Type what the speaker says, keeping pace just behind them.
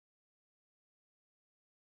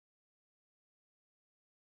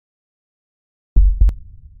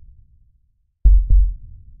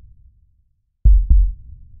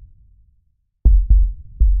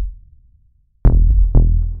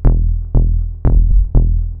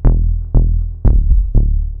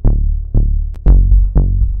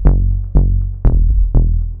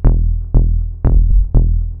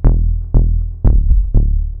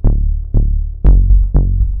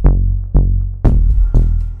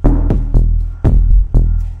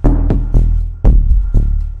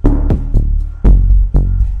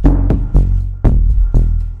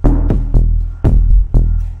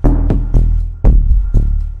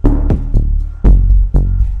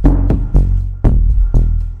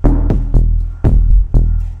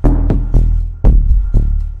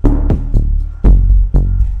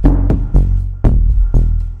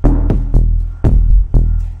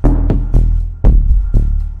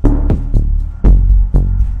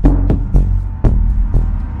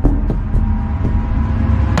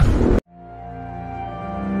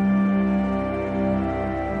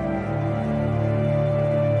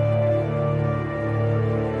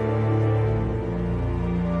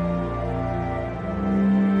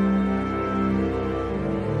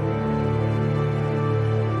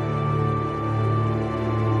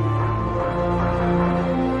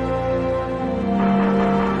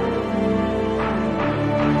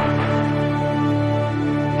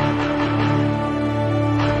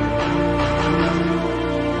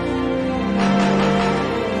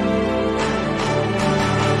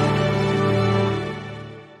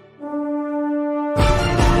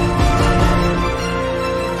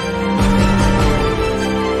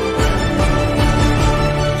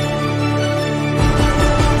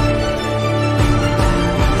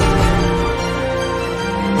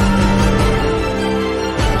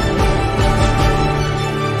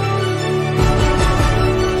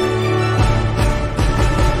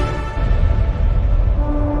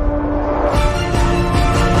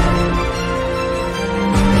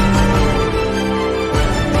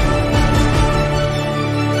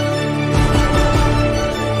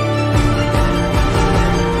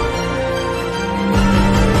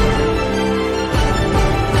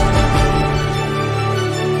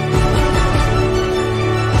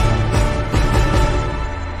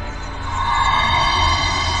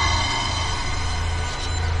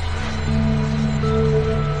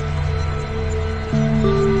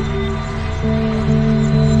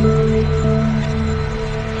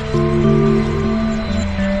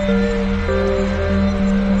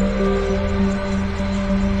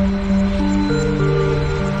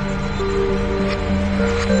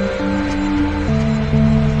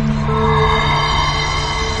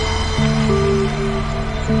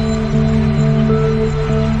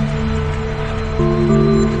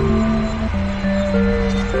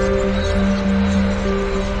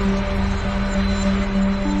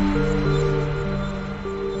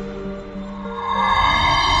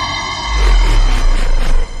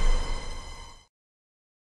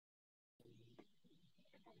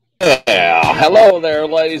Hello there,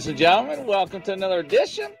 ladies and gentlemen. Welcome to another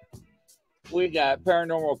edition. We got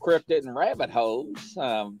Paranormal, Cryptid, and Rabbit Holes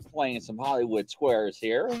playing some Hollywood Squares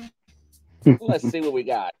here. Let's see what we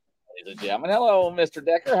got, ladies and gentlemen. Hello, Mr.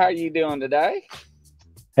 Decker. How are you doing today?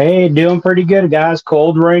 Hey, doing pretty good, guys.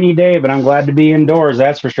 Cold, rainy day, but I'm glad to be indoors,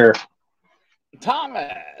 that's for sure.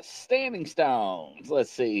 Thomas, Standing Stones.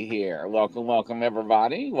 Let's see here. Welcome,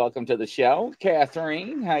 everybody. Welcome to the show.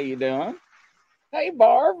 Catherine, how you doing? Hey,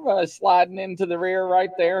 Barb, sliding into the rear right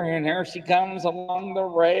there, and here she comes along the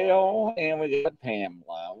rail, and we got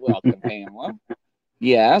Pamela. Welcome, Pamela.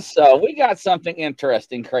 Yeah, so we got something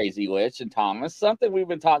interesting, Crazy Witch and Thomas, something we've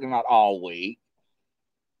been talking about all week.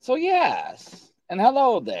 So, yes, and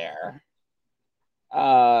hello there.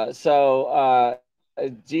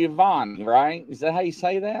 Giovanni, right? Is that how you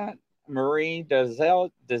say that? Marie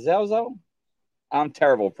Dezelzo? I'm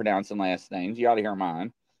terrible at pronouncing last names. You ought to hear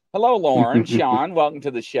mine. Hello, Lauren. Sean, welcome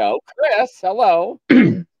to the show. Chris, hello.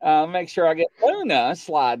 Make sure I get Luna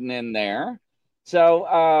sliding in there.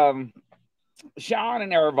 So, Sean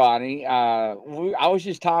and everybody, I was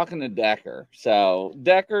just talking to Decker. So,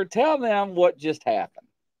 Decker, tell them what just happened.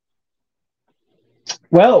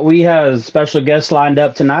 Well, we have a special guest lined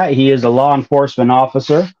up tonight. He is a law enforcement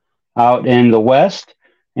officer out in the West,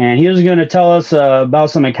 and he was going to tell us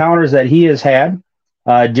about some encounters that he has had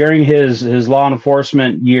during his law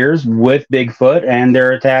enforcement years with Bigfoot and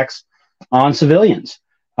their attacks on civilians.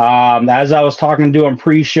 As I was talking to him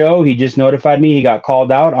pre-show, he just notified me he got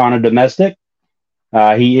called out on a domestic.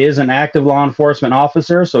 He is an active law enforcement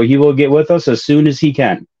officer, so he will get with us as soon as he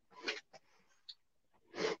can.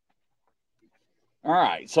 All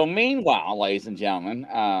right. So meanwhile, ladies and gentlemen,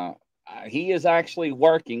 he is actually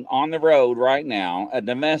working on the road right now. A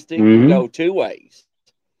domestic can go two ways.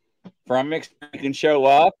 From you can show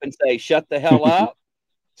up and say, shut the hell up,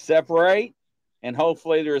 separate, and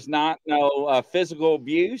hopefully there's no physical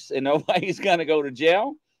abuse and nobody's going to go to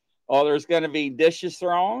jail, or there's going to be dishes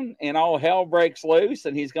thrown and all hell breaks loose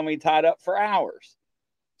and he's going to be tied up for hours.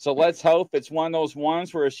 So let's hope it's one of those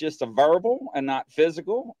ones where it's just a verbal and not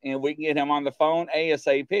physical, and we can get him on the phone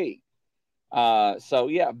ASAP. So,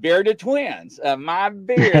 yeah, bearded twins. My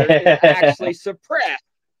beard actually suppressed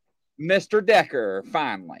Mr. Decker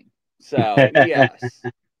finally. So, yes.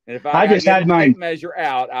 If I just had my measure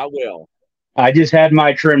out, I will. I just had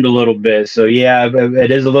mine trimmed a little bit. So, yeah, it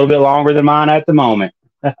is a little bit longer than mine at the moment.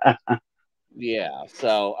 Yeah.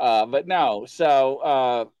 So, but no.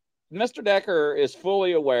 So, Mr. Decker is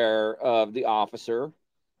fully aware of the officer.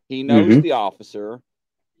 He knows the officer.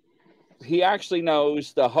 He actually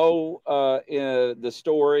knows the whole the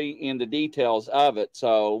story and the details of it.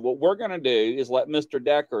 So, what we're going to do is let Mr.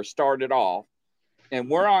 Decker start it off. And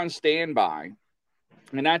we're on standby.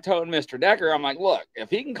 And I told Mr. Decker, I'm like, look, if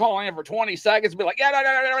he can call in for 20 seconds, be like, yeah, no,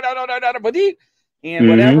 and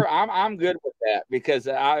whatever, I'm good with that. Because,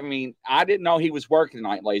 I mean, I didn't know he was working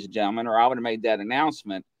tonight, ladies and gentlemen, or I would have made that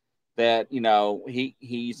announcement that, you know,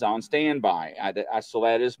 he's on standby. So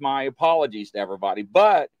that is my apologies to everybody.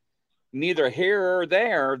 But neither here or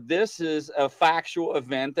there, this is a factual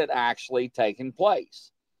event that actually taken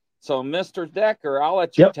place. So, Mr. Decker, I'll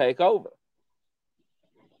let you take over.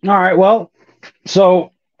 All right. Well,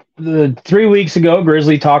 so 3 weeks ago,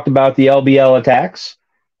 Grizzly talked about the LBL attacks,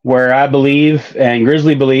 where I believe, and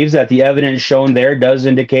Grizzly believes, that the evidence shown there does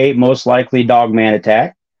indicate most likely dogman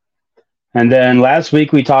attack. And then last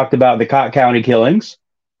week, we talked about the Cott County killings,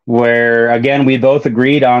 where, again, we both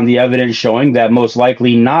agreed on the evidence showing that most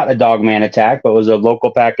likely not a dogman attack, but was a local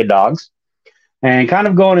pack of dogs. And kind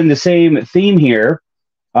of going in the same theme here,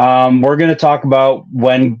 we're going to talk about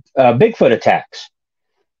when Bigfoot attacks.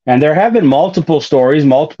 And there have been multiple stories,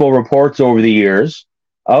 multiple reports over the years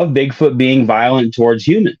of Bigfoot being violent towards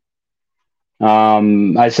humans.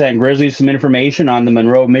 I sent Grizzly some information on the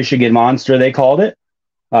Monroe, Michigan monster, they called it.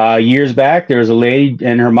 Years back, there was a lady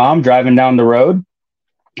and her mom driving down the road,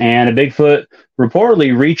 and a Bigfoot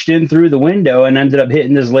reportedly reached in through the window and ended up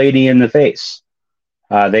hitting this lady in the face.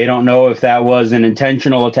 They don't know if that was an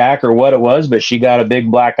intentional attack or what it was, but she got a big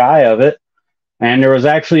black eye of it. And there was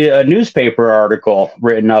actually a newspaper article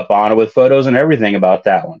written up on it with photos and everything about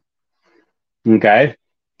that one. Okay.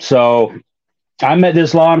 So I met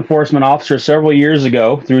this law enforcement officer several years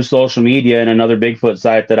ago through social media and another Bigfoot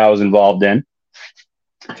site that I was involved in.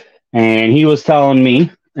 And he was telling me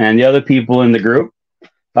and the other people in the group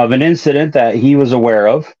of an incident that he was aware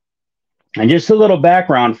of. And just a little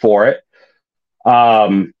background for it.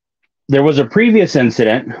 There was a previous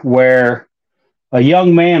incident where a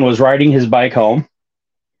young man was riding his bike home,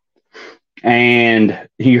 and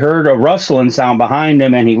he heard a rustling sound behind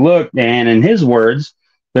him, and he looked, and in his words,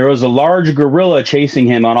 there was a large gorilla chasing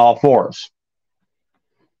him on all fours.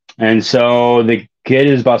 And so the kid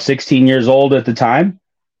is about 16 years old at the time,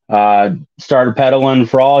 started pedaling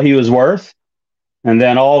for all he was worth. And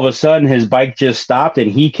then all of a sudden, his bike just stopped,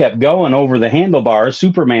 and he kept going over the handlebars,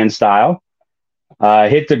 Superman style,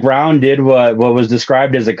 hit the ground, did what was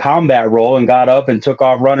described as a combat roll, and got up and took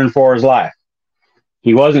off running for his life.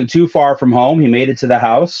 He wasn't too far from home. He made it to the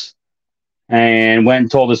house and went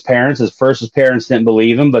and told his parents. His parents didn't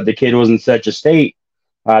believe him, but the kid was in such a state.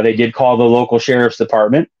 They did call the local sheriff's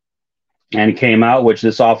department, and came out, which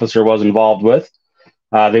this officer was involved with.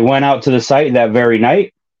 They went out to the site that very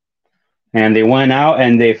night, and they went out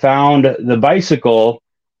and they found the bicycle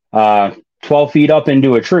 12 feet up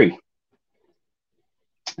into a tree.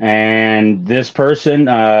 And this person,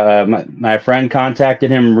 my friend, contacted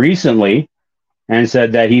him recently and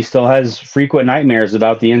said that he still has frequent nightmares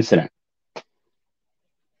about the incident.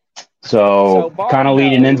 So kind of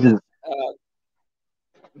leading into...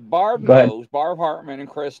 Barb knows, Barb Hartman and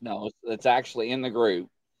Chris knows, that's actually in the group.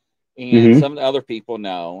 And some of the other people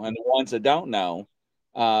know. And the ones that don't know,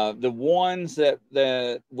 the ones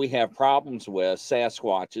that we have problems with,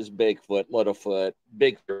 Sasquatches, Bigfoot, Littlefoot,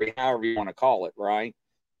 Big Three, however you want to call it, right?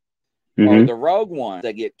 Are the rogue ones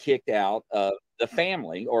that get kicked out of the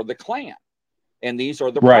family or the clan. And these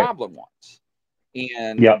are the problem ones.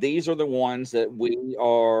 And these are the ones that we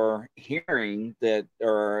are hearing that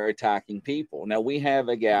are attacking people. Now, we have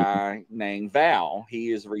a guy named Val.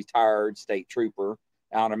 He is a retired state trooper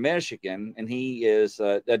out of Michigan, and he is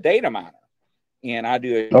a data miner. And I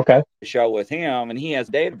do a show with him, and he has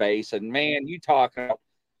a database. And, man, you talk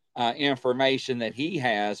about information that he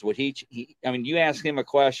has. I mean, you ask him a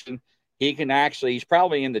question, he can actually, he's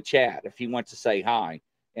probably in the chat if he wants to say hi.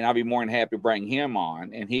 And I'll be more than happy to bring him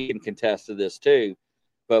on, and he can contest to this too.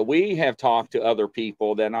 But we have talked to other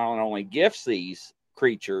people that not only gifts these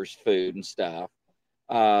creatures food and stuff,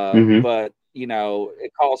 but, you know,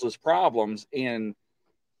 it causes problems. And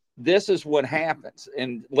this is what happens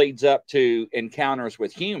and leads up to encounters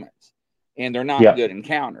with humans. And they're not good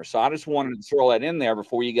encounters. So I just wanted to throw that in there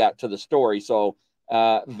before you got to the story. So,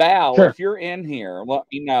 Val, if you're in here, let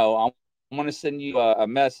me know. I want to send you a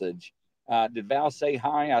message. Did Val say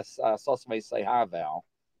hi? I saw somebody say hi, Val.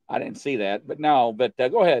 I didn't see that, but no. But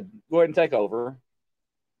go ahead and take over.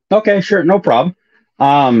 Okay, sure, no problem.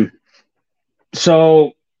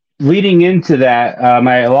 So leading into that,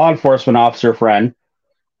 my law enforcement officer friend,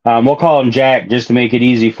 we'll call him Jack just to make it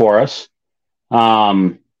easy for us.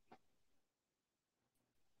 Hold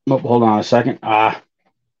on a second.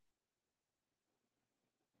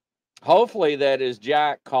 Hopefully that is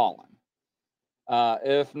Jack calling.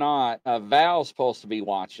 If not, Val's supposed to be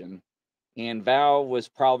watching, and Val was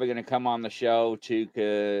probably going to come on the show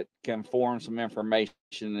to conform some information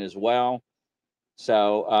as well.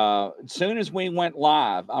 So as soon as we went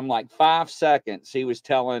live, I'm like 5 seconds, he was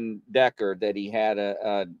telling Decker that he had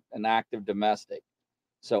an active domestic.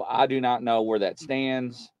 So I do not know where that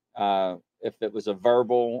stands, if it was a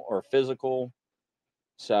verbal or physical.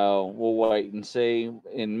 So we'll wait and see.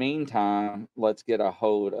 In the meantime, let's get a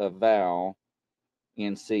hold of Val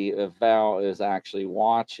and see if Val is actually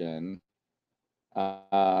watching,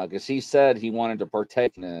 because he said he wanted to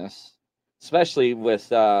partake in this, especially with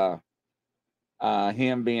him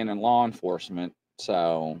being in law enforcement.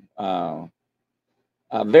 So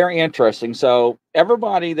very interesting. So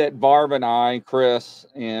everybody that Barb and I, Chris,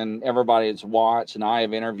 and everybody that's watched and I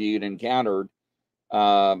have interviewed, encountered,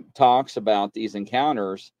 talks about these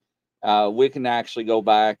encounters. We can actually go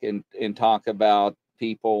back and talk about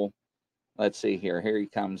people. Let's see here. Here he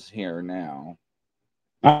comes here now.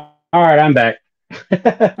 All right, I'm back.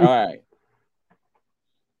 All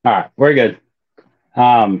right, we're good.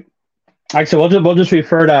 Like I said, we'll just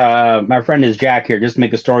refer to my friend is Jack here, just to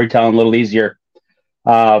make the storytelling a little easier.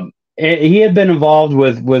 He had been involved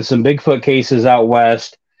with some Bigfoot cases out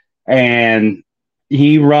west, and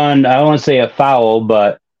he run, I don't want to say afoul,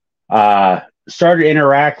 but started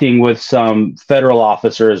interacting with some federal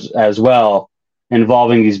officers as well,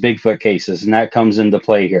 involving these Bigfoot cases, and that comes into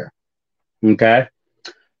play here. Okay.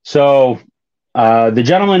 So the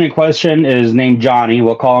gentleman in question is named Johnny.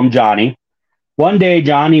 We'll call him Johnny. One day,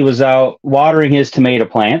 Johnny was out watering his tomato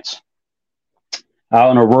plants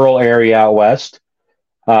out in a rural area out west.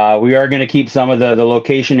 We are going to keep some of the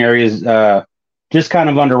location areas just kind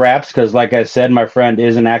of under wraps because, like I said, my friend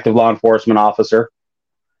is an active law enforcement officer.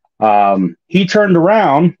 He turned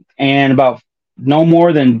around, and about no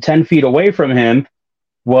more than 10 feet away from him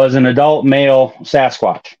was an adult male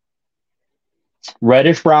Sasquatch,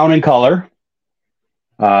 reddish brown in color,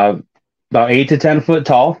 about 8 to 10 foot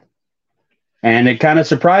tall. And it kind of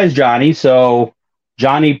surprised Johnny. So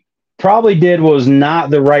Johnny probably did what was not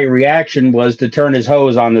the right reaction, was to turn his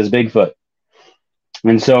hose on this Bigfoot.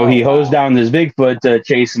 And so he hosed down this Bigfoot to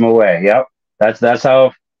chase him away. Yep. That's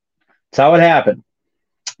how it happened.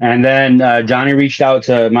 And then Johnny reached out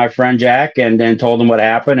to my friend Jack and then told him what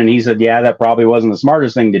happened. And he said, yeah, that probably wasn't the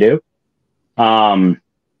smartest thing to do. But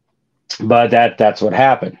that's what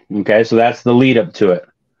happened. Okay. So that's the lead up to it.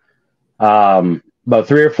 About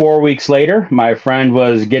 3 or 4 weeks later, my friend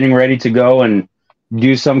was getting ready to go and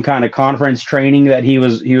do some kind of conference training that he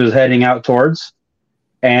was heading out towards.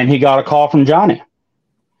 And he got a call from Johnny.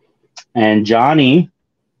 And Johnny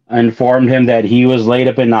informed him that he was laid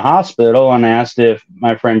up in the hospital and asked if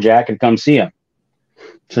my friend Jack could come see him.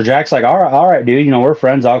 So Jack's like, all right, dude, we're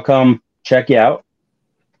friends. I'll come check you out.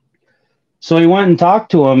 So he went and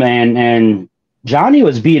talked to him, and Johnny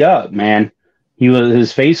was beat up, man.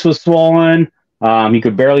 His face was swollen. He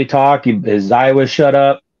could barely talk. His eye was shut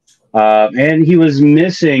up. And he was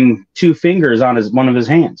missing 2 fingers on one of his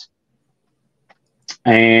hands.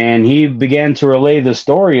 And he began to relay the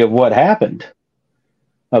story of what happened.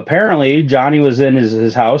 Apparently, Johnny was in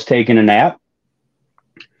his house taking a nap,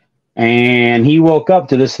 and he woke up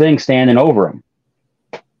to this thing standing over him.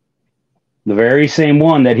 The very same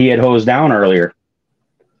one that he had hosed down earlier.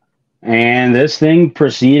 And this thing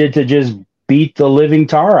proceeded to just beat the living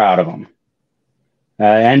tar out of him.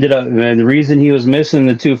 And the reason he was missing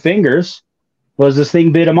the 2 fingers was this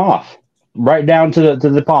thing bit him off, right down to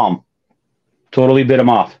the palm. Totally bit him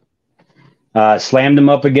off. Slammed him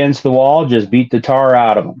up against the wall, just beat the tar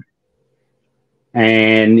out of him.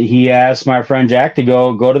 And he asked my friend Jack to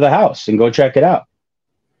go to the house and go check it out.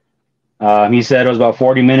 He said it was about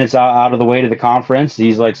 40 minutes out of the way to the conference.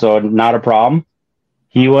 He's like, so not a problem.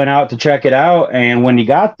 He went out to check it out, and when he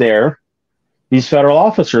got there, these federal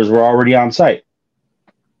officers were already on site.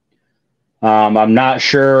 I'm not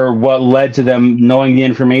sure what led to them knowing the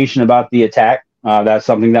information about the attack. That's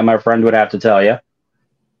something that my friend would have to tell you.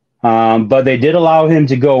 But they did allow him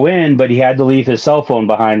to go in, but he had to leave his cell phone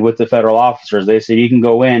behind with the federal officers. They said, you can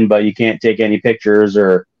go in, but you can't take any pictures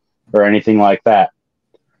or anything like that.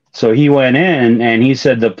 So he went in, and he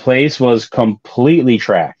said the place was completely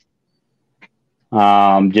trashed.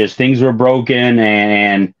 Just things were broken,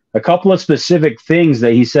 and a couple of specific things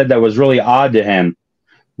that he said that was really odd to him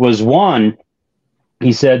was, one,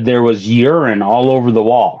 he said there was urine all over the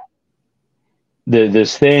wall.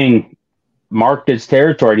 This thing marked its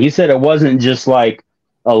territory. He said it wasn't just like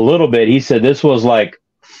a little bit. He said this was like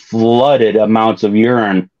flooded amounts of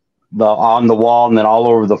urine on the wall and then all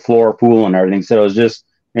over the floor, pool and everything. So it was just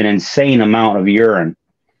an insane amount of urine.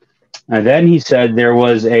 And then he said there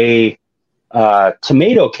was a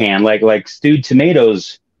tomato can, like stewed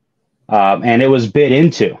tomatoes, and it was bit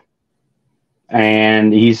into.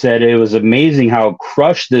 And he said it was amazing how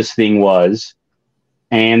crushed this thing was.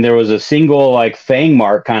 And there was a single like fang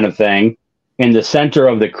mark kind of thing in the center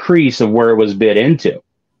of the crease of where it was bit into.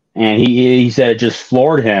 And he said it just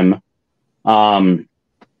floored him,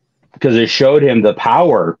 because it showed him the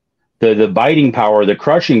power, the biting power, the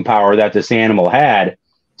crushing power that this animal had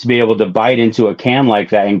to be able to bite into a can like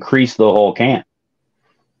that and crease the whole can.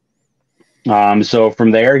 So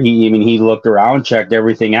from there, he looked around, checked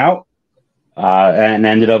everything out, and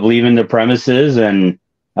ended up leaving the premises. And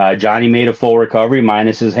Johnny made a full recovery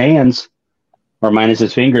minus his hands, or minus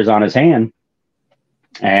his fingers on his hand.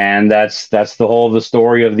 And that's the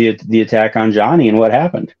story of the attack on Johnny and what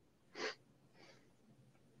happened.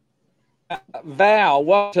 Val,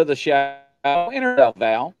 welcome to the show. Introduce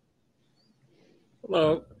Val.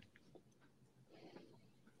 Hello.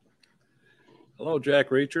 Hello, Jack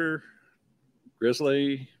Reacher,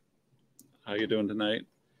 Grizzly. How you doing tonight?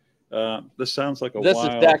 This sounds like This is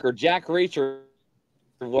Decker. Jack Reacher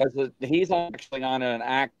he's actually on an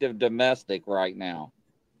active domestic right now.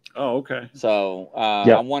 Oh, okay. So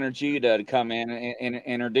I wanted you to come in and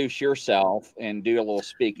introduce yourself and do a little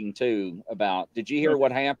speaking too about. Did you hear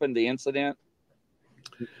what happened? The incident?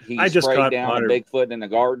 He sprayed down a Bigfoot in the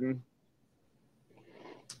garden.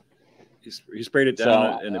 He sprayed it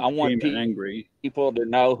down, and it became angry. People to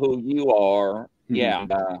know who you are. Mm-hmm. Yeah,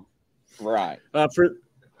 right.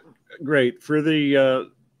 For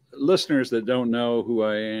the listeners that don't know who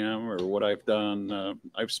I am or what I've done,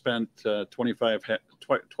 I've spent 25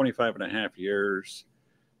 and a half years,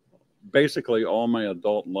 basically all my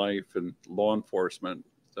adult life in law enforcement,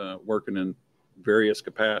 working in various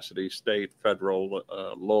capacities, state, federal,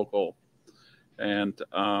 local. And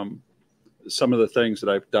some of the things that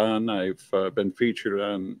I've done. I've been featured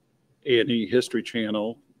on A&E History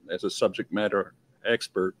Channel as a subject matter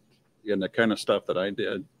expert in the kind of stuff that I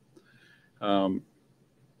did. I've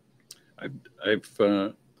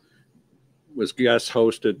was guest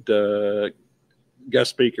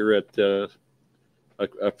speaker at a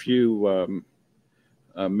few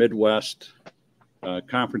Midwest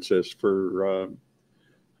conferences for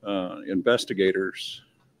investigators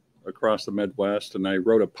across the Midwest, and I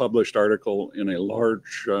wrote a published article in a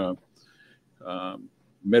large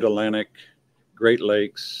Mid-Atlantic Great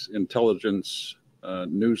Lakes intelligence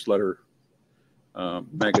newsletter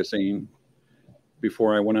magazine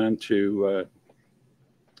before I went on to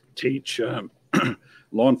teach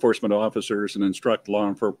law enforcement officers and instruct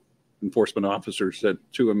law enforcement officers at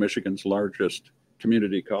two of Michigan's largest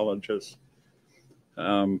community colleges.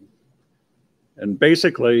 And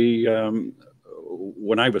basically,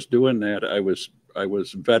 when I was doing that, I was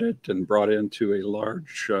vetted and brought into a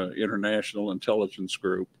large international intelligence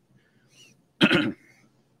group,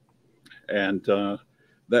 and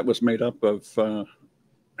that was made up of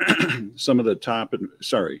some of the top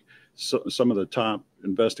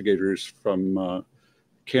investigators from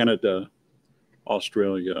Canada,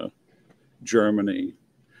 Australia, Germany,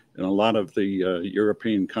 and a lot of the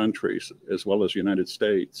European countries, as well as the United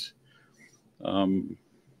States.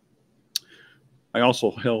 I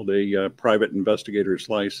also held a private investigator's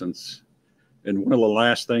license. And one of the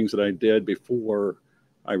last things that I did before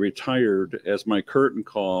I retired as my curtain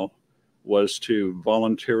call was to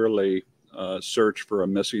voluntarily search for a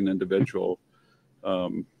missing individual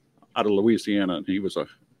out of Louisiana. And he was a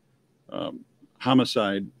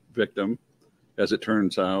homicide victim, as it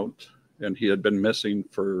turns out. And he had been missing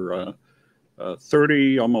for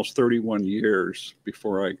almost 31 years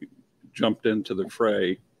before I jumped into the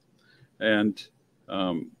fray. And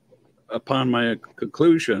upon my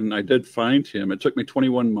conclusion, I did find him. It took me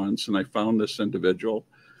 21 months, and I found this individual,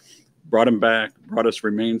 brought his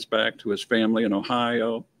remains back to his family in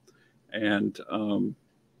Ohio. And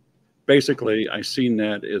basically, I seen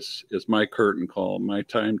that as my curtain call, my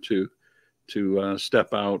time to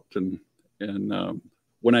step out. And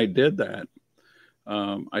when I did that,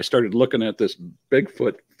 I started looking at this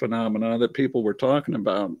Bigfoot phenomena that people were talking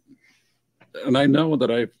about. And I know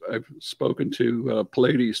that I've spoken to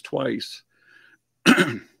Pallades twice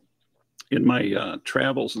in my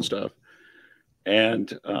travels and stuff.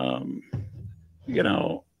 And,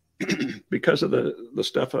 because of the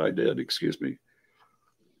stuff I did,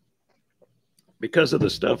 because of the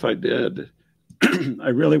stuff I did, I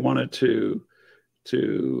really wanted to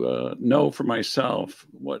know for myself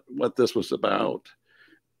what this was about.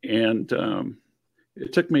 And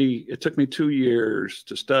it took me 2 years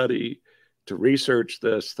to study, to research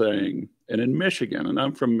this thing. And in Michigan, and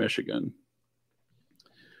I'm from Michigan,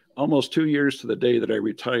 almost 2 years to the day that I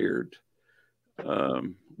retired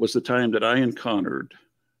was the time that I encountered,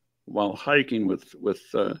 while hiking with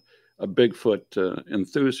a Bigfoot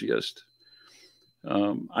enthusiast,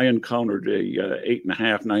 I encountered a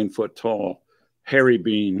 8.5, 9 foot tall hairy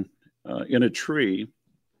being in a tree,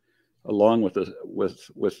 along with a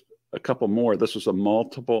couple more. This was a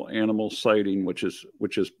multiple animal sighting, which is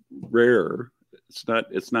rare.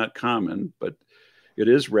 It's not common, but it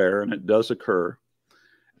is rare, and it does occur.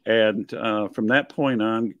 And from that point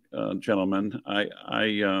on, gentlemen,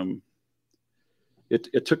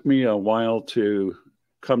 it took me a while to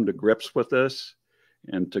come to grips with this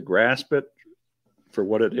and to grasp it for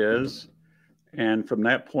what it is. And from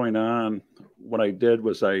that point on, what I did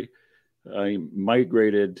was I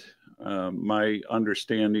migrated my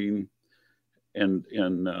understanding and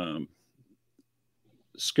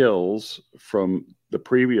skills from the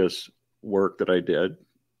previous work that I did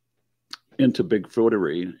into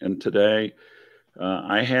Bigfootery. And today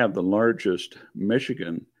I have the largest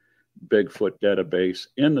Michigan Bigfoot database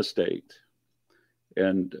in the state,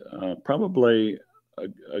 and probably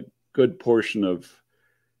a good portion of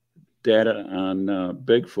data on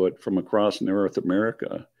Bigfoot from across North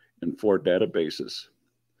America in 4 databases.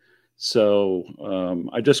 So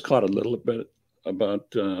I just caught a little bit about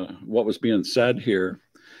what was being said here.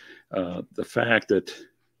 The fact that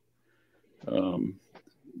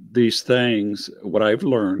these things, what I've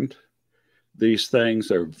learned, these things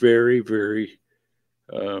are very, very,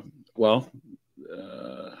 they're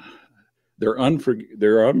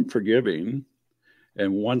unforgiving.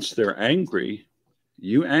 And once they're angry,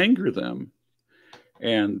 you anger them,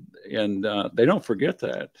 and they don't forget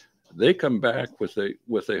that. They come back with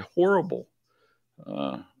a horrible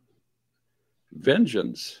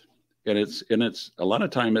vengeance, and it's a lot of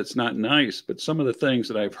time it's not nice. But some of the things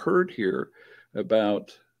that I've heard here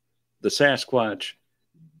about the Sasquatch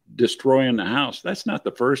destroying the house. That's not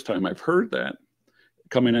the first time I've heard that,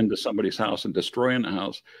 coming into somebody's house and destroying the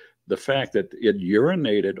house. The fact that it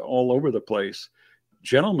urinated all over the place.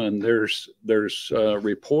 Gentlemen, there's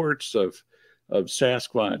reports of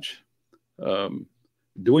Sasquatch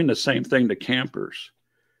doing the same thing to campers,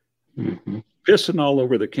 pissing all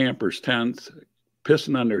over the campers' tents,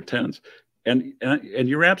 pissing on their tents. And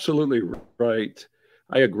you're absolutely right.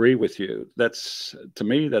 I agree with you. To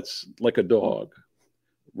me, that's like a dog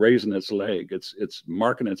raising its leg. It's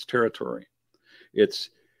marking its territory. It's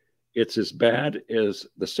as bad as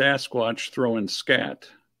the Sasquatch throwing scat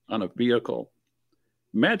on a vehicle.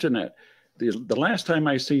 Imagine that. The last time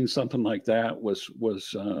I seen something like that was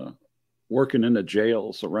working in the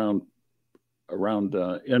jails around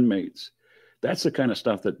inmates. That's the kind of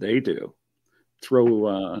stuff that they do.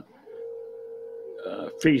 Throw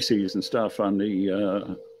feces and stuff on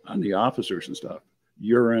the officers and stuff.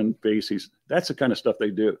 Urine, feces. That's the kind of stuff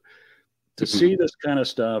they do. To see this kind of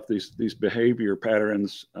stuff, these behavior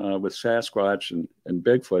patterns with Sasquatch and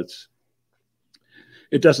Bigfoots,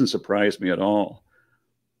 it doesn't surprise me at all.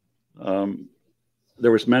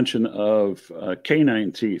 There was mention of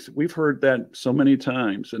canine teeth. We've heard that so many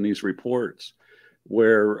times in these reports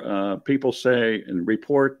where people say and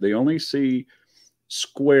report they only see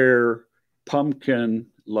square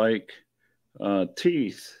pumpkin-like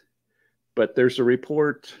teeth. But there's a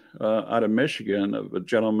report out of Michigan of a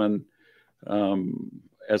gentleman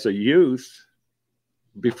as a youth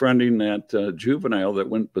befriending that juvenile that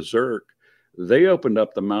went berserk. They opened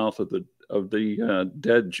up the mouth of the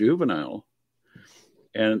dead juvenile,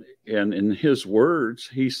 and in his words,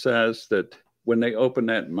 he says that when they opened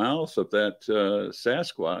that mouth of that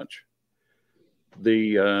Sasquatch,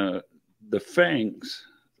 the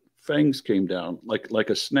fangs came down like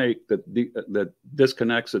a snake that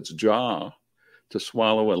disconnects its jaw to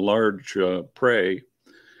swallow a large prey.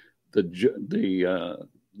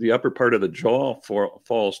 The upper part of the jaw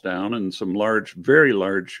falls down, and some very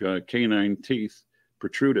large canine teeth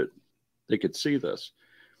protruded. They could see this.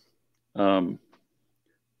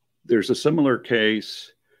 There's a similar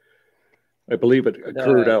case. I believe it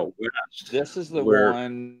occurred out west. This is the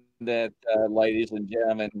one that, ladies and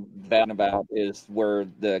gentlemen, about is where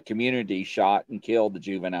the community shot and killed the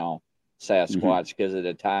juvenile Sasquatch because it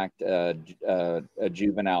attacked a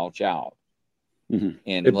juvenile child. And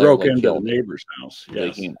it broke into the neighbor's house.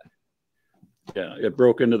 Yes. Yeah, it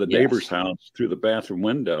broke into the neighbor's house through the bathroom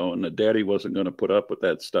window, and the daddy wasn't going to put up with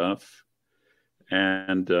that stuff,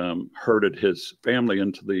 and herded his family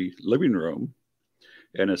into the living room.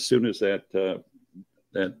 And as soon as that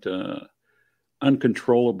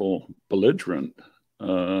uncontrollable, belligerent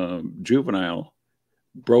juvenile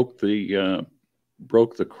broke the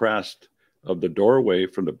crest of the doorway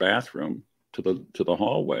from the bathroom to the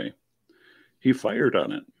hallway, he fired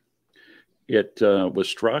on it. It was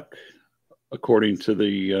struck, according to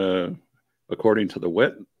the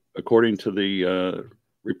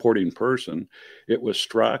reporting person. It was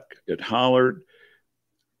struck. It hollered,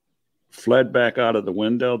 fled back out of the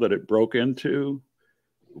window that it broke into,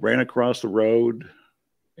 ran across the road,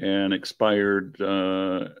 and expired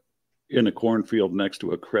in a cornfield next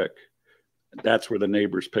to a creek. That's where the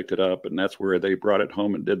neighbors picked it up, and that's where they brought it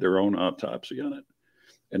home and did their own autopsy on it.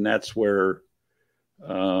 And that's where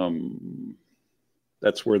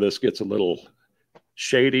this gets a little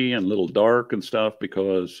shady and a little dark and stuff,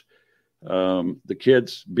 because the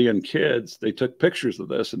kids, being kids, they took pictures of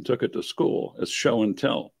this and took it to school as show and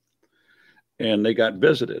tell. And they got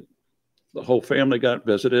visited. The whole family got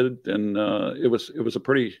visited, and it was a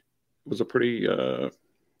pretty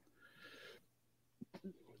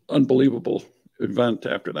unbelievable event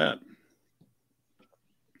after that.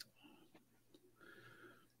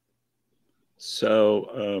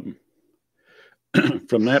 So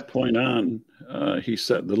from that point on, he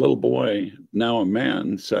said, the little boy, now a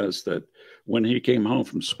man, says that when he came home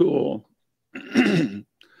from school,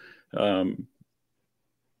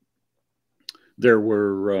 there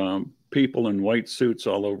were people in white suits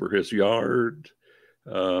all over his yard.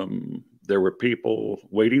 There were people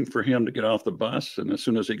waiting for him to get off the bus. And as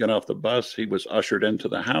soon as he got off the bus, he was ushered into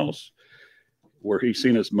the house, where he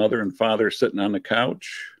seen his mother and father sitting on the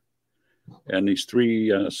couch. And these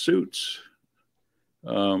three suits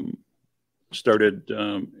started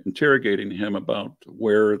interrogating him about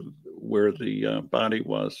where the body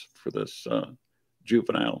was for this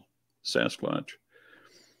juvenile Sasquatch.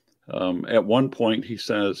 At one point, he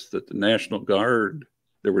says that the National Guard,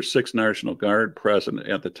 there were 6 National Guard present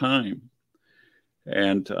at the time.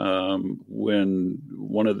 And when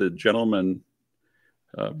one of the gentlemen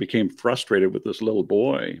became frustrated with this little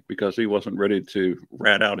boy because he wasn't ready to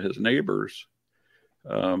rat out his neighbors,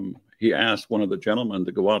 he asked one of the gentlemen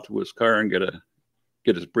to go out to his car and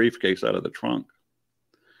get his briefcase out of the trunk.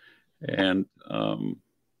 And the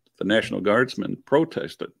National Guardsmen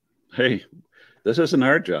protested. Hey, this isn't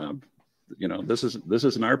our job. You know, this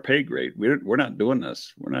isn't our pay grade. We're not doing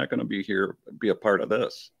this. We're not going to be a part of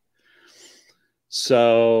this.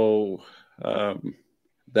 So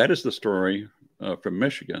that is the story from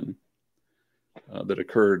Michigan that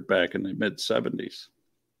occurred back in the mid-70s.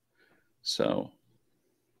 So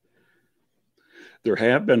there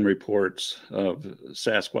have been reports of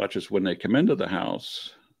Sasquatches when they come into the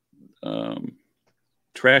house,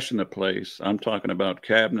 trashing the place. I'm talking about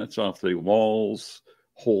cabinets off the walls,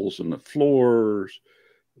 holes in the floors,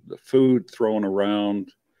 the food thrown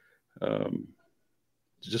around,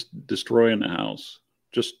 just destroying the house,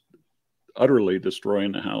 just utterly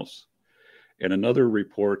destroying the house. And another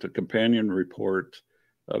report, a companion report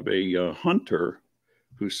of a hunter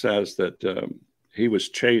who says that he was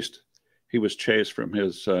chased from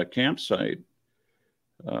his campsite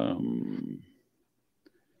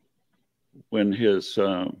when his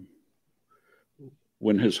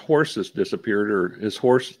horses disappeared, or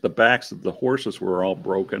the backs of the horses were all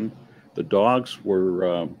broken. The dogs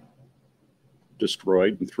were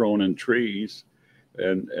destroyed and thrown in trees.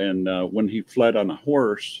 And when he fled on a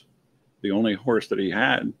horse, the only horse that he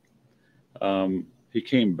had, he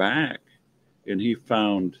came back and he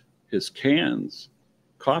found his cans.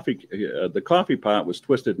 The coffee pot was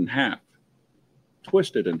twisted in half.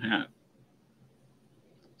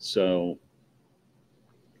 So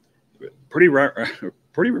pretty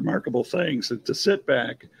remarkable things to sit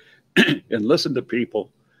back and listen to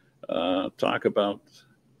people talk about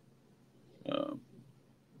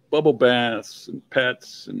bubble baths and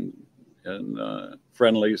pets and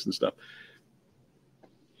friendlies and stuff.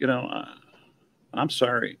 You know, I'm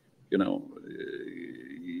sorry. You know,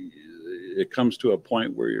 it comes to a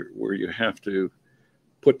point where you have to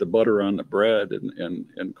put the butter on the bread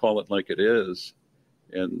and call it like it is.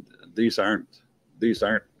 And these aren't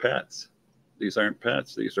pets. These aren't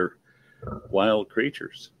pets. These are wild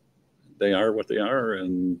creatures. They are what they are,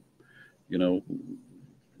 and you know,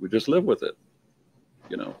 we just live with it.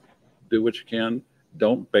 You know, do what you can.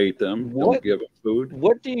 Don't bait them. Don't give them food.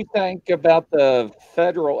 What do you think about the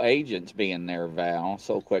federal agents being there, Val,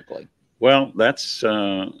 so quickly? Well, that's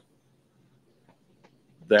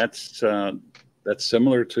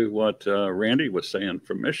similar to what Randy was saying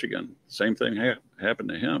from Michigan. Same thing happened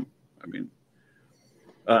to him. I mean,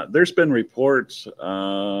 there's been reports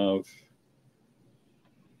of,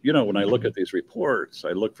 you know, when I look at these reports,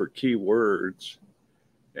 I look for key words,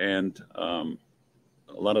 and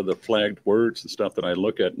a lot of the flagged words and stuff that I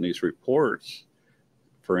look at in these reports,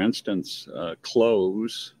 for instance,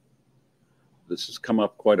 clothes. This has come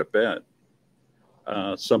up quite a bit.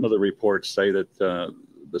 Some of the reports say that the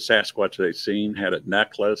Sasquatch they've seen had a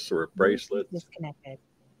necklace or a bracelet. Disconnected.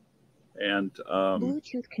 And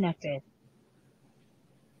Bluetooth connected.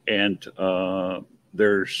 And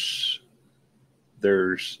there's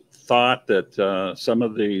thought that some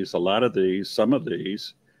of these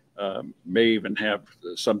may even have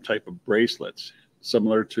some type of bracelets,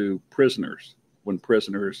 similar to prisoners. When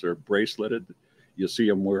prisoners are braceleted, you see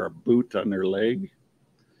them wear a boot on their leg.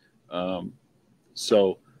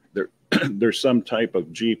 So there's some type of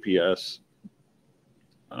GPS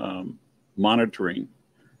monitoring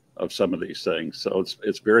of some of these things. So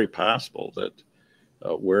it's very possible that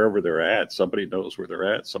wherever they're at, somebody knows where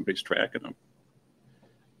they're at. Somebody's tracking them.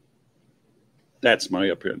 That's my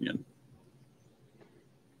opinion.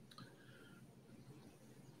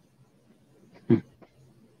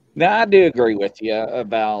 Now, I do agree with you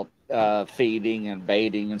about feeding and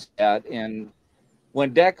baiting and that. And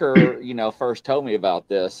when Decker, you know, first told me about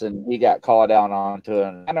this, and he got called out onto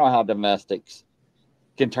it, I know how domestics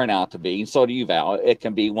can turn out to be. So do you, Val. It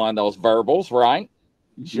can be one of those verbals, right?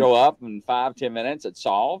 You show up in 5-10 minutes, it's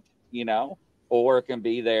solved, you know, or it can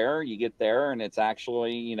be there. You get there and it's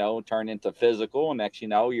actually, you know, turned into physical. And next, you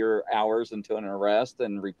know, you're hours into an arrest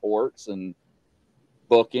and reports and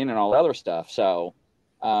booking and all other stuff. So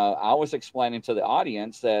I was explaining to the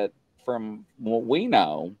audience that from what we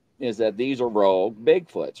know is that these are rogue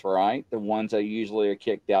Bigfoots, right? The ones that usually are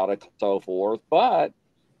kicked out and so forth, but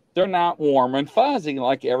they're not warm and fuzzy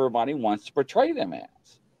like everybody wants to portray them as.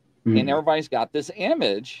 Mm-hmm. And everybody's got this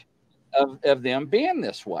image of them being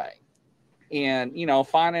this way. And, you know,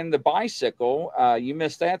 finding the bicycle, you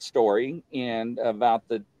missed that story and about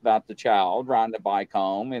the child riding the bike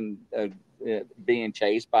home and being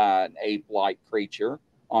chased by an ape-like creature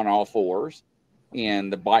on all fours,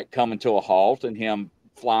 and the bike coming to a halt and him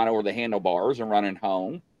flying over the handlebars and running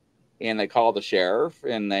home. and they call the sheriff,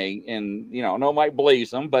 and nobody believes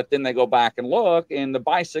them, but then they go back and look, and the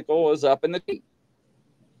bicycle is up in the tree.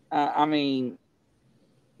 I mean,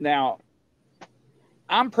 now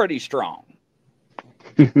I'm pretty strong.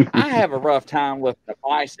 I have a rough time with the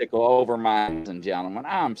bicycle over my head, and gentlemen.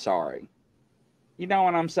 I'm sorry. You know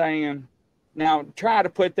what I'm saying? Now, try to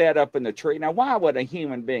put that up in the tree. Now, why would a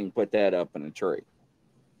human being put that up in a tree?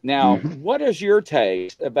 Now, what is your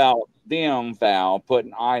take about them, Val,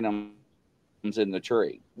 putting items in the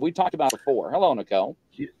tree? We talked about it before. Hello, Nicole.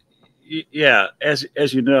 Yeah, as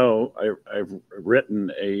you know, I've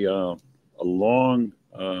written a long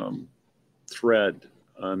thread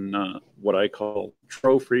on what I call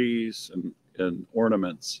trophies and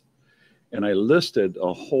ornaments, and I listed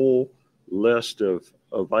a whole list of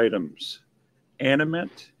items,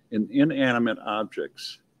 animate and inanimate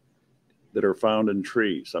objects that are found in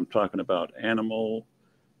trees. I'm talking about animals,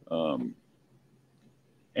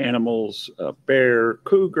 bear,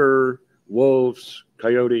 cougar, wolves,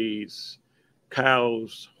 coyotes,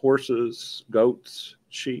 cows, horses, goats,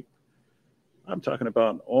 sheep. I'm talking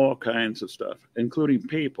about all kinds of stuff, including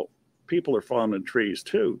people. People are found in trees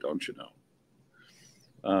too, don't you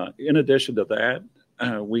know? In addition to that,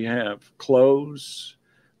 we have clothes,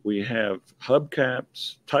 we have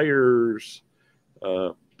hubcaps, tires,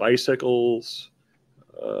 bicycles,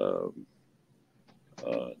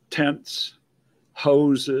 tents,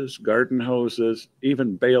 hoses, garden hoses,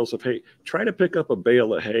 even bales of hay. Try to pick up a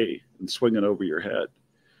bale of hay and swing it over your head.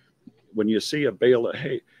 When you see a bale of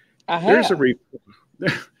hay, there's a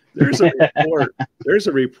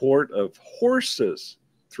report of horses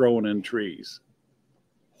thrown in trees.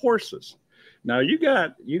 Horses. Now you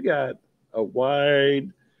got a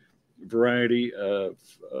wide variety of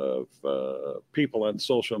people on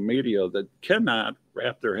social media that cannot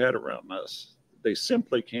wrap their head around this. They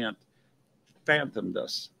simply can't fathom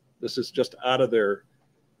this. This is just out of their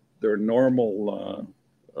normal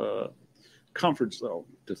comfort zone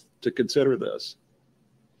to consider this.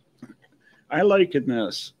 I liken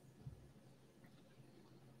this.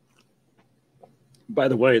 By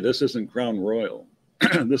the way, this isn't Crown Royal.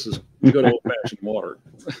 This is good old-fashioned water.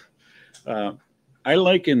 I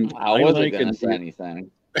wasn't going to say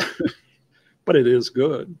anything, but it is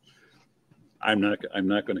good. I'm not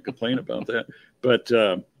going to complain about that. But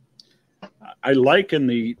I liken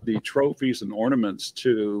the trophies and ornaments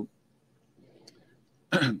to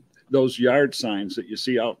those yard signs that you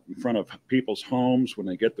see out in front of people's homes when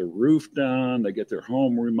they get their roof done, they get their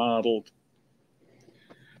home remodeled.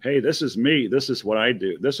 Hey, this is me. This is what I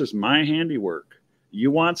do. This is my handiwork. You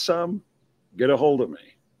want some? Get a hold of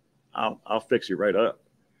me. I'll fix you right up.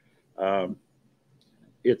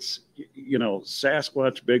 It's,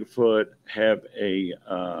 Sasquatch, Bigfoot have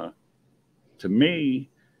to me,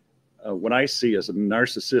 what I see as a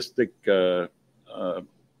narcissistic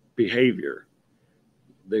behavior.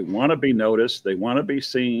 They want to be noticed. They want to be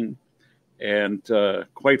seen. And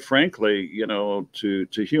quite frankly, to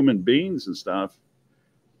human beings and stuff,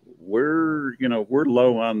 we're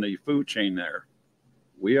low on the food chain there.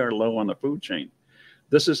 We are low on the food chain.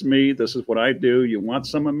 This is me. This is what I do. You want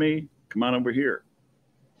some of me? Come on over here.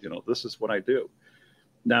 This is what I do.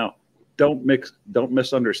 Now, don't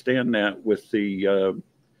misunderstand that with the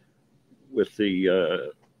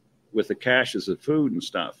caches of food and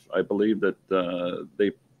stuff. I believe that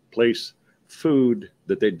they place food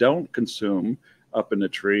that they don't consume up in the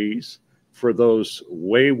trees for those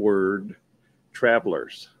wayward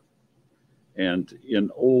travelers. And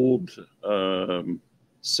in old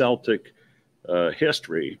Celtic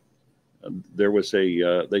history, there was they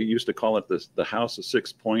used to call it the House of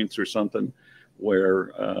Six Points or something,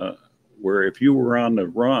 where if you were on the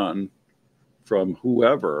run from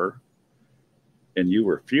whoever and you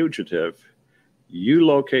were fugitive, you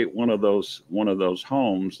locate one of those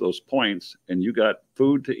homes, those points, and you got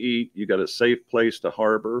food to eat, you got a safe place to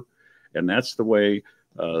harbor, and that's the way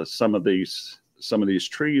some of these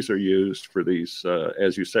trees are used for these,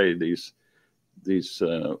 as you say, these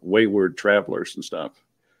wayward travelers and stuff.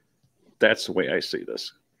 That's the way I see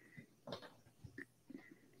this.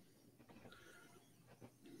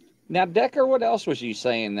 Now, Decker, what else was you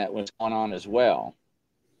saying that was going on as well?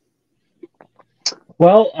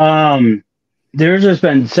 Well, there's just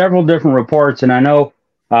been several different reports, and I know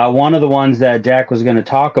one of the ones that Jack was going to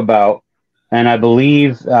talk about, and I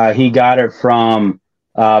believe he got it from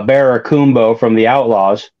Barracuda from the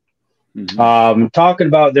Outlaws. Mm-hmm. Talking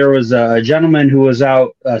about there was a gentleman who was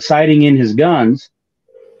out sighting in his guns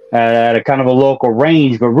at a kind of a local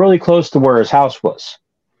range, but really close to where his house was.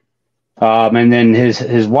 And then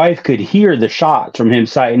his wife could hear the shots from him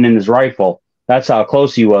sighting in his rifle. That's how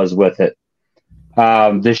close he was with it.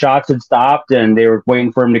 The shots had stopped, and they were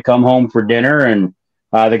waiting for him to come home for dinner, and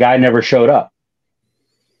the guy never showed up.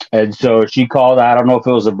 And so she called, I don't know if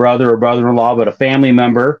it was a brother or brother-in-law, but a family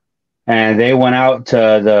member, and they went out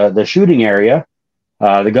to the shooting area,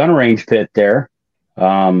 the gun range pit there,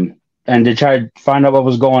 and to try to find out what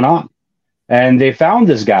was going on. And they found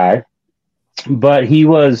this guy, but he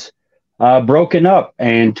was broken up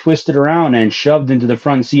and twisted around and shoved into the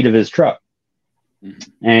front seat of his truck.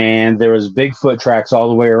 And there was Bigfoot tracks all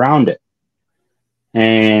the way around it.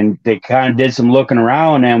 And they kind of did some looking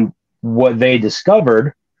around, and what they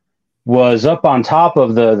discovered was up on top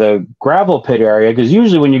of the gravel pit area, because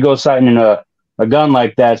usually when you go sighting in a gun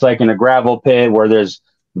like that, it's like in a gravel pit where there's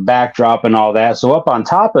backdrop and all that. So up on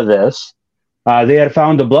top of this, they had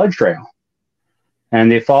found a blood trail,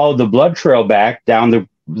 and they followed the blood trail back down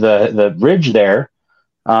the ridge there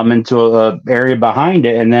into a area behind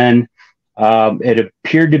it, and then it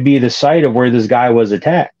appeared to be the site of where this guy was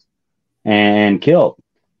attacked and killed.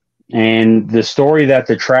 And the story that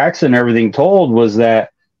the tracks and everything told was that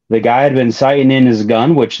the guy had been sighting in his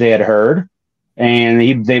gun, which they had heard, and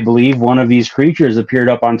they believe one of these creatures appeared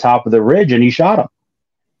up on top of the ridge, and he shot him.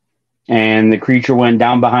 And the creature went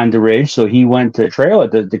down behind the ridge, so he went to trail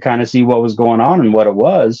it to kind of see what was going on and what it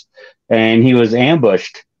was, and he was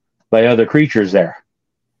ambushed by other creatures there.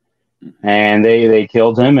 And they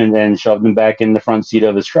killed him and then shoved him back in the front seat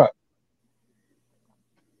of his truck.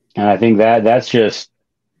 And I think that's just,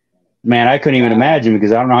 man, I couldn't even imagine,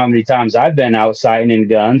 because I don't know how many times I've been out sighting in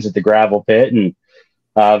guns at the gravel pit. And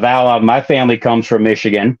Val, my family comes from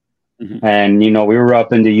Michigan, and we were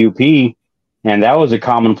up in the UP, and that was a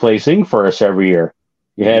commonplace thing for us every year.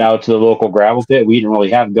 You head out to the local gravel pit. We didn't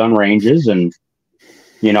really have gun ranges, and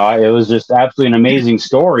it was just absolutely an amazing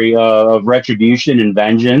story of retribution and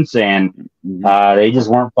vengeance, and they just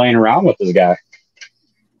weren't playing around with this guy.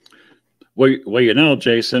 Well,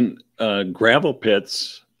 Jason, gravel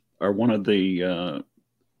pits are one of the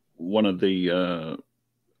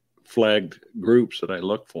flagged groups that I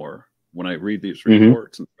look for when I read these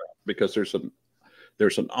reports, and stuff, because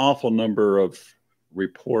there's an awful number of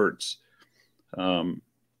reports that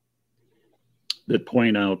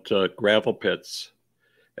point out gravel pits.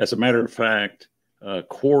 As a matter of fact,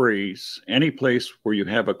 quarries, any place where you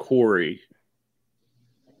have a quarry,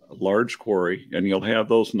 a large quarry, and you'll have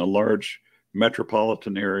those in the large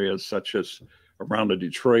metropolitan areas, such as around the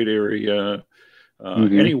Detroit area,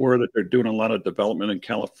 anywhere that they're doing a lot of development in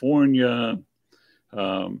California,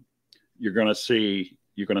 you're going to see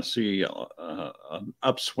an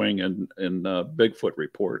upswing in Bigfoot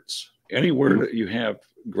reports. Anywhere that you have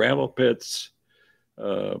gravel pits,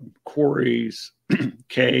 quarries,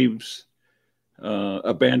 caves,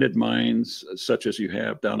 abandoned mines, such as you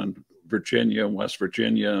have down in Virginia, West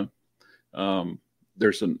Virginia,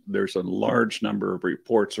 there's a large number of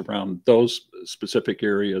reports around those specific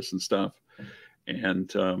areas and stuff.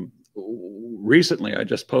 And recently, I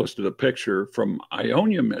just posted a picture from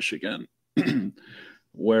Ionia, Michigan,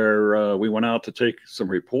 where we went out to take some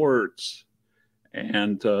reports,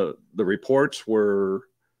 and the reports were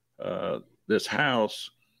this house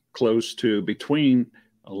close to between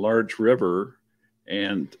a large river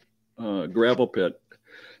and gravel pit.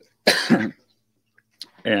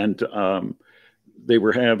 And they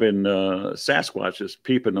were having Sasquatches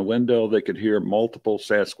peep in the window. They could hear multiple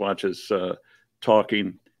Sasquatches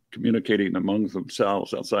talking, communicating among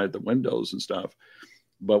themselves outside the windows and stuff.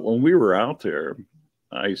 But when we were out there,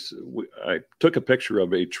 I took a picture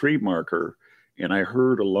of a tree marker, and I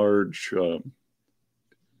heard a large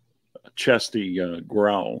chesty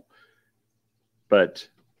growl. But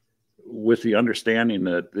with the understanding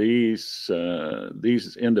that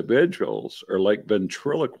these individuals are like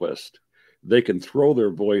ventriloquists, they can throw their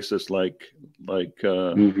voices like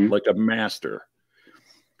a master.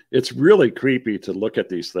 It's really creepy to look at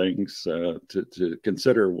these things, to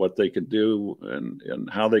consider what they can do and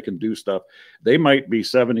how they can do stuff. They might be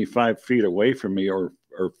 75 feet away from me or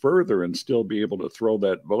further and still be able to throw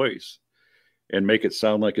that voice and make it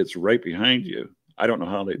sound like it's right behind you. I don't know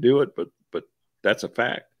how they do it, but that's a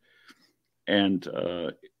fact. And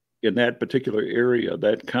in that particular area,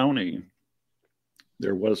 that county,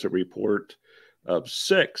 there was a report of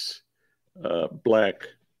 6 black,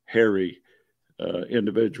 hairy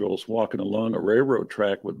individuals walking along a railroad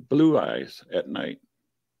track with blue eyes at night.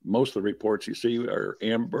 Most of the reports you see are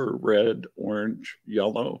amber, red, orange,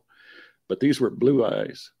 yellow, but these were blue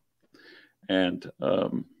eyes. And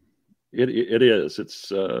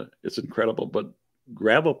it's incredible. But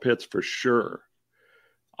gravel pits for sure.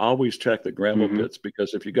 Always check the gravel pits,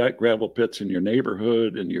 because if you got gravel pits in your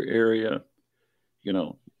neighborhood, in your area,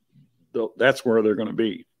 that's where they're going to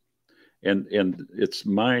be. And it's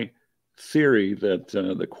my theory that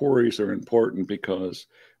the quarries are important because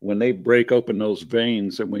when they break open those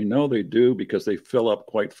veins, and we know they do because they fill up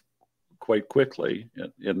quite quickly,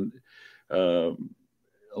 and a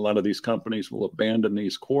lot of these companies will abandon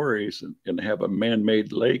these quarries and have a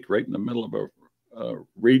man-made lake right in the middle of a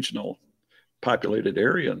regional populated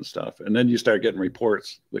area and stuff. And then you start getting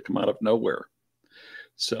reports that come out of nowhere.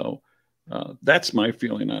 So that's my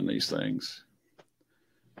feeling on these things.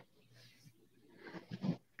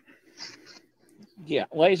 Yeah,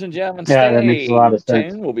 ladies and gentlemen, that makes a lot of stay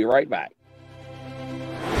sense. tuned. We'll be right back.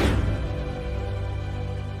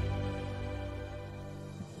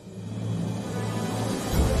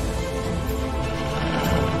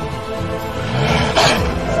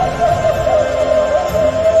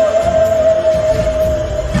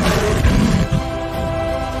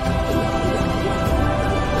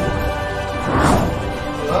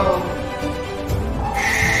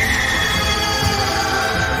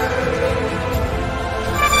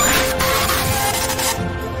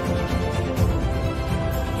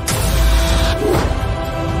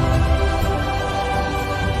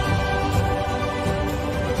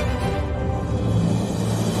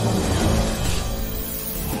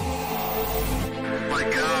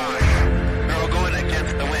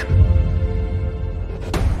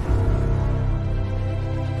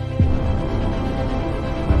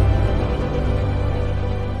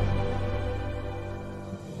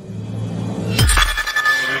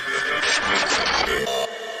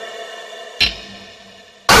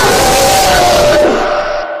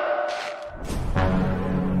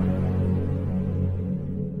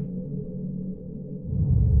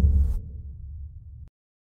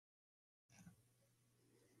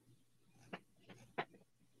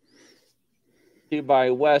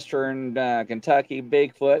 By Western Kentucky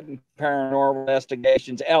Bigfoot and Paranormal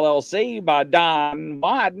Investigations LLC by Don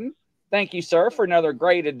Wadden. Thank you, sir, for another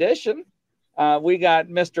great edition. We got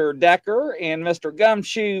Mr. Decker and Mr.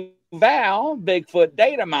 Gumshoe Val, Bigfoot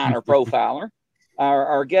data miner profiler.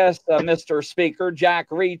 Our guest, Mr. Speaker Jack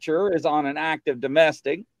Reacher, is on an active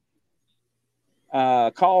domestic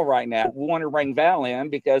call right now. We want to bring Val in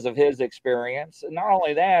because of his experience. And not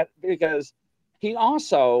only that, because he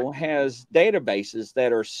also has databases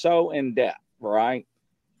that are so in depth, right?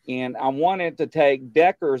 And I wanted to take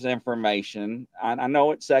Decker's information. I know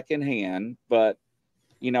it's secondhand, but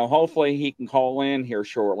you know, hopefully he can call in here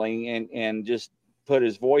shortly and just put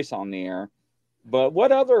his voice on the air. But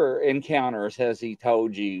what other encounters has he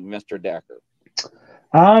told you, Mr. Decker?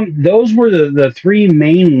 Those were the three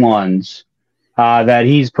main ones that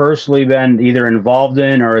he's personally been either involved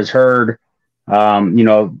in or has heard. You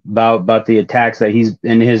know, about the attacks that he's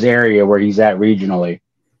in his area where he's at regionally.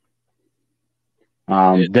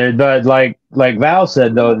 But like Val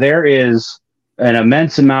said, though, there is an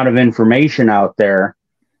immense amount of information out there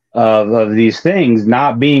of these things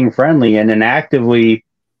not being friendly and then actively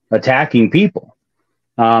attacking people.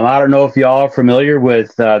 I don't know if y'all are familiar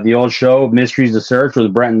with the old show Mysteries to Search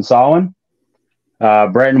with Brenton Solon.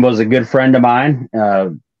 Brenton was a good friend of mine.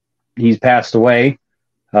 He's passed away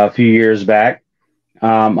a few years back.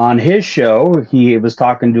 On his show, he was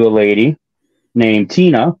talking to a lady named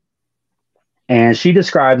Tina, and she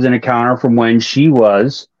describes an encounter from when she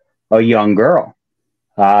was a young girl.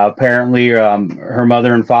 Apparently, her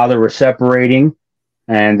mother and father were separating,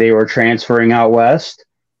 and they were transferring out west,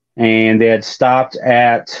 and they had stopped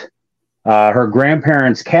at her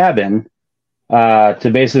grandparents' cabin to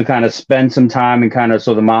basically kind of spend some time and kind of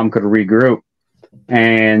so the mom could regroup.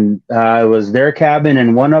 And it was their cabin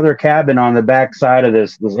and one other cabin on the back side of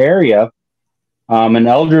this area. An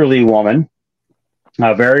elderly woman,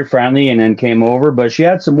 very friendly, and then came over, but she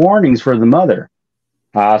had some warnings for the mother.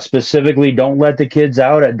 Specifically, don't let the kids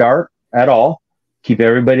out at dark at all. Keep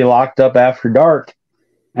everybody locked up after dark.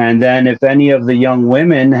 And then if any of the young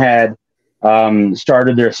women had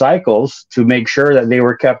started their cycles, to make sure that they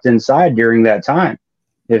were kept inside during that time,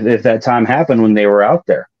 if that time happened when they were out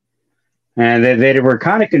there. And they were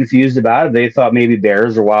kind of confused about it. They thought maybe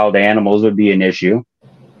bears or wild animals would be an issue.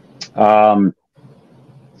 The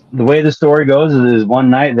way the story goes is one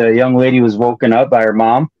night the young lady was woken up by her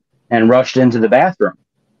mom and rushed into the bathroom.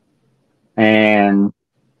 And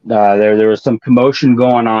there was some commotion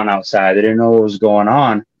going on outside. They didn't know what was going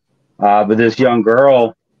on. But this young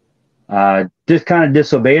girl just kind of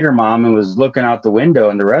disobeyed her mom and was looking out the window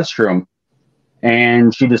in the restroom.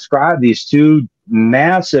 And she described these two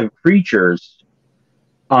massive creatures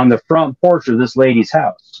on the front porch of this lady's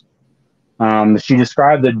house. She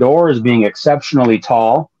described the door as being exceptionally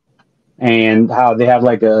tall and how they have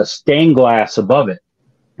like a stained glass above it.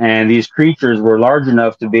 And these creatures were large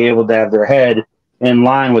enough to be able to have their head in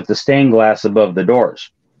line with the stained glass above the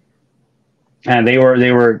doors. And they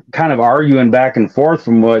were kind of arguing back and forth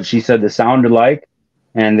from what she said it sounded like,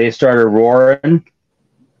 and they started roaring.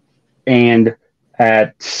 And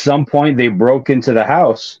at some point, they broke into the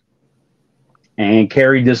house and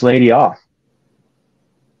carried this lady off.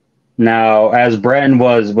 Now, as Breton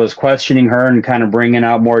was questioning her and kind of bringing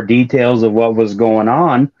out more details of what was going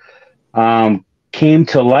on, came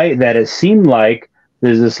to light that it seemed like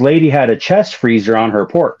this lady had a chest freezer on her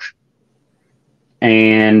porch.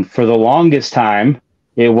 And for the longest time,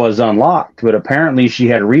 it was unlocked. But apparently, she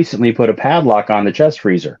had recently put a padlock on the chest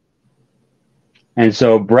freezer. And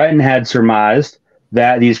so Breton had surmised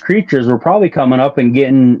that these creatures were probably coming up and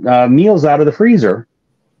getting meals out of the freezer.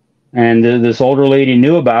 And this older lady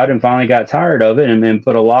knew about it and finally got tired of it and then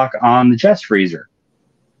put a lock on the chest freezer.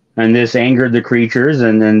 And this angered the creatures,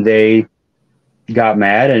 and then they got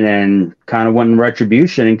mad and then kind of went in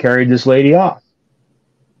retribution and carried this lady off.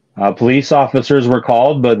 Police officers were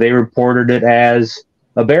called, but they reported it as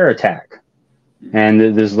a bear attack. And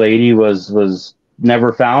this lady was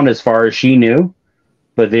never found as far as she knew,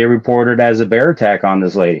 but they reported as a bear attack on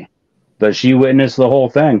this lady. But she witnessed the whole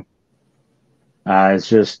thing. It's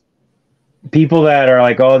just people that are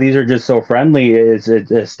like, oh, these are just so friendly.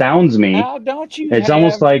 It astounds me. Now, don't you? It's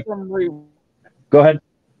almost like. Go ahead.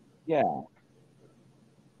 Yeah.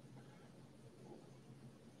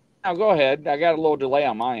 Now go ahead. I got a little delay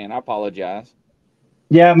on my end. I apologize.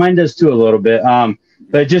 Yeah, mine does too a little bit.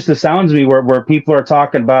 But it just astounds me where people are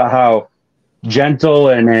talking about how gentle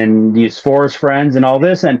and these forest friends and all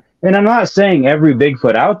this. And I'm not saying every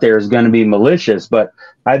Bigfoot out there is going to be malicious, but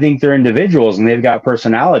I think they're individuals and they've got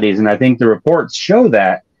personalities. And I think the reports show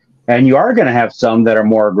that. And you are going to have some that are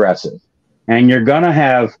more aggressive. And you're going to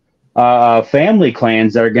have family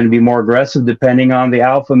clans that are going to be more aggressive depending on the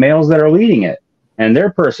alpha males that are leading it and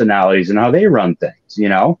their personalities and how they run things, you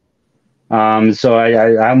know? So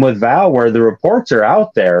I'm with Val where the reports are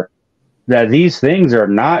out there that these things are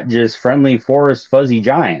not just friendly forest fuzzy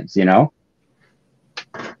giants, you know?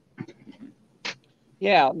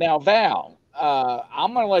 Yeah. Now, Val,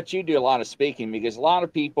 I'm going to let you do a lot of speaking because a lot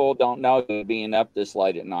of people don't know you being up this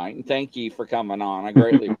late at night. And thank you for coming on. I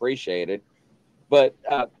greatly appreciate it. But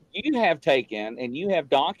you have taken and you have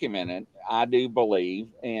documented, I do believe,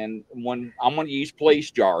 and when I'm going to use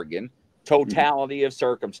police jargon, totality of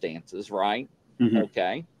circumstances, right? Mm-hmm.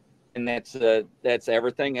 Okay. And that's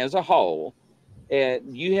everything as a whole.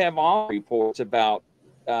 And you have all reports about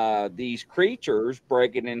these creatures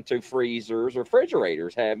breaking into freezers or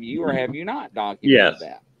refrigerators. Have you or have you not documented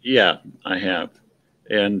that? Yeah, I have.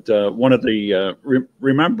 And one of the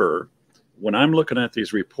remember when I'm looking at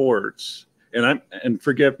these reports, and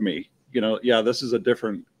forgive me, this is a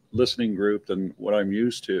different listening group than what I'm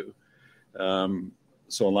used to.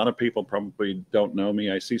 So a lot of people probably don't know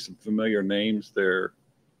me. I see some familiar names there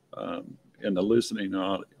in the listening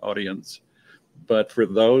audience. But for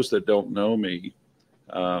those that don't know me,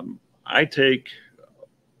 I take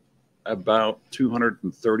about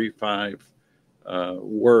 235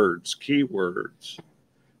 keywords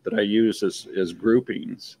that I use as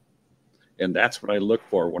groupings. And that's what I look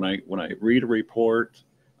for when I read a report.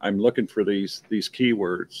 I'm looking for these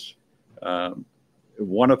keywords.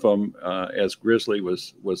 One of them, as Grizzly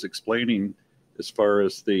was explaining, as far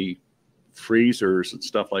as the freezers and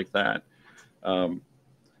stuff like that, I'm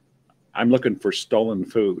looking for stolen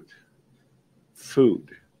food.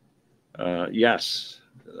 Yes,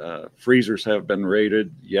 freezers have been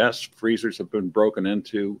raided. Yes, freezers have been broken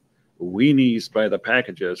into. Weenies by the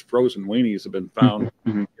packages, frozen weenies have been found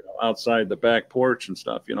outside the back porch and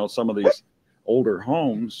stuff. Some of these older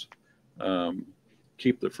homes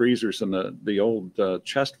keep the freezers in the old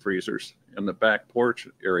chest freezers in the back porch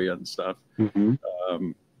area and stuff.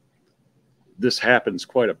 Mm-hmm. This happens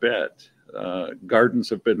quite a bit. Gardens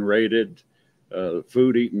have been raided,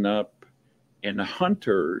 food eaten up, and the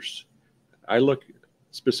hunters. I look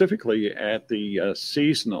specifically at the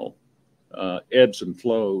seasonal ebbs and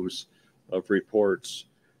flows of reports,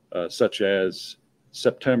 such as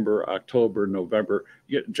September, October, November.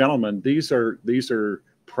 Gentlemen, these are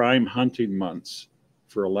prime hunting months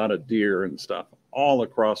for a lot of deer and stuff all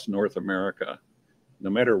across North America. No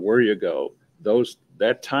matter where you go,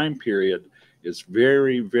 that time period is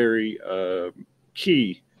very, very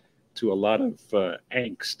key to a lot of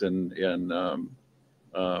angst and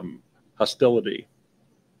hostility.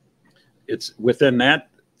 It's within that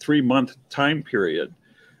 3-month time period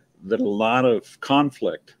that a lot of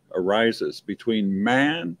conflict arises between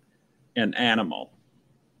man and animal.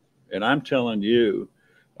 And I'm telling you,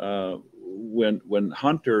 when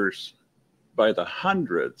hunters by the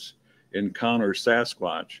hundreds encounter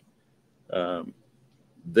Sasquatch,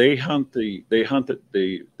 They hunt the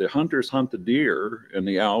hunters hunt the deer and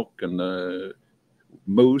the elk and the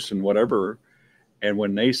moose and whatever. And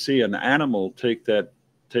when they see an animal take that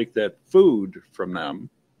food from them,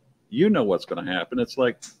 you know what's going to happen. It's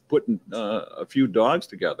like putting a few dogs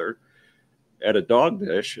together at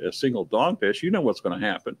a single dog dish. You know what's going to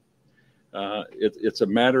happen. It's a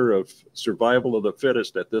matter of survival of the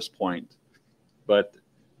fittest at this point. But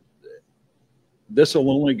this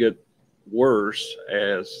will only get worse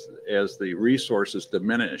as the resources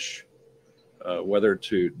diminish, whether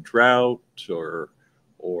to drought or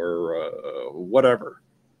whatever.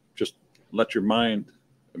 Just let your mind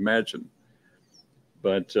imagine.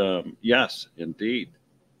 But yes, indeed,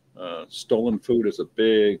 stolen food is a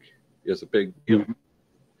big deal.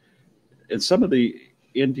 And some of the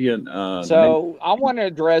Indian. So I want to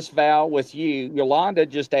address, Val, with you. Yolanda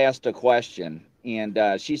just asked a question, and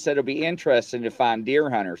she said it'll be interesting to find deer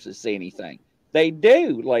hunters that see anything. They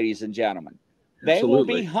do, ladies and gentlemen. They Absolutely.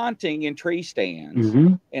 will be hunting in tree stands,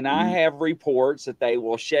 and I have reports that they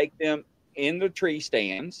will shake them in the tree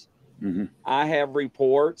stands. I have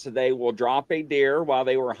reports that they will drop a deer while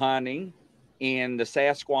they were hunting, and the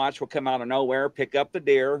Sasquatch will come out of nowhere, pick up the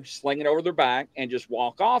deer, sling it over their back, and just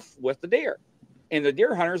walk off with the deer. And the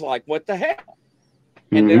deer hunter's like, what the hell?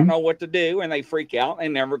 And they don't know what to do, and they freak out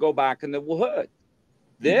and never go back in the wood.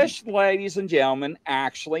 This, ladies and gentlemen,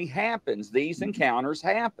 actually happens. These encounters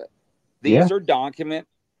happen. These are document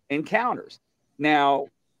encounters. Now,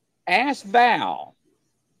 ask Val,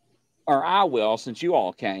 or I will, since you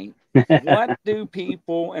all came, what do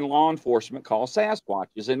people in law enforcement call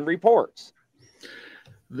Sasquatches in reports?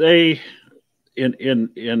 They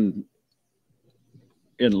in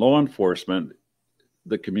law enforcement,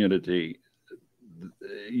 the community,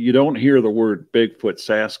 you don't hear the word Bigfoot,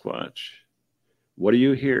 Sasquatch. What do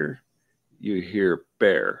you hear? You hear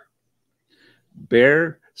bear.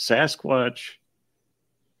 Bear, Sasquatch,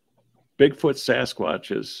 Bigfoot,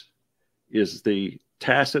 Sasquatches is the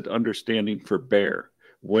tacit understanding for bear.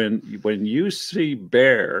 When you see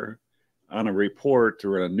bear on a report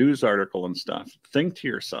or in a news article and stuff, think to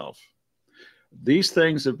yourself, these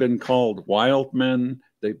things have been called wild men.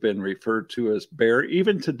 They've been referred to as bear.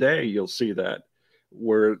 Even today, you'll see that,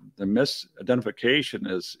 where the misidentification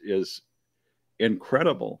is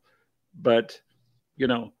incredible. But,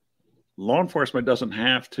 law enforcement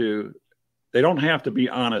they don't have to be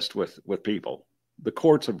honest with people. The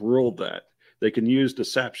courts have ruled that. They can use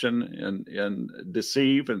deception and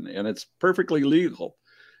deceive, and it's perfectly legal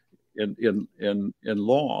in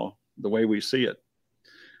law, the way we see it.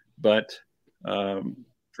 But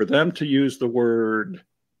for them to use the word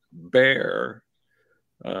bear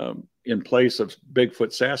in place of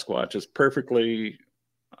Bigfoot, Sasquatch is perfectly,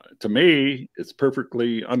 to me, it's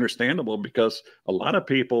perfectly understandable, because a lot of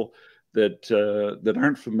people that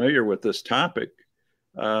aren't familiar with this topic,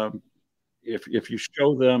 if you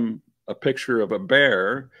show them a picture of a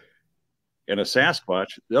bear and a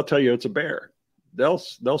Sasquatch, they'll tell you it's a bear. They'll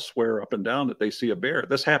swear up and down that they see a bear.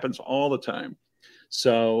 This happens all the time.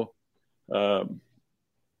 So, when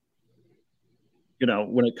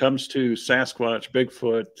it comes to Sasquatch,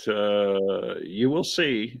 Bigfoot, you will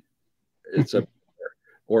see it's a bear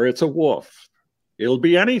or it's a wolf. It'll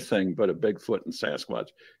be anything but a Bigfoot and Sasquatch.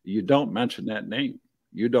 You don't mention that name.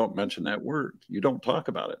 You don't mention that word. You don't talk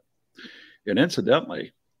about it. And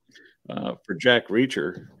incidentally, for Jack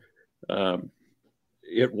Reacher,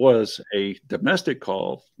 it was a domestic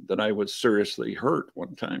call that I was seriously hurt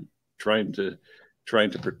one time trying to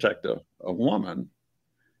protect a woman,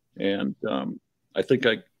 and I think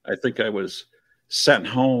I was sent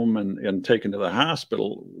home and taken to the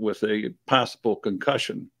hospital with a possible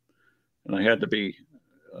concussion, and I had to be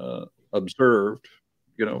observed,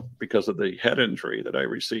 because of the head injury that I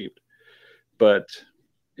received. But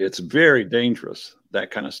it's very dangerous,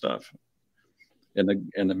 that kind of stuff. And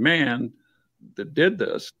the man that did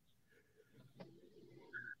this,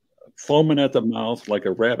 foaming at the mouth like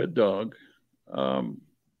a rabid dog,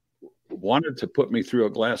 wanted to put me through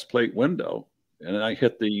a glass plate window, and I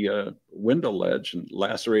hit the window ledge and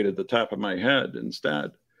lacerated the top of my head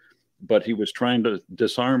instead. But he was trying to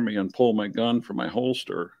disarm me and pull my gun from my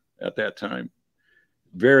holster at that time.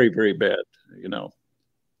 Very, very bad.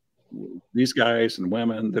 These guys and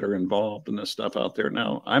women that are involved in this stuff out there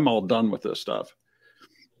now, I'm all done with this stuff.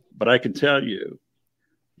 But I can tell you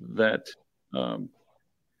that, 20%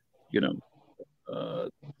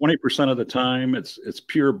 of the time it's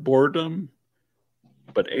pure boredom,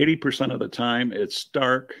 but 80% of the time it's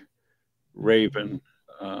stark, raving,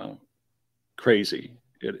 crazy.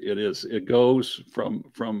 It goes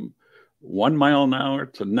from 1 mile an hour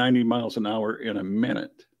to 90 miles an hour in a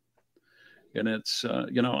minute. And it's,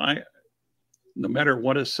 no matter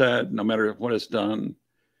what is said, no matter what is done,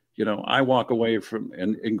 I walk away from,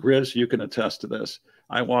 and Grizz, you can attest to this.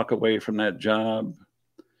 I walk away from that job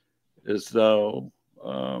as though,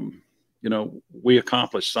 we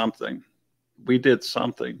accomplished something. We did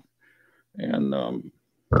something. And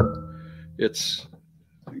it's,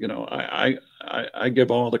 I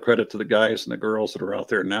give all the credit to the guys and the girls that are out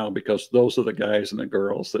there now, because those are the guys and the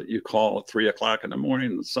girls that you call at 3 o'clock in the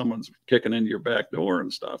morning and someone's kicking into your back door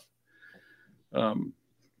and stuff.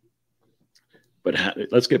 But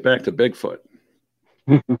let's get back to Bigfoot.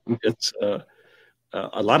 It's a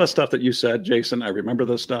lot of stuff that you said, Jason. I remember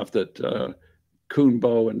the stuff that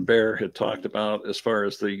Coonbo and Bear had talked about as far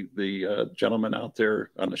as the gentleman out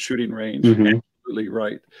there on the shooting range. Mm-hmm. Absolutely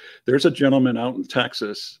right. There's a gentleman out in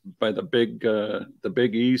Texas by the Big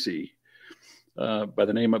Easy by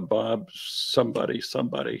the name of Bob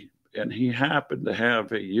somebody, and he happened to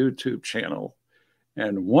have a YouTube channel.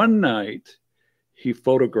 And one night he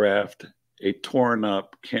photographed a torn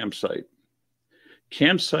up campsite.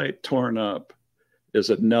 Campsite torn up is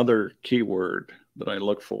another keyword that I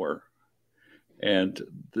look for. And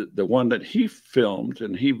the one that he filmed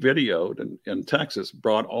and he videoed in Texas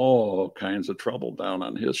brought all kinds of trouble down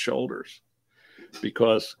on his shoulders,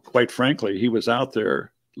 because quite frankly, he was out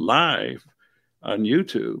there live on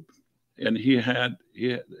YouTube, and he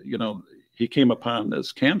came upon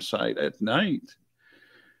this campsite at night,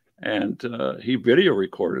 and he video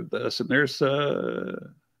recorded this, and there's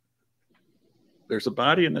a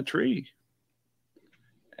body in the tree,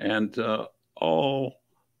 and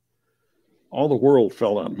all the world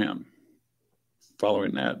fell on him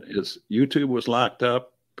following that. His YouTube was locked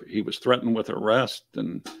up. He was threatened with arrest,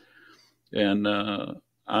 and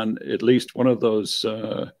on at least one of those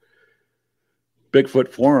Bigfoot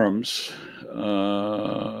forums,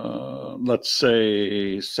 let's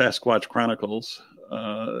say Sasquatch Chronicles,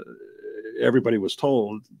 everybody was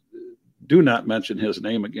told, do not mention his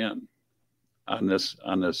name again on this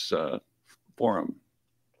forum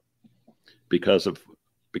because of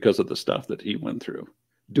the stuff that he went through.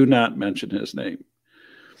 Do not mention his name.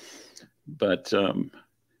 But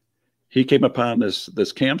he came upon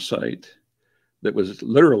this campsite that was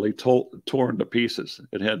literally torn to pieces.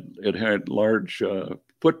 It had large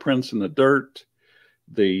footprints in the dirt.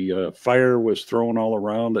 The fire was thrown all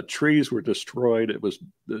around. The trees were destroyed. It was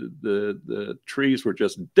the trees were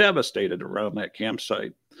just devastated around that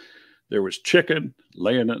campsite. There was chicken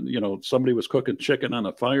laying in, somebody was cooking chicken on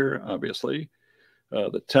a fire, obviously.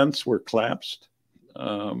 The tents were collapsed.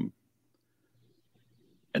 And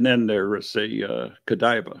then there was a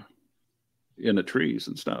Godiva in the trees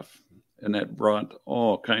and stuff. And that brought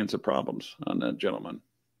all kinds of problems on that gentleman.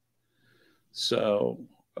 So,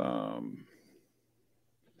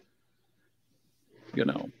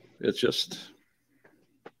 it's just,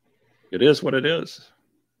 it is what it is,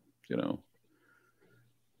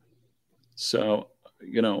 So,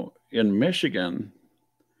 in Michigan,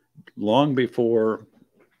 long before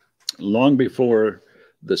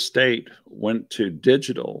the state went to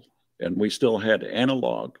digital and we still had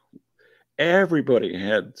analog, everybody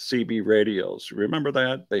had CB radios. Remember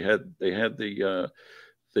that? They had the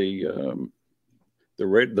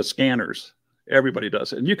scanners. Everybody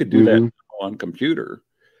does it. And you could do that on computer.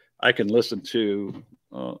 I can listen to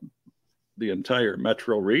the entire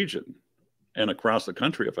metro region and across the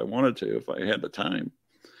country if I wanted to, if I had the time.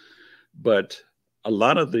 But a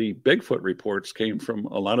lot of the Bigfoot reports came from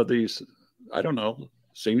a lot of these, I don't know,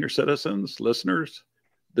 senior citizens, listeners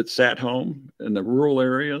that sat home in the rural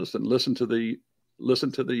areas and listened to the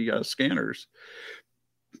scanners.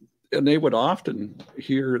 And they would often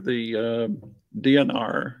hear the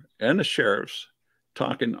DNR and the sheriffs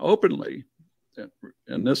talking openly,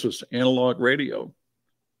 and this was analog radio,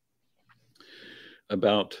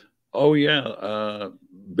 about, oh yeah,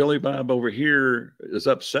 Billy Bob over here is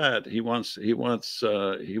upset. He wants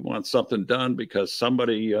something done because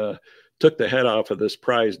somebody took the head off of this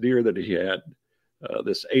prize deer that he had,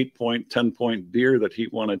 this 8-point, 10-point deer that he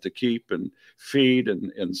wanted to keep and feed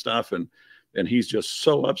and stuff, and he's just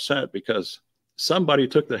so upset because somebody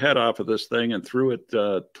took the head off of this thing and threw it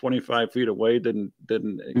 25 feet away. Didn't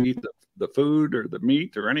eat the food or the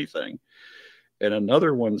meat or anything. And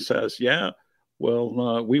another one says, yeah.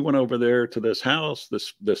 Well, we went over there to this house,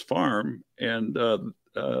 this farm, and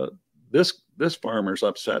this farmer's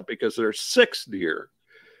upset because there's 6 deer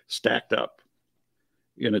stacked up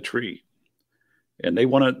in a tree, and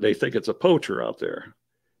they think it's a poacher out there.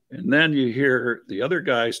 And then you hear the other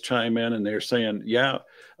guys chime in, and they're saying, yeah,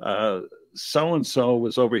 so and so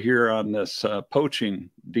was over here on this poaching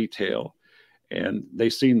detail, and they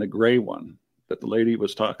seen the gray one that the lady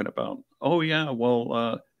was talking about. Oh yeah,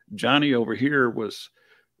 well, Johnny over here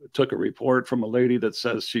took a report from a lady that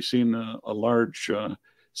says she's seen a large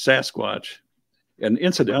Sasquatch. And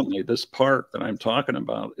incidentally, this park that I'm talking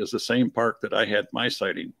about is the same park that I had my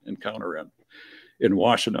sighting encounter in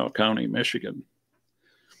Washtenaw County, Michigan.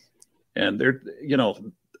 And there, you know,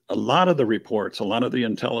 a lot of the reports, a lot of the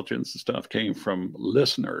intelligence and stuff came from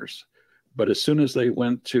listeners. But as soon as they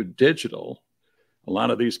went to digital, a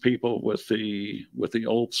lot of these people with the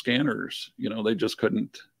old scanners, you know, they just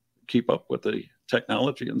couldn't keep up with the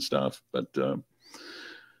technology and stuff. But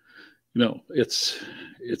you know, it's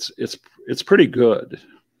pretty good.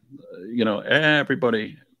 You know,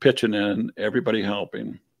 everybody pitching in, everybody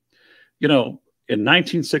helping. You know, in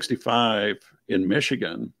 1965 in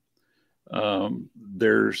Michigan,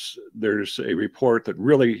 there's a report that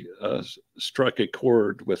really struck a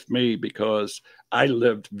chord with me because I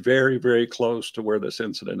lived very, very close to where this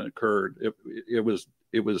incident occurred. It was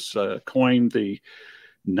coined the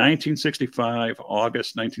 1965,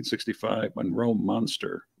 August 1965 Monroe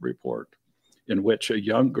Monster Report, in which a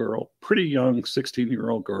young girl, pretty young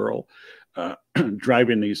 16-year-old girl,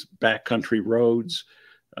 driving these backcountry roads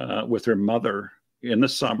with her mother in the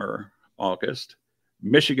summer, August.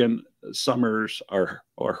 Michigan summers are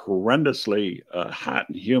horrendously hot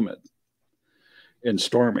and humid and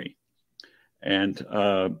stormy. And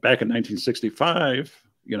back in 1965,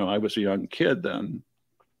 you know, I was a young kid then.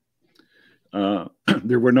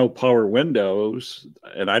 There were no power windows,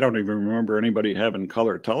 and I don't even remember anybody having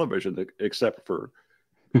color television except for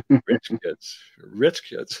rich kids. Rich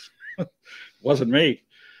kids. Wasn't me.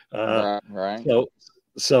 Right.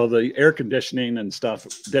 So the air conditioning and stuff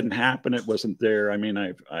didn't happen. It wasn't there. I mean,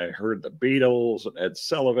 I heard the Beatles and Ed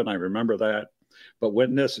Sullivan. I remember that. But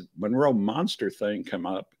when this Monroe Monster thing came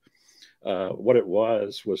up, what it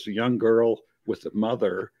was a young girl with a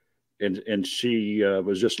mother, and she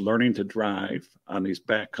was just learning to drive on these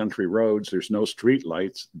backcountry roads. There's no street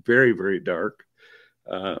lights, very, very dark.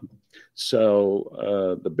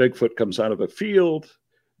 So the Bigfoot comes out of a field.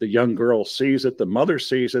 The young girl sees it. The mother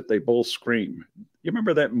sees it. They both scream. You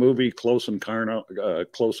remember that movie, Close Encounters,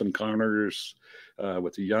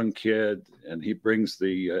 with the young kid, and he brings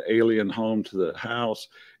the alien home to the house,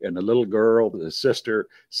 and the little girl, the sister,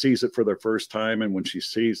 sees it for the first time. And when she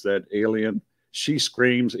sees that alien, she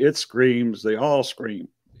screams, it screams, they all scream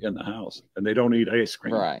in the house, and they don't eat ice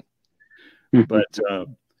cream. Right. But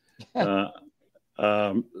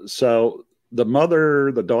so the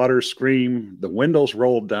mother, the daughter scream, the windows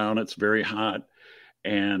rolled down, it's very hot,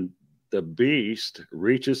 and the beast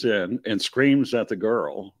reaches in and screams at the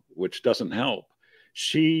girl, which doesn't help.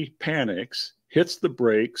 She panics, hits the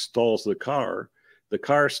brake, stalls the car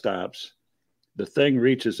stops, the thing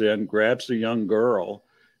reaches in, grabs the young girl,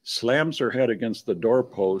 slams her head against the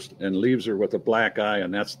doorpost, and leaves her with a black eye.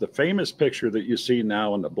 And that's the famous picture that you see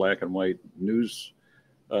now in the black and white news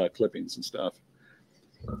clippings and stuff.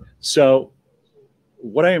 So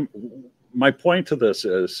my point to this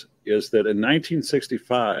is that in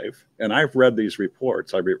 1965, and I've read these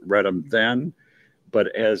reports, I read them then,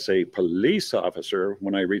 but as a police officer,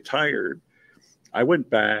 when I retired, I went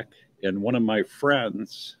back, and one of my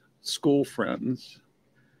friends, school friends,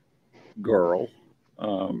 girl,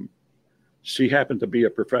 she happened to be a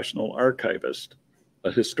professional archivist,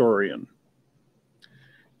 a historian.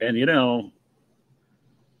 And, you know,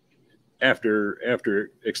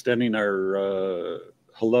 after extending our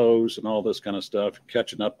hellos and all this kind of stuff,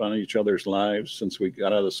 catching up on each other's lives since we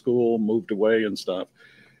got out of school, moved away and stuff,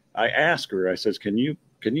 I asked her, I says, can you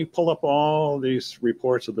pull up all these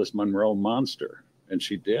reports of this Monroe Monster? And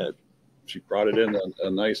she did. She brought it in a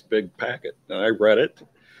nice big packet, and I read it.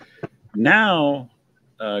 Now,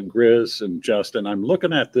 Grizz and Justin, I'm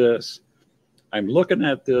looking at this from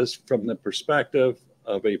the perspective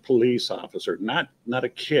of a police officer, not a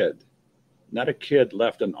kid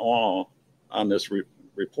left in awe on this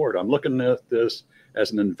report. I'm looking at this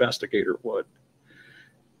as an investigator would,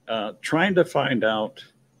 trying to find out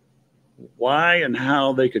why and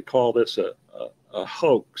how they could call this a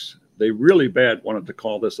hoax. They really bad wanted to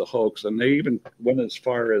call this a hoax, and they even went as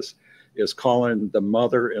far as calling the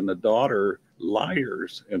mother and the daughter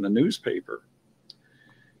liars in the newspaper.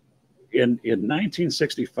 In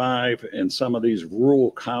 1965, in some of these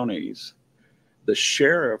rural counties, the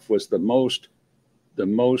sheriff was the most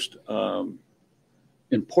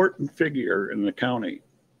important figure in the county.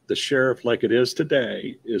 The sheriff, like it is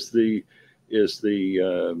today, is the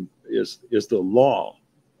law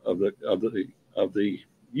of the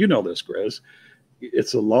you know this, Grizz.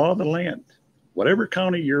 It's the law of the land. Whatever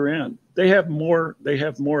county you're in, they have more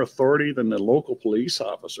authority than the local police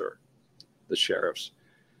officer, the sheriffs.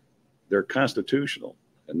 They're constitutional,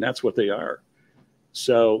 and that's what they are.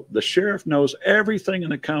 So the sheriff knows everything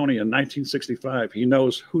in the county in 1965. He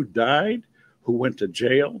knows who died, who went to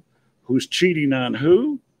jail, who's cheating on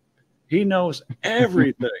who. He knows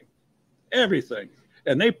everything, everything.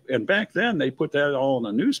 And back then they put that all in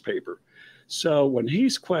a newspaper. So when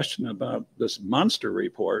he's questioned about this monster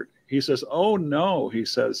report, he says, "Oh no," he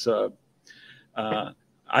says,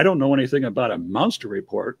 "I don't know anything about a monster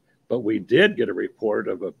report, but we did get a report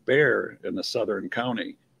of a bear in the southern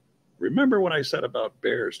county." Remember what I said about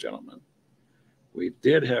bears, gentlemen? We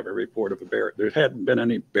did have a report of a bear. There hadn't been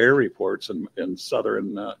any bear reports in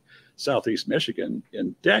southern southeast Michigan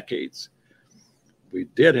in decades. We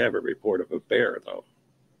did have a report of a bear, though.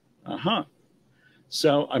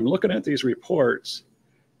 So I'm looking at these reports,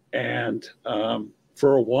 and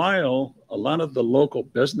for a while, a lot of the local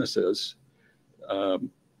businesses,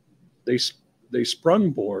 they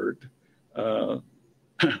sprungboard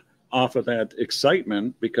off of that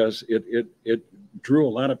excitement, because it drew a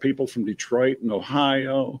lot of people from Detroit and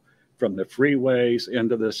Ohio, from the freeways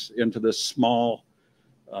into this small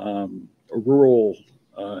rural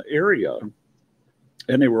area,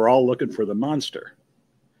 and they were all looking for the monster.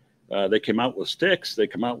 They came out with sticks, they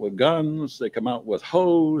come out with guns, they come out with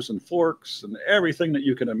hoes and forks and everything that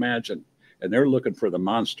you can imagine, and they're looking for the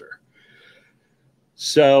monster.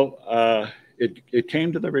 So it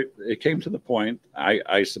came to the point,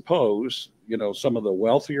 I suppose, some of the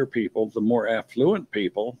wealthier people, the more affluent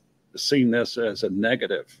people, seen this as a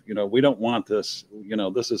negative. We don't want this.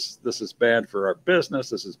 This is bad for our business.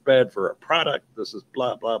 This is bad for our product. This is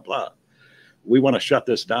blah blah blah. We want to shut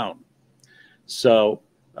this down. So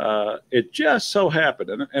it just so happened,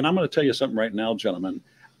 and I'm going to tell you something right now, gentlemen.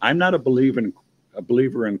 I'm not a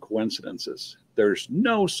believer in coincidences. There's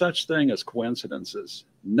no such thing as coincidences,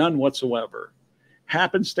 none whatsoever.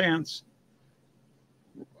 Happenstance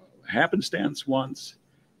once,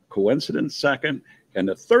 coincidence second, and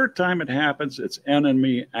the third time it happens, it's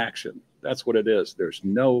enemy action. That's what it is. There's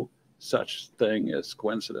no such thing as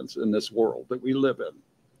coincidence in this world that we live in.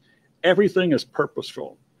 Everything is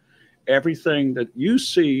purposeful. Everything that you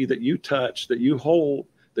see, that you touch, that you hold,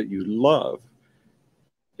 that you love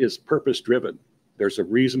is purpose driven. There's a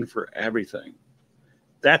reason for everything.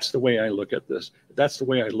 That's the way I look at this. That's the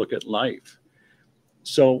way I look at life.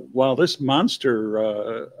 So while this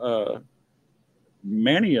monster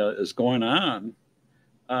mania is going on,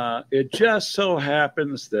 it just so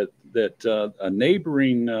happens that a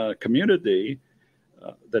neighboring community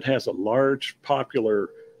that has a large popular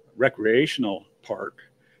recreational park,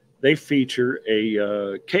 they feature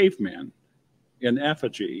a caveman in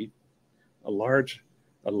effigy, a large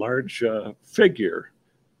figure,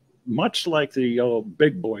 much like the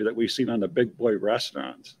big boy that we've seen on the big boy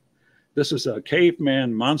restaurants. This is a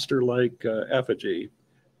caveman monster-like effigy.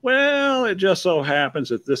 Well, it just so happens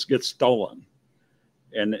that this gets stolen,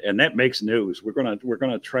 and that makes news. We're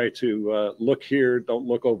gonna try to look here, don't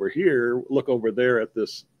look over here, look over there at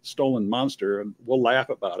this stolen monster, and we'll laugh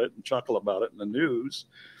about it and chuckle about it in the news.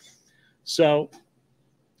 So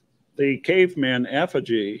the caveman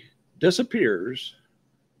effigy disappears,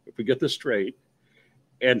 if we get this straight,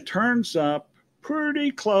 and turns up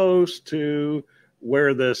pretty close to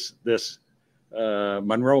where this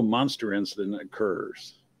Monroe monster incident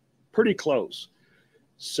occurs. Pretty close.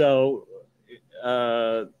 So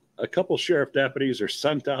a couple sheriff deputies are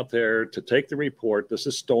sent out there to take the report. This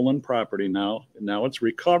is stolen property now. Now it's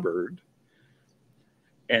recovered.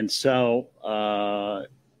 And so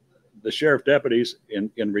the sheriff deputies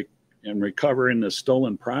in recovering the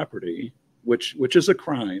stolen property, which is a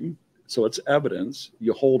crime, so it's evidence.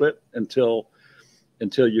 You hold it until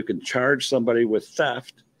you can charge somebody with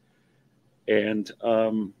theft, and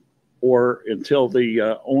or until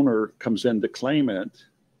the owner comes in to claim it.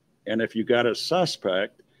 And if you got a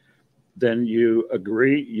suspect, then you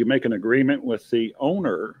make an agreement with the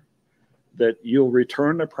owner that you'll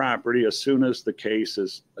return the property as soon as the case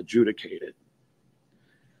is adjudicated.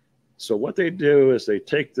 So what they do is they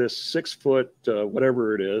take this 6 foot,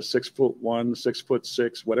 whatever it is, 6'1",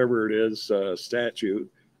 6'6", whatever it is, statue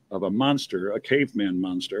of a monster, a caveman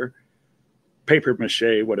monster, paper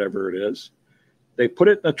mache, whatever it is. They put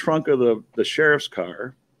it in the trunk of the sheriff's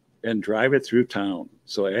car and drive it through town,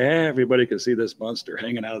 so everybody can see this monster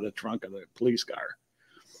hanging out of the trunk of the police car.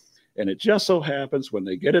 And it just so happens when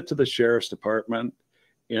they get it to the sheriff's department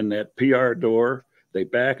in that PR door, they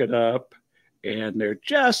back it up, and there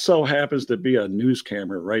just so happens to be a news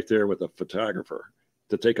camera right there with a photographer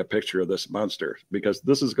to take a picture of this monster, because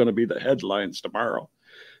this is going to be the headlines tomorrow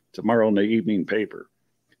in the evening paper.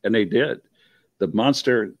 And they did. The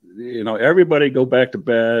monster, everybody go back to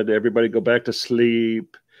bed, everybody go back to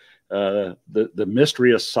sleep. the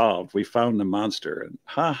mystery is solved. We found the monster, and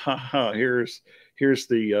ha ha ha! Here's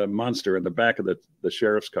the monster in the back of the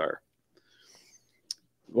sheriff's car.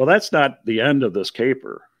 Well, that's not the end of this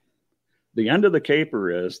caper. The end of the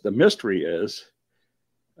caper is the mystery is,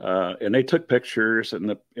 and they took pictures, and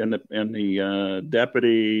the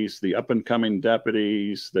deputies, the up and coming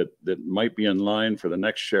deputies that might be in line for the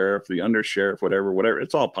next sheriff, the undersheriff, whatever.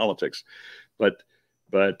 It's all politics, but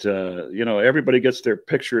everybody gets their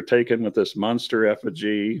picture taken with this monster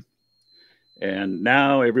effigy, and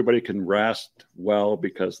now everybody can rest well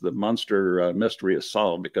because the monster mystery is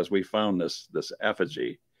solved because we found this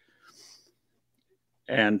effigy.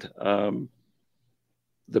 And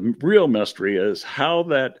the real mystery is how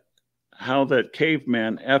that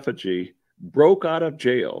caveman effigy broke out of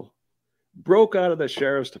jail, broke out of the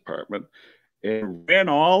sheriff's department, and ran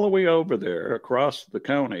all the way over there across the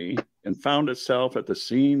county and found itself at the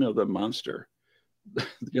scene of the monster,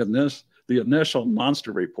 the initial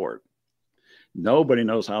monster report. Nobody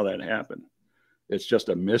knows how that happened. It's just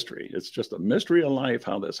a mystery. It's just a mystery of life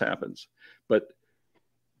how this happens. But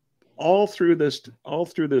all through this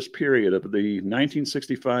period of the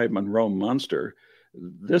 1965 Monroe monster,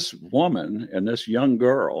 this woman and this young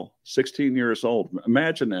girl, 16 years old,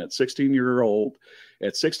 imagine that, 16-year-old.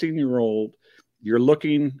 At 16-year-old, you're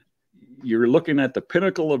looking at the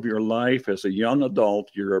pinnacle of your life as a young adult.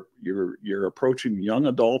 You're approaching young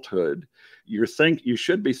adulthood. You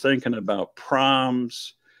should be thinking about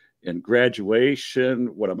proms and graduation.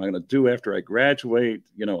 What am I going to do after I graduate?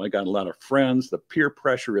 I got a lot of friends. The peer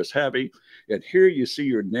pressure is heavy. And here you see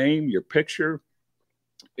your name, your picture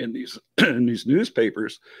in these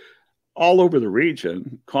newspapers all over the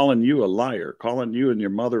region, calling you a liar, calling you and your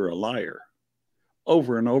mother a liar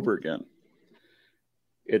over and over again.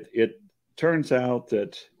 It turns out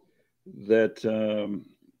that the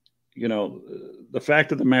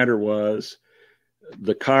fact of the matter was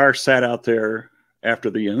the car sat out there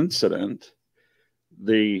after the incident.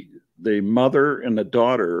 The mother and the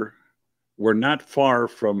daughter were not far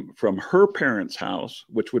from her parents' house,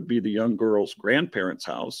 which would be the young girl's grandparents'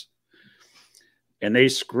 house, and they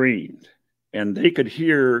screamed, and they could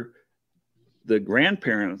hear the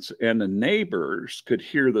grandparents and the neighbors could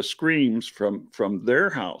hear the screams from their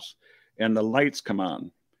house, and the lights come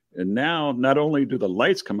on. And now not only do the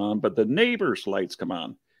lights come on, but the neighbors' lights come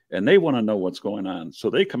on, and they want to know what's going on.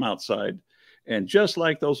 So they come outside, and just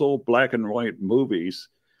like those old black and white movies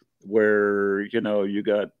where, you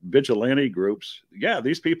got vigilante groups. Yeah,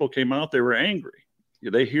 these people came out, they were angry.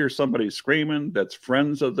 They hear somebody screaming that's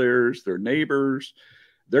friends of theirs, their neighbors.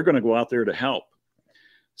 They're going to go out there to help.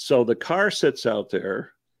 So the car sits out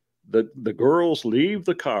there. The girls leave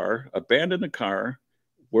the car, abandon the car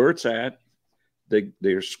where it's at.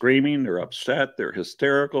 They're screaming, they're upset, they're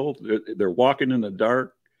hysterical. They're walking in the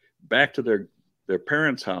dark back to their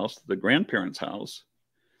parents' house, the grandparents' house.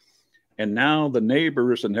 And now the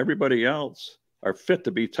neighbors and everybody else are fit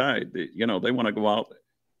to be tied. They want to go out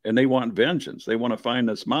and they want vengeance. They want to find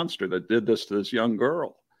this monster that did this to this young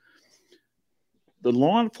girl. The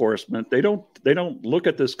law enforcement, they don't look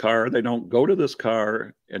at this car. They don't go to this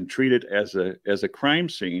car and treat it as a crime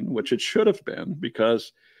scene, which it should have been,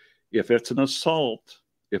 because if it's an assault,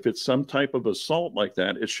 if it's some type of assault like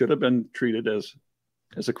that, it should have been treated as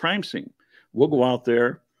a crime scene. We'll go out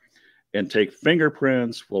there and take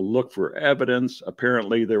fingerprints. We'll look for evidence.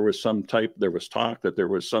 Apparently there was talk that there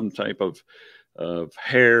was some type of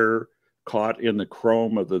hair caught in the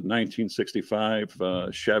chrome of the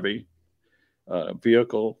 1965 Chevy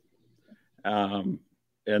vehicle. And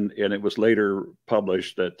it was later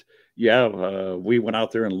published that, we went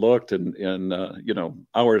out there and looked, and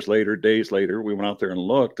hours later, days later, we went out there and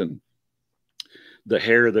looked, and the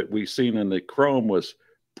hair that we seen in the chrome was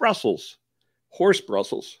Brussels. Horse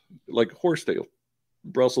Brussels, like horsetail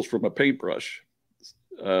Brussels from a paintbrush.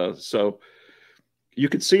 So you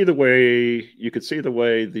could see the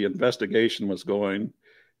way the investigation was going.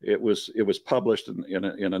 It was published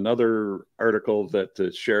in another article that the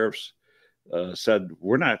sheriffs said,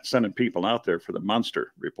 we're not sending people out there for the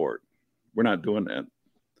monster report. We're not doing that.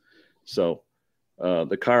 So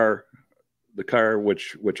the car,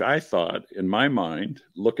 which I thought, in my mind,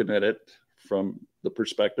 looking at it from the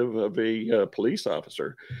perspective of a police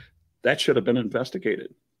officer, that should have been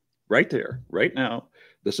investigated right there, right now.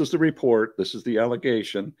 This is the report. This is the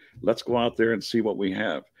allegation. Let's go out there and see what we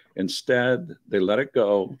have. Instead, they let it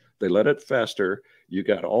go. They let it fester. You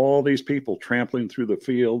got all these people trampling through the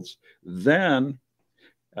fields. Then,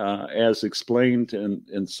 as explained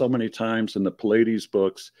in so many times in the Pallades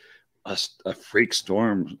books, a freak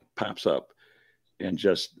storm pops up and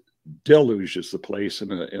just deluges the place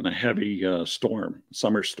in a heavy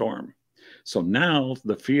summer storm. So now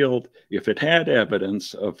the field, if it had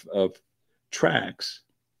evidence of tracks,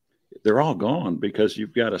 they're all gone because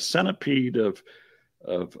you've got a centipede of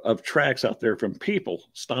tracks out there from people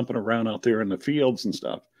stomping around out there in the fields and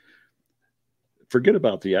stuff. Forget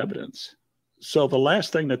about the evidence. So the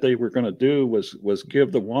last thing that they were going to do was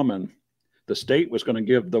give the woman, the state was going to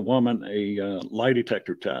give the woman a lie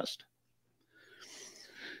detector test.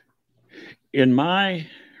 In my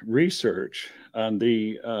research on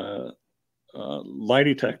the lie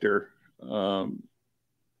detector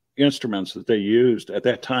instruments that they used at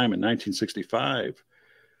that time in 1965,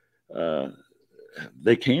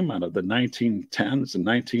 they came out of the 1910s and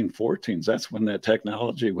 1914s. That's when that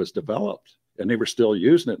technology was developed, and they were still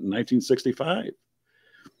using it in 1965.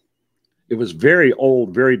 It was very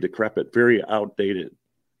old, very decrepit, very outdated.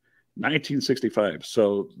 1965.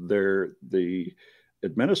 So the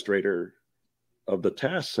administrator of the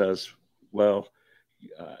test says, well,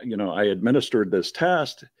 I administered this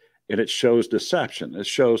test and it shows deception. It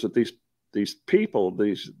shows that these people,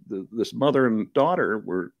 this mother and daughter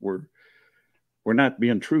were not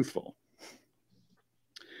being truthful.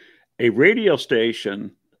 A radio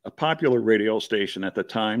station, a popular radio station at the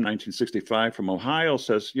time, 1965 from Ohio,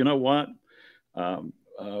 says, you know what?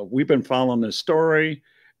 We've been following this story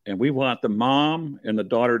and we want the mom and the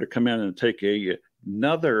daughter to come in and take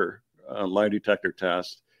another lie detector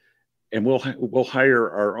test, and we'll hire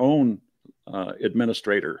our own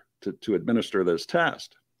administrator to administer this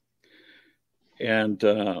test. And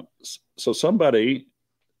so somebody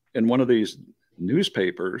in one of these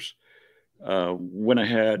newspapers went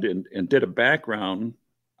ahead and did a background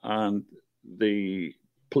on the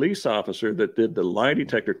police officer that did the lie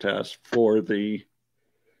detector test for the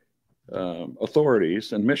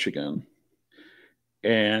authorities in Michigan.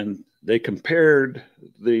 And they compared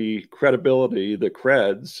the credibility, the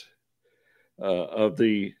creds of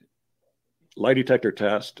the lie detector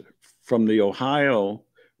test from the Ohio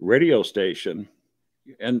radio station,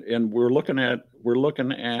 and we're looking at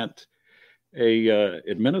a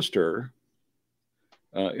administrator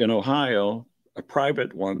in Ohio, a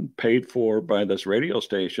private one paid for by this radio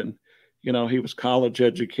station. He was college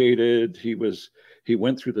educated. He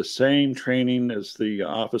went through the same training as the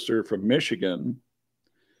officer from Michigan.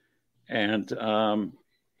 And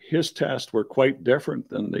his tests were quite different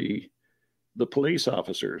than the police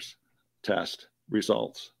officer's test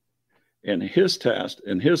results. And his test,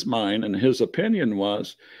 in his mind, and his opinion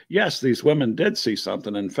was, yes, these women did see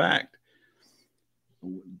something. In fact,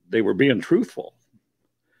 they were being truthful.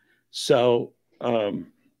 So,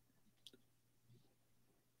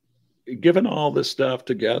 given all this stuff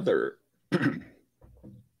together,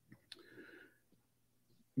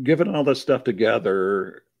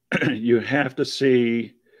 you have to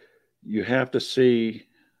see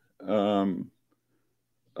a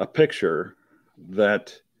picture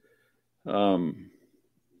that I'm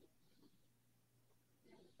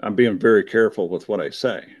being very careful with what I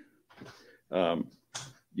say.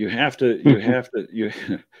 You have to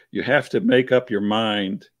make up your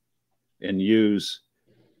mind and use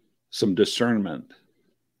some discernment.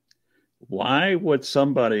 Why would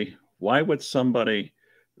somebody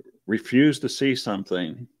refuse to see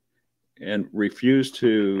something and refuse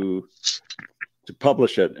to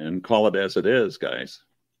publish it and call it as it is, guys,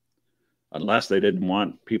 unless they didn't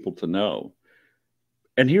want people to know?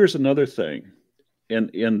 And here's another thing.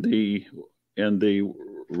 In the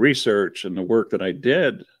research and the work that I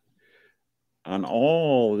did on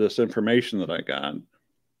all this information that I got,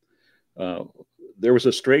 there was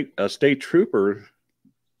a state trooper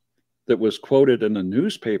that was quoted in the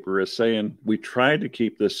newspaper as saying, we tried to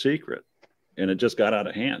keep this secret and it just got out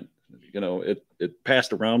of hand. It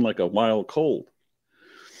passed around like a wild cold.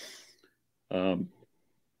 In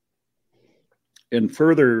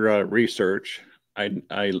further research, I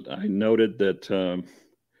noted that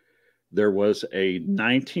there was a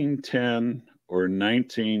 1910 or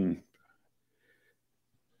 1910,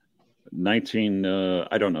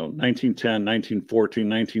 1914,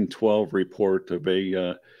 1912 report of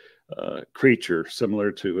a creature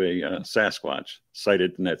similar to a Sasquatch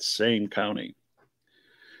sighted in that same county.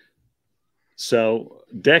 So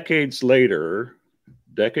decades later,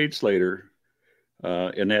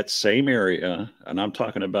 in that same area, and I'm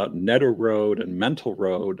talking about Netter Road and Mental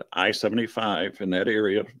Road, I-75 in that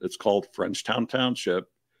area, it's called Frenchtown Township,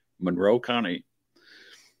 Monroe County.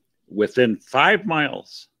 Within 5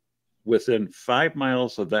 miles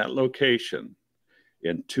of that location,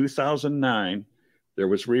 in 2009, there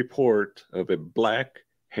was a report of a black,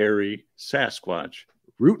 hairy Sasquatch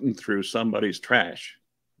rooting through somebody's trash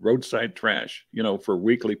roadside trash, for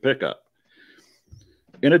weekly pickup.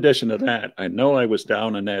 In addition to that, I know I was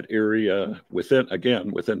down in that area within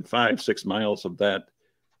 5-6 miles of that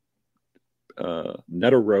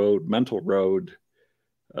mental road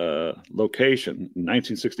location in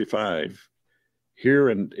 1965. Here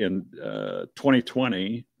in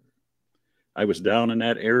 2020, I was down in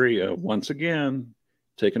that area once again,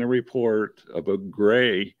 taking a report of a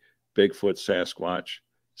gray Bigfoot Sasquatch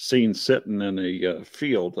seen sitting in a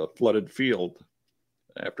flooded field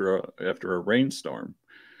after a rainstorm.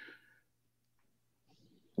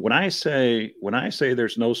 When I say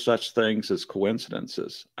there's no such things as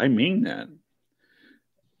coincidences, I mean that.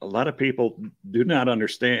 A lot of people do not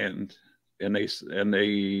understand, and they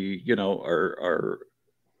are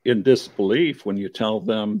in disbelief when you tell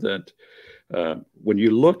them that when you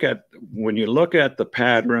look at the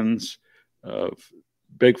patterns of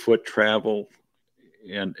Bigfoot travel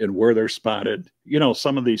and where they're spotted,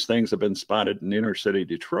 some of these things have been spotted in inner city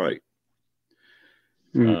Detroit.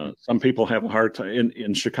 Some people have a hard time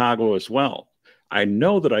in Chicago as well. I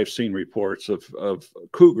know that I've seen reports of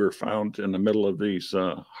cougar found in the middle of these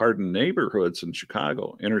hardened neighborhoods in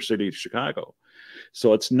Chicago, inner city Chicago.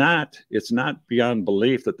 So it's not beyond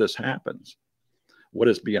belief that this happens. What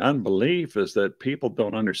is beyond belief is that people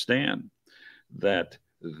don't understand that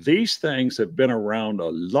these things have been around a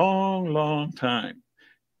long, long time.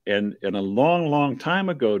 And a long, long time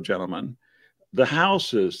ago, gentlemen, the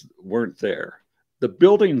houses weren't there. The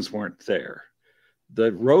buildings weren't there.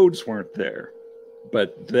 The roads weren't there.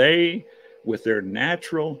 But they, with their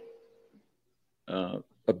natural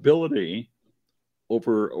ability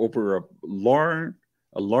over a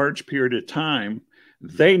large period of time,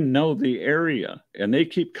 they know the area and they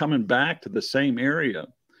keep coming back to the same area.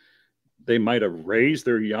 They might have raised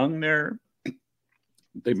their young there.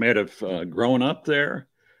 They might have grown up there,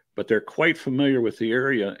 but they're quite familiar with the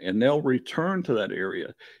area and they'll return to that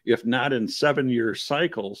area. If not in 7-year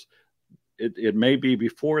cycles, it may be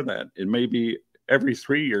before that. It may be every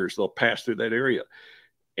 3 years they'll pass through that area.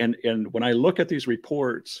 And when I look at these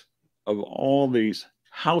reports of all these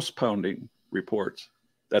house pounding reports,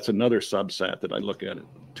 that's another subset that I look at,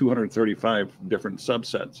 235 different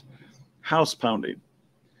subsets. House pounding.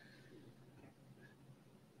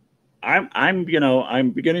 I'm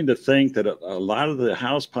beginning to think that a lot of the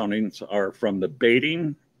house poundings are from the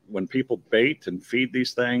baiting, when people bait and feed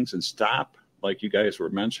these things and stop, like you guys were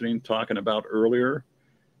talking about earlier.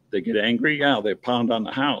 They get angry, they pound on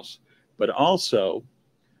the house. But also,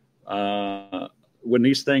 when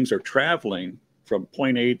these things are traveling from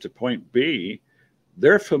point A to point B,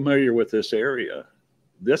 they're familiar with this area.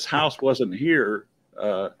 This house wasn't here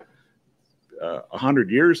 100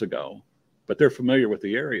 years ago, but they're familiar with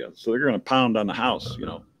the area. So they're going to pound on the house,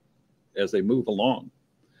 as they move along.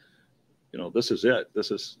 This is it.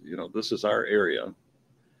 This is our area.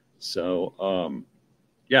 So,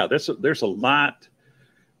 there's a lot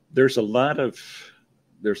of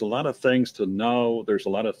things to know. There's a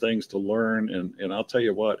lot of things to learn. And I'll tell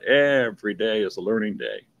you what, every day is a learning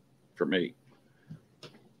day for me.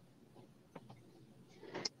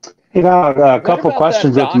 Hey, a couple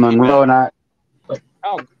questions with Monroe and I.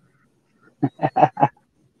 Oh.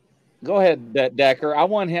 Go ahead, Decker. I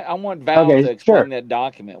want Val to explain that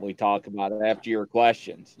document we talked about after your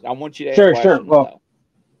questions. I want you to ask questions. Well,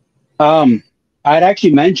 I'd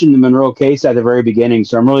actually mentioned the Monroe case at the very beginning,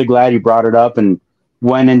 so I'm really glad you brought it up and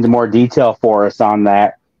went into more detail for us on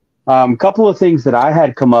that. A couple of things that I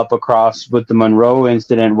had come up across with the Monroe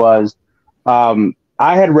incident was I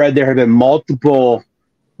had read there had been multiple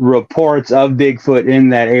reports of Bigfoot in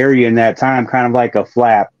that area in that time, kind of like a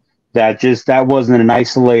flap. That wasn't an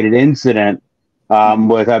isolated incident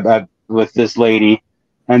with this lady.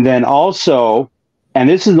 And then also, and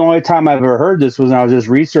this is the only time I've ever heard this, was when I was just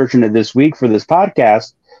researching it this week for this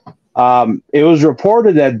podcast. It was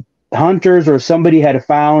reported that hunters or somebody had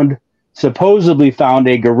supposedly found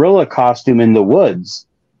a gorilla costume in the woods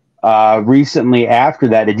recently after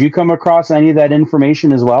that. Did you come across any of that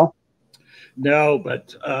information as well? No,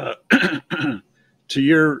 but to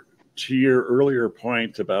your earlier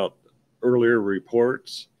point about earlier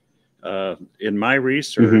reports, in my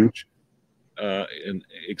research, in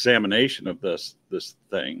examination of this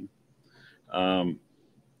thing, when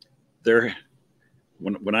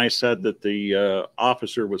I said that the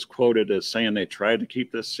officer was quoted as saying they tried to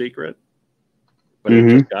keep this secret, but it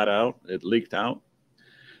just got out, it leaked out.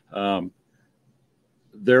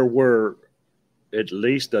 There were at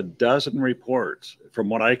least a dozen reports, from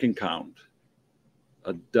what I can count,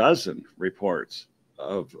 a dozen reports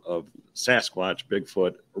of Sasquatch,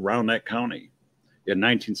 Bigfoot around that county in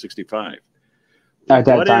 1965. At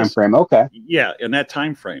that time frame, okay. Yeah, in that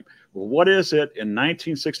time frame. Well, what is it in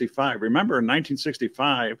 1965? Remember, in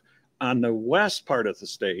 1965, on the west part of the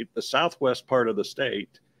state, the southwest part of the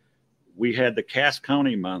state, we had the Cass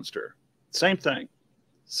County monster. Same thing,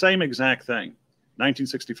 same exact thing.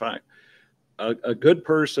 1965. A good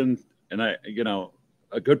person, and a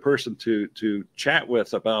good person to chat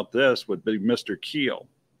with about this would be Mr. Keel,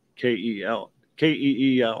 Keeel.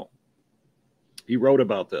 He wrote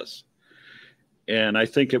about this. And I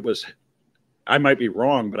think I might be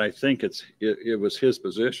wrong, but I think it was his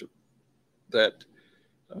position that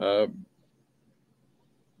the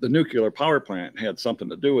nuclear power plant had something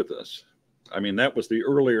to do with this. I mean, that was the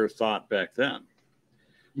earlier thought back then.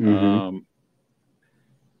 Mm-hmm.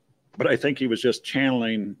 But I think he was just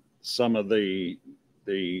channeling some of the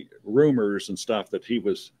rumors and stuff that he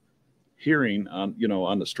was hearing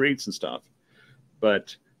on the streets and stuff.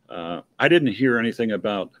 But I didn't hear anything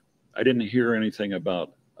about a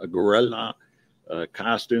gorilla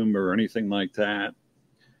costume or anything like that.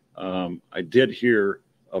 I did hear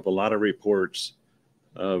of a lot of reports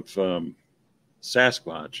of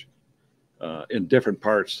Sasquatch in different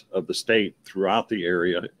parts of the state throughout the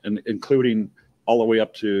area, and including all the way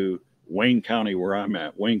up to Wayne County, where I'm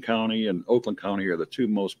at. Wayne County and Oakland County are the two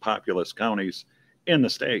most populous counties in the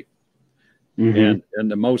state, mm-hmm.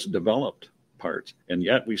 and the most developed parts. And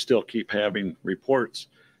yet we still keep having reports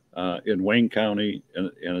in Wayne County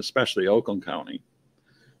and especially Oakland County.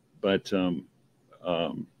 But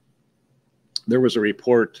there was a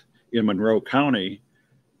report in Monroe County,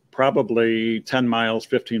 probably 10 miles,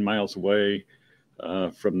 15 miles away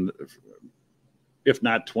from, if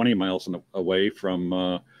not 20 miles away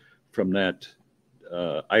from that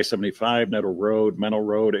I-75 Mental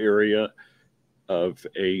Road area of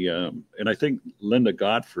and I think Linda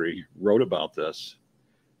Godfrey wrote about this.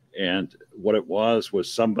 And what it was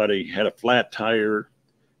somebody had a flat tire.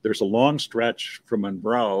 There's a long stretch from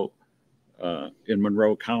Monroe in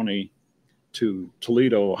Monroe County to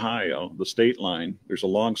Toledo, Ohio, the state line. There's a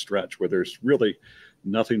long stretch where there's really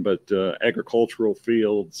nothing but agricultural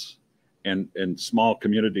fields and small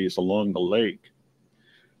communities along the lake.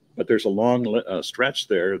 But there's a long stretch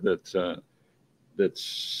there that's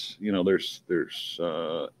there's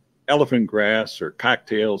elephant grass or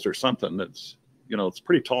cocktails or something that's it's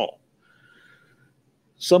pretty tall.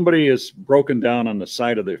 Somebody is broken down on the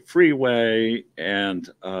side of the freeway, and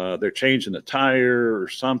they're changing the tire or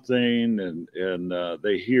something, and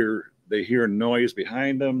they hear noise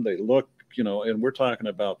behind them. They look, and we're talking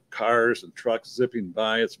about cars and trucks zipping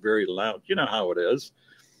by. It's very loud. You know how it is.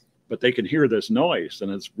 But they can hear this noise,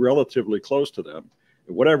 and it's relatively close to them.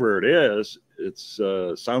 And whatever it is, it's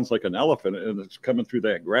sounds like an elephant, and it's coming through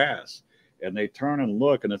that grass. And they turn and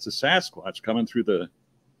look, and it's a Sasquatch coming through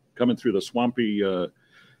the swampy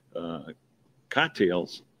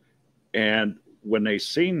cocktails. And when they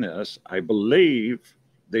seen this, I believe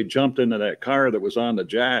they jumped into that car that was on the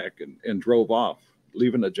jack and drove off,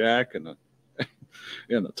 leaving the jack and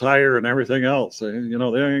the tire and everything else. They ain't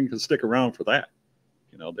gonna stick around for that.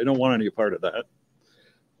 They don't want any part of that.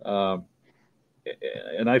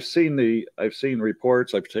 And I've seen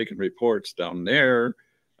reports. I've taken reports down there.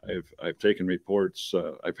 I've taken reports.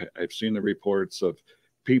 I've seen the reports of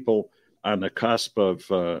people on the cusp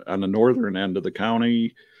of on the northern end of the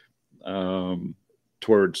county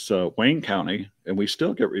towards Wayne County, and we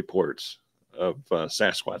still get reports of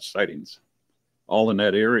Sasquatch sightings, all in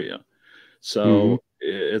that area. So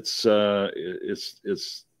mm-hmm.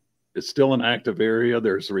 It's still an active area.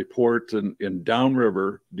 There's a report in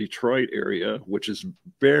Downriver, Detroit area, which is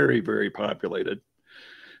very, very populated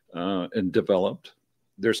and developed.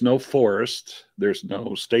 There's no forest. There's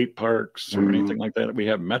no state parks or anything like that. We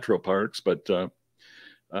have metro parks, but there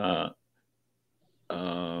was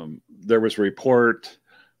a report,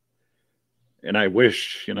 and I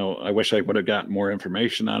wish I would have gotten more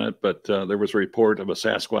information on it, but there was a report of a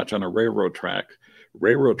Sasquatch on a railroad track.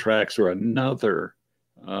 Railroad tracks are another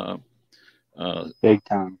big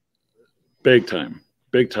time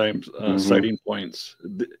mm-hmm. sighting points.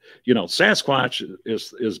 Sasquatch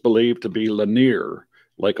is believed to be linear,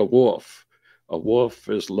 like a wolf. A wolf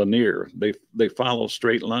is linear. They follow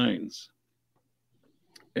straight lines.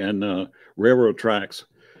 And railroad tracks,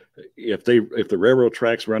 if the railroad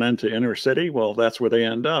tracks run into inner city, well, that's where they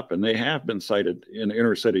end up. And they have been sighted in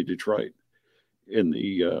inner city Detroit, in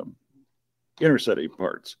the inner city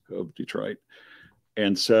parts of Detroit.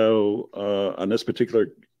 And so on this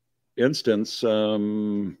particular instance,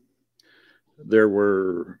 there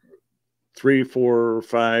were 3, 4,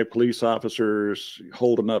 5 police officers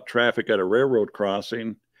holding up traffic at a railroad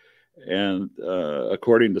crossing. And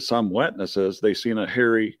according to some witnesses, they seen a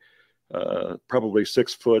hairy probably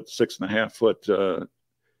 6 foot, 6.5 foot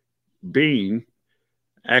being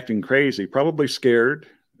acting crazy, probably scared.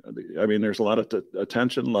 I mean, there's a lot of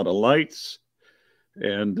attention, a lot of lights,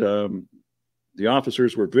 and the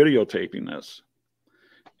officers were videotaping this.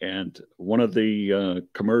 And one of the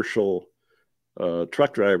commercial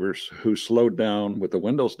truck drivers who slowed down with the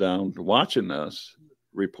windows down watching this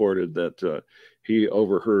reported that he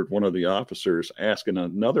overheard one of the officers asking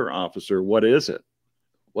another officer, "What is it?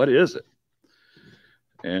 What is it?"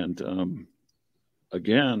 And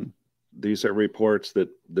again, these are reports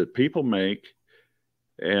that people make,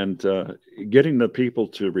 and getting the people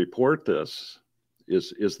to report this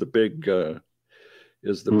is the big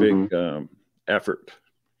big effort,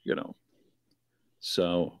 you know.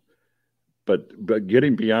 So, but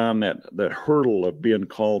getting beyond that hurdle of being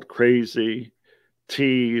called crazy,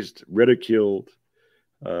 teased, ridiculed,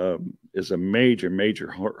 is a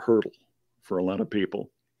major hurdle for a lot of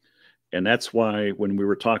people. And that's why when we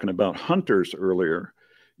were talking about hunters earlier,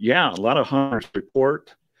 yeah, a lot of hunters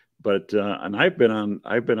report, but and I've been on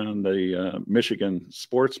the Michigan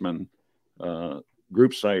Sportsman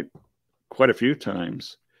group site quite a few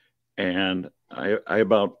times, and I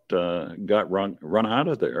about got run out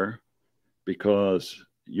of there because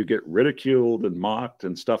you get ridiculed and mocked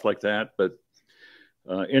and stuff like that. But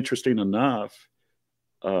interesting enough,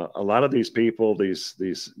 a lot of these people,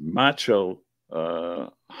 these macho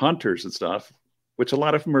hunters and stuff, which a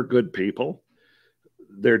lot of them are good people,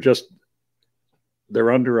 they're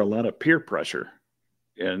under a lot of peer pressure.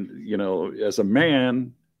 And, you know, as a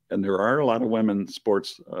man, and there are a lot of women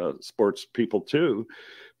sports people too,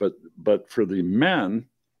 but for the men,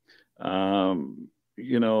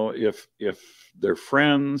 you know, if their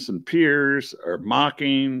friends and peers are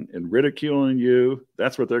mocking and ridiculing you,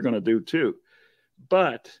 that's what they're going to do too.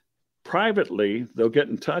 But privately, they'll get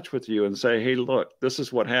in touch with you and say, "Hey, look, this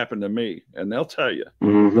is what happened to me." And they'll tell you,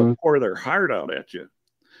 they'll pour their heart out at you.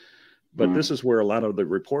 But this is where a lot of the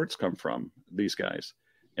reports come from, these guys.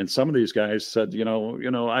 And some of these guys said, you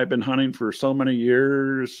know, I've been hunting for so many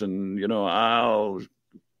years, and, you know, I'll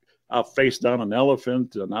face down an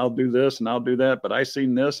elephant, and I'll do this and I'll do that. But I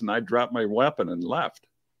seen this, and I dropped my weapon and left.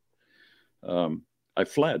 I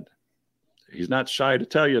fled. He's not shy to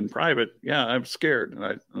tell you in private, "Yeah, I'm scared,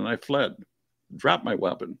 and I fled, dropped my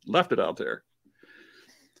weapon, left it out there."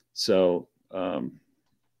 So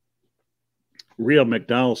Rhea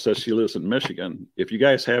McDowell says she lives in Michigan. If you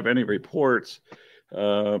guys have any reports,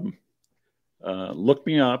 look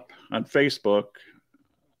me up on Facebook.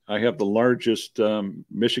 I have the largest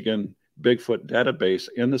Michigan Bigfoot database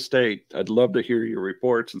in the state. I'd love to hear your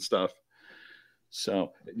reports and stuff.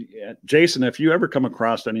 So, yeah, Jason, if you ever come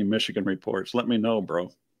across any Michigan reports, let me know,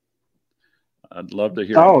 bro. I'd love to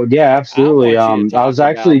hear. Oh, yeah, absolutely. I was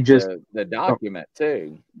actually just the document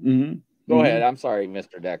too. Mm-hmm. Go ahead. I'm sorry,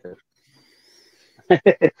 Mr. Decker.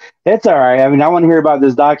 It's all right. I mean, I want to hear about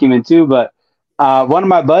this document too, but one of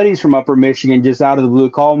my buddies from Upper Michigan just out of the blue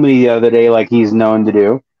called me the other day, like he's known to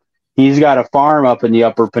do. He's got a farm up in the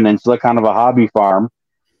Upper Peninsula, kind of a hobby farm.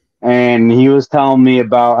 And he was telling me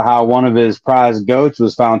about how one of his prize goats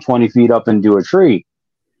was found 20 feet up into a tree.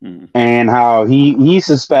 Mm-hmm. And how he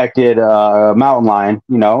suspected a mountain lion,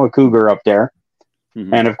 you know, a cougar up there.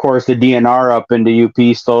 Mm-hmm. And of course, the DNR up into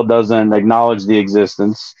UP still doesn't acknowledge the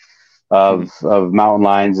existence of mountain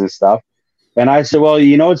lions and stuff. And I said, well,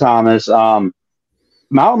 you know, Thomas,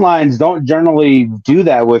 mountain lions don't generally do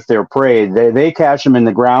that with their prey. They catch them in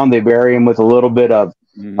the ground. They bury them with a little bit of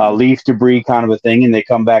leaf debris kind of a thing, and they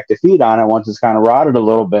come back to feed on it once it's kind of rotted a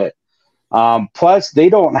little bit. Plus, they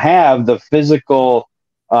don't have the physical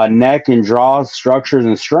neck and jaw structures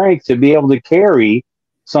and strength to be able to carry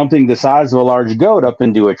something the size of a large goat up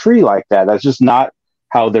into a tree like that. That's just not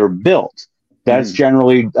how they're built. That's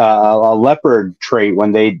generally a leopard trait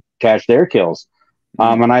when they catch their kills.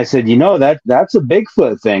 And I said, you know, that's a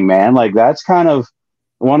Bigfoot thing, man. Like, that's kind of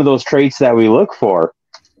one of those traits that we look for.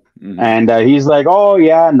 Mm-hmm. And he's like, oh,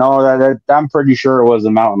 yeah, no, I'm pretty sure it was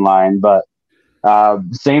a mountain lion. But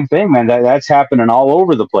same thing, man. That's happening all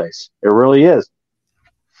over the place. It really is.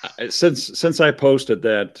 Since I posted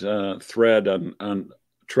that thread on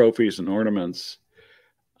trophies and ornaments,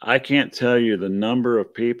 I can't tell you the number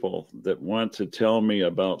of people that want to tell me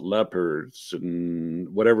about leopards and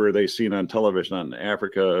whatever they've seen on television on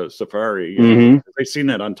Africa Safari. They've seen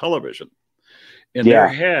that on television. In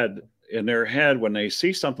their head, when they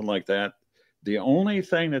see something like that, the only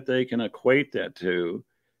thing that they can equate that to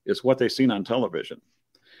is what they've seen on television.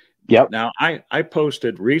 Yep. Now, I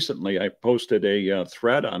posted recently, a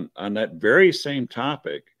thread on that very same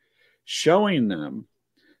topic, showing them,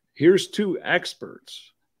 here's two experts,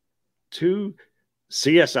 two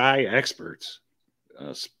CSI experts,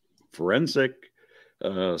 forensic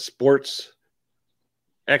sports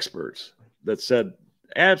experts that said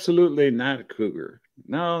absolutely not a cougar.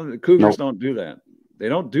 No, the cougars don't do that. They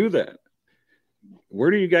don't do that. Where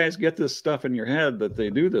do you guys get this stuff in your head that they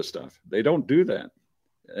do this stuff? They don't do that.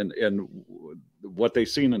 And what they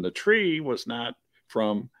seen in the tree was not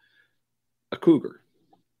from a cougar.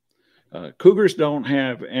 Cougars don't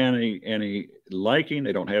have any liking.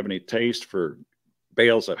 They don't have any taste for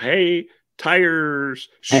bales of hay, tires,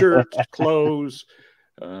 shirts, clothes,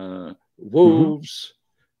 wolves.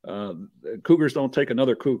 Cougars don't take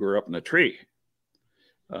another cougar up in a tree.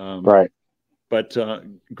 Right. But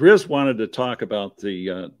Grizz wanted to talk about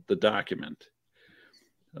the document.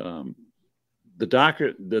 The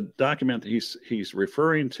document he's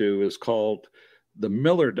referring to is called the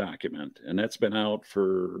Miller document, and that's been out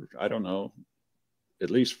for, I don't know, at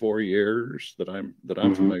least 4 years that I'm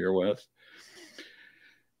familiar with.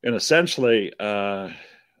 And essentially, you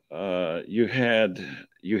had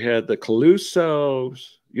the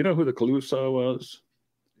Calusos. You know who the Caluso was?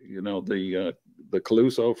 You know, the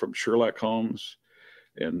Caluso from Sherlock Holmes,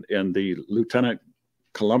 and the Lieutenant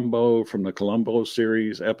Columbo from the Columbo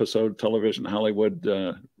series, episode television Hollywood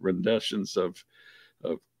renditions of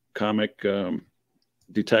comic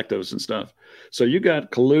detectives and stuff. So you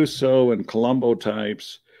got Caluso and Columbo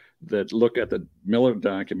types that look at the Miller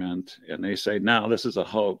document and they say, "Now this is a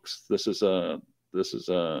hoax. This is a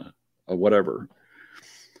whatever."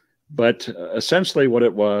 But essentially, what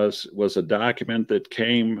it was a document that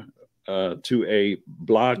came to a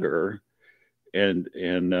blogger, and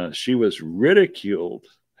she was ridiculed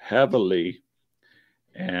heavily.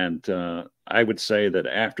 And I would say that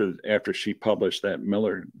after she published that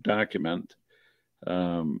Miller document,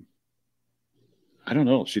 I don't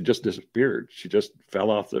know, she just disappeared. She just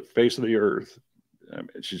fell off the face of the earth.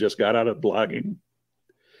 She just got out of blogging.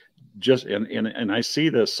 And I see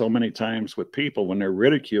this so many times with people when they're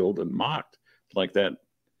ridiculed and mocked like that,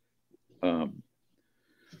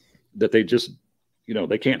 that they just,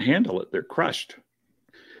 they can't handle it. They're crushed.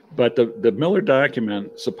 But the Miller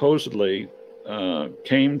document supposedly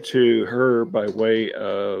came to her by way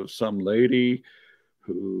of some lady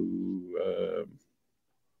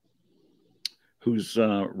whose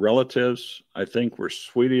relatives, I think, were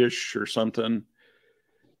Swedish or something.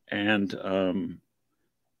 And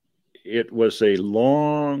it was a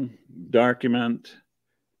long document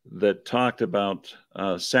that talked about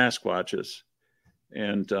Sasquatches.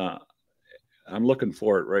 And I'm looking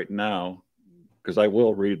for it right now because I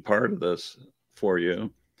will read part of this for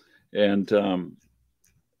you. And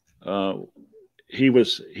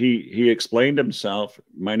he explained himself.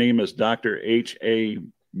 My name is Dr. H.A.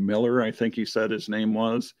 Miller, I think he said his name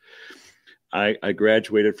was. I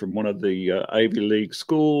graduated from one of the Ivy League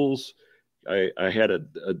schools. I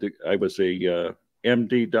was a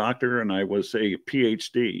MD doctor and I was a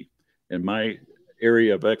PhD, and my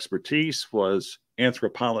area of expertise was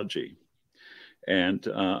anthropology. And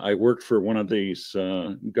I worked for one of these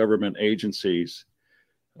government agencies,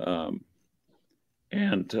 and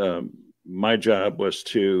my job was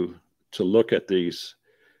to look at these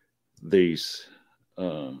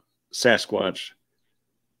Sasquatch.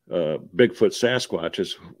 Bigfoot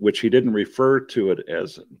Sasquatches, which he didn't refer to it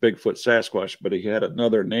as Bigfoot Sasquatch, but he had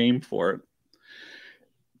another name for it.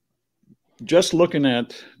 Just looking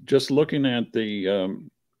at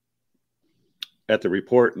the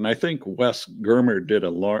report, and I think Wes Germer did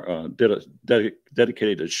a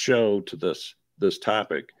dedicated show to this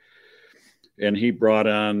topic, and he brought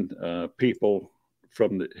on people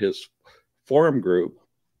from his forum group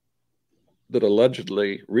that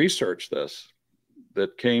allegedly researched this,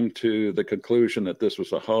 that came to the conclusion that this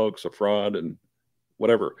was a hoax, a fraud, and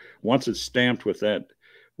whatever. Once it's stamped with that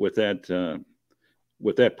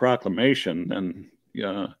proclamation, then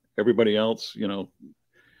everybody else,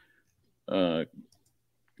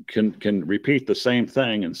 can repeat the same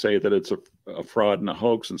thing and say that it's a fraud and a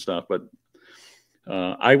hoax and stuff. But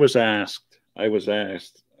I was asked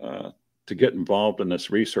to get involved in this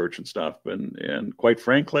research and stuff, and quite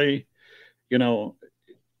frankly,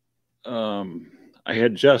 I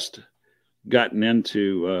had just gotten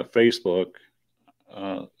into Facebook,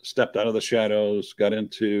 stepped out of the shadows, got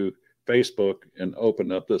into Facebook, and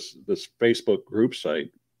opened up this Facebook group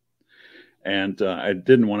site. And I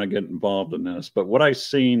didn't want to get involved in this, but what I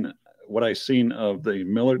seen of the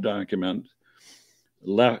Miller document,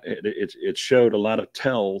 it showed a lot of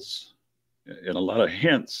tells and a lot of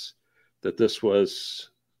hints that this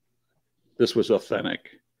was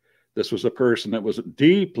authentic. This was a person that was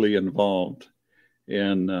deeply involved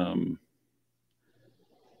in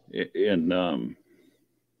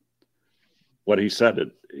what he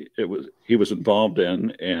said he was involved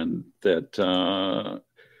in, and that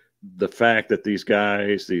the fact that these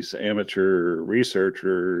guys, these amateur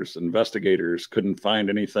researchers, investigators, couldn't find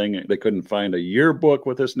anything. They couldn't find a yearbook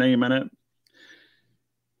with his name in it.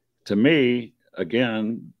 To me,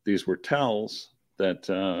 again, these were tells that,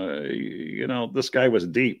 this guy was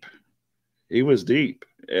deep. He was deep,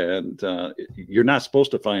 and you're not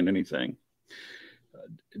supposed to find anything.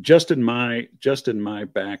 Just in my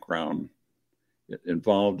background,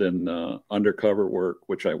 involved in undercover work,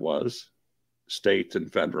 which I was, state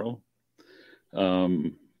and federal.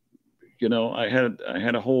 I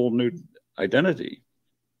had a whole new identity,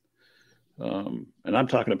 and I'm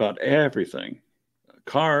talking about everything: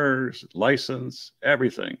 cars, license,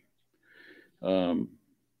 everything. You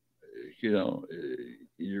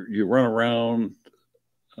run around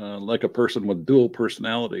like a person with dual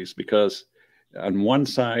personalities, because on one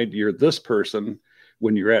side you're this person.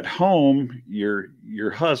 When you're at home, you're your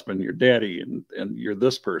husband, your daddy, and you're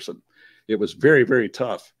this person. It was very, very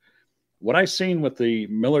tough. What I've seen with the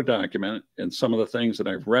Miller document and some of the things that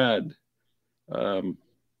I've read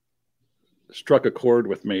struck a chord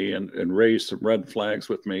with me and raised some red flags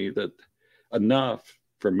with me, that enough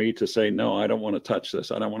for me to say, no, I don't want to touch this.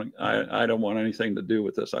 I don't want anything to do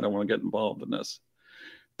with this. I don't want to get involved in this.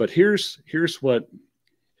 But here's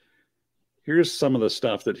some of the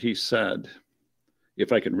stuff that he said.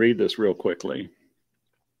 If I can read this real quickly.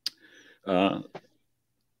 The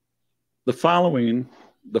following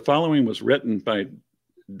was written by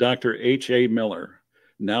Dr. H.A. Miller,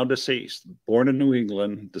 now deceased, born in New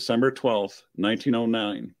England, December 12th,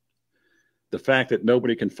 1909. The fact that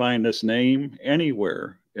nobody can find this name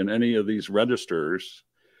anywhere in any of these registers,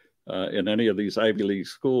 in any of these Ivy League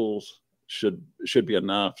schools, should be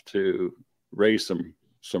enough to raise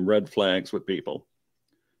some red flags with people.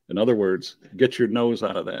 In other words, get your nose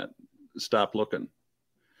out of that. Stop looking.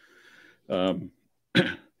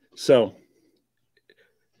 So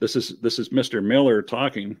this is Mr. Miller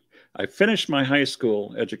talking. I finished my high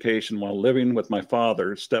school education while living with my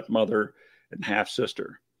father, stepmother, and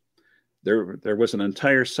half-sister. There was an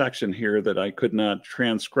entire section here that I could not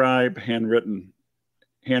transcribe. Handwriting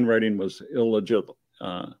was illegible,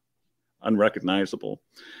 unrecognizable.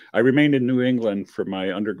 I remained in New England for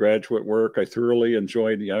my undergraduate work. I thoroughly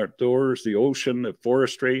enjoyed the outdoors, the ocean, the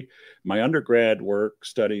forestry. My undergrad work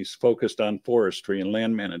studies focused on forestry and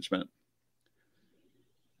land management.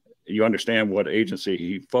 You understand what agency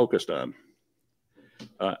he focused on.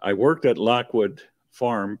 I worked at Lockwood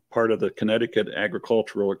Farm, part of the Connecticut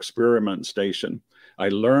Agricultural Experiment Station. I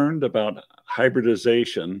learned about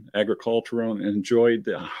hybridization, agricultural, and enjoyed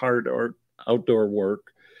the hard outdoor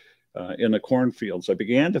work in the cornfields. I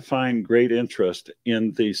began to find great interest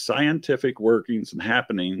in the scientific workings and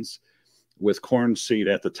happenings with corn seed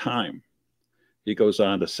at the time. He goes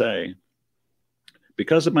on to say,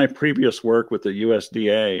 because of my previous work with the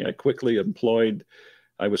USDA,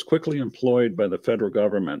 I was quickly employed by the federal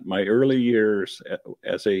government. My early years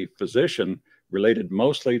as a physician related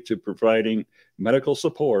mostly to providing medical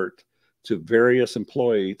support to various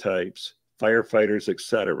employee types, firefighters,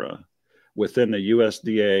 etc., within the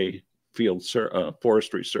USDA field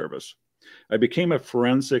forestry service. I became a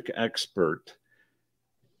forensic expert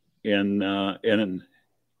in an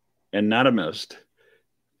anatomist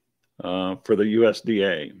for the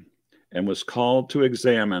USDA, and was called to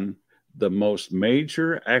examine the most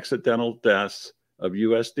major accidental deaths of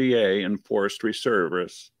USDA and forestry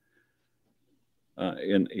service.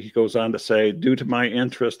 And he goes on to say, due to my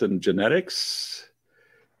interest in genetics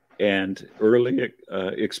and early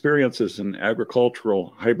experiences in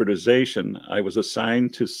agricultural hybridization, I was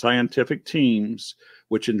assigned to scientific teams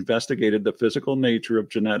which investigated the physical nature of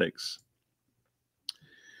genetics.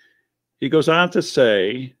 He goes on to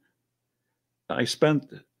say, I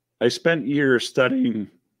spent years studying.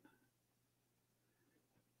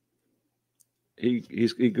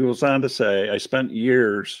 He goes on to say, I spent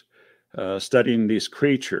years studying these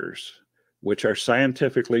creatures, which are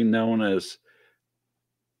scientifically known as,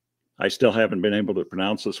 I still haven't been able to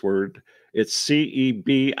pronounce this word. It's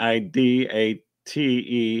Cebidaeidae.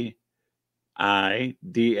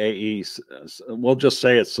 We'll just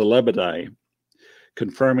say it's Celebidae,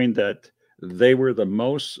 confirming that they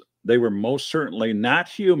were most certainly not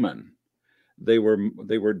human. They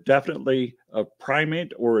were definitely of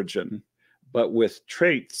primate origin, but with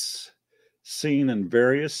traits seen in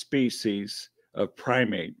various species of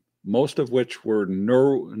primate, most of which were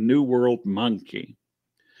New World monkey.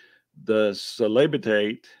 The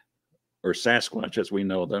Celebidae, or Sasquatch as we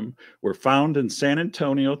know them, were found in San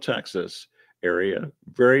Antonio, Texas area,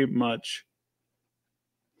 very much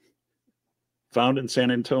found in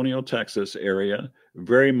San Antonio, Texas area,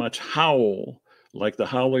 very much howl like the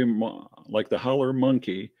howler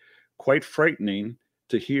monkey, quite frightening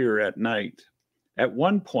to hear at night. At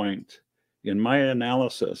one point in my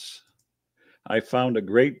analysis, I found a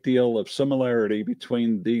great deal of similarity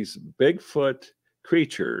between these Bigfoot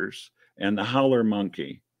creatures and the howler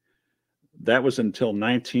monkey. That was until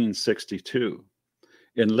 1962.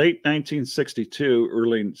 In late 1962,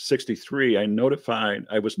 early 63, I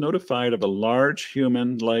was notified of a large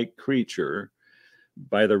human-like creature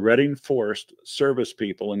by the Redding Forest Service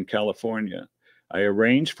people in California. I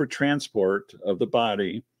arranged for transport of the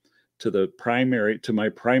body to my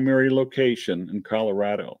primary location in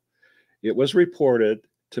Colorado. It was reported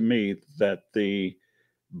to me that the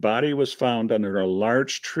body was found under a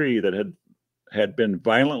large tree that had been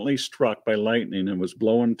violently struck by lightning and was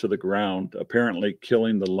blown to the ground, apparently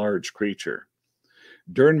killing the large creature.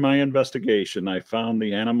 During my investigation, I found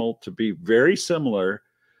the animal to be very similar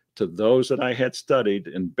to those that I had studied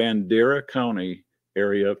in Bandera County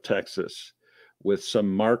area of Texas, with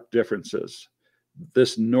some marked differences.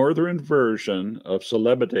 This northern version of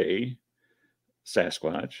Celebidae,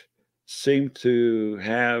 Sasquatch, seemed to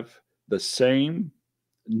have the same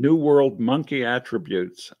New World monkey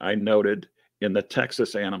attributes I noted in the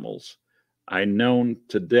Texas animals, I known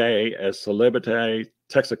today as Celebidae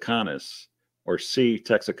texacanus or C.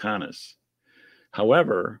 texacanus.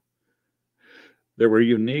 However, there were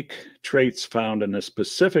unique traits found in a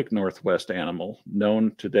specific Northwest animal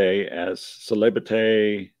known today as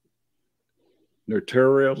Celebidae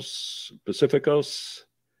nurterius pacificus.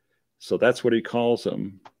 So that's what he calls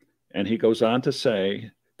them. And he goes on to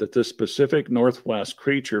say that this Pacific Northwest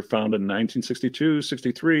creature found in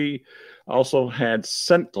 1962-63 also had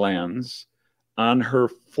scent glands on her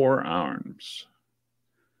forearms.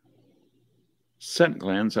 Scent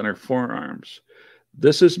glands on her forearms.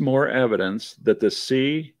 This is more evidence that the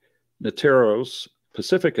C. nurterius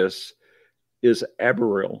pacificus is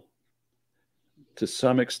arboreal to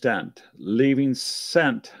some extent, leaving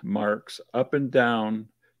scent marks up and down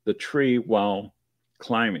the tree while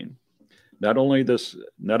climbing. Not only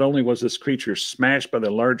was this creature smashed by the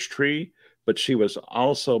large tree, but she was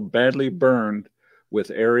also badly burned with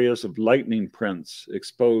areas of lightning prints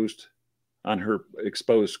exposed on her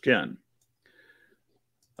exposed skin.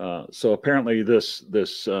 So apparently this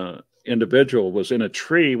individual was in a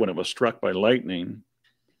tree when it was struck by lightning.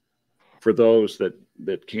 For those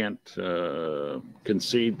that can't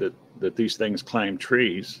concede that these things climb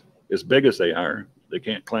trees, as big as they are, they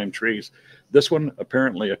can't climb trees. This one,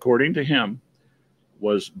 apparently, according to him,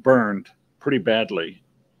 was burned pretty badly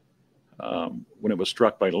when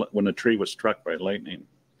the tree was struck by lightning.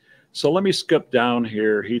 So let me skip down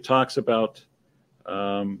here. He talks about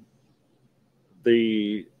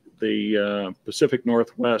the Pacific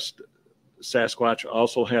Northwest Sasquatch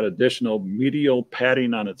also had additional medial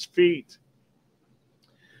padding on its feet,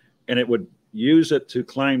 and it would use it to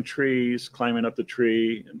climb trees, climbing up the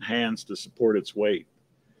tree, and hands to support its weight.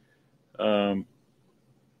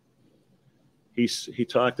 He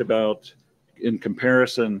talked about, in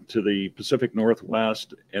comparison to the Pacific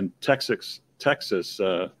Northwest and Texas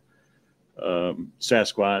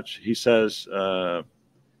Sasquatch, he says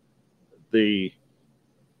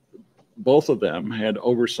both of them had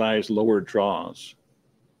oversized lower jaws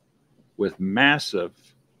with massive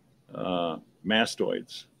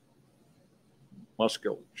mastoids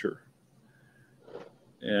musculature.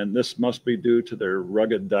 And this must be due to their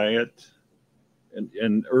rugged diet.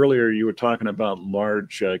 And earlier you were talking about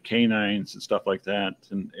large canines and stuff like that.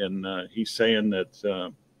 And he's saying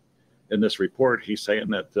that in this report, he's saying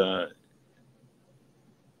that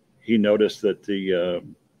he noticed that the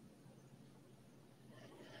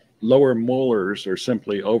lower molars are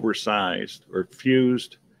simply oversized or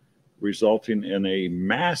fused, resulting in a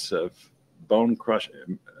massive bone crush.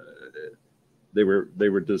 They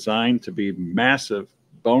were designed to be massive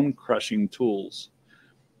bone crushing tools.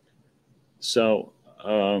 So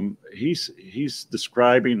he's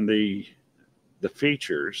describing the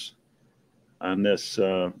features on this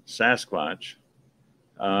Sasquatch,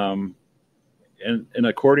 and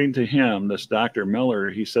according to him, this Dr.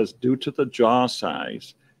 Miller, he says, due to the jaw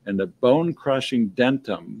size and the bone crushing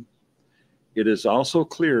dentum, it is also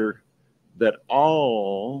clear that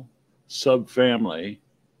all subfamily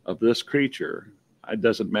of this creature, it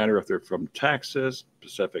doesn't matter if they're from Texas,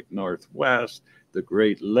 Pacific Northwest, the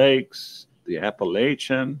Great Lakes, the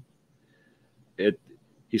Appalachian,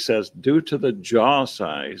 he says, due to the jaw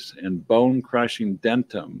size and bone crushing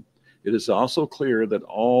dentum, it is also clear that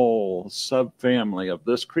all subfamily of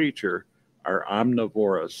this creature are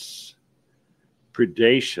omnivorous,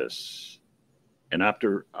 predaceous, and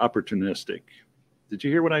opportunistic. Did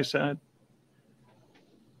you hear what I said?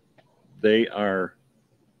 They are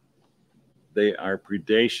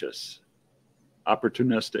predacious,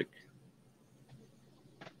 opportunistic.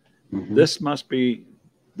 Mm-hmm.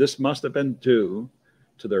 This must have been due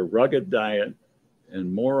to their rugged diet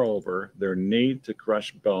and, moreover, their need to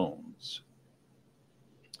crush bones.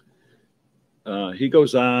 He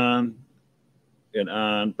goes on and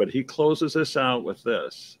on, but he closes this out with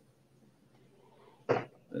this.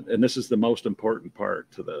 And this is the most important part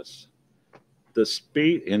to this. The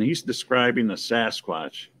speed, and he's describing the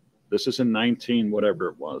Sasquatch. This is in 19, whatever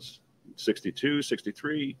it was, 62,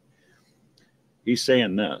 63. He's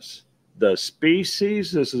saying this. The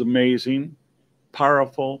species is amazing,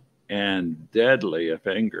 powerful, and deadly if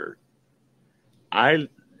angered.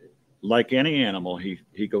 Like any animal,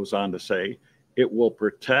 he goes on to say, it will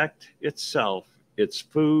protect itself, its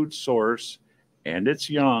food source, and its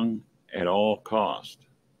young at all cost.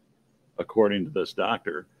 According to this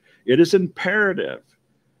doctor, it is imperative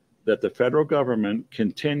that the federal government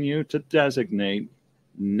continue to designate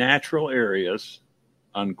natural areas,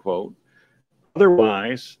 unquote.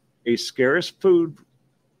 Otherwise, a scarce food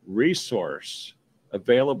resource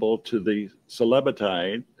available to the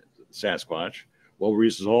celebritide Sasquatch will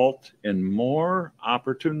result in more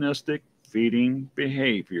opportunistic feeding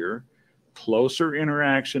behavior, closer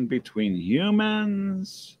interaction between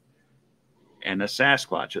humans and the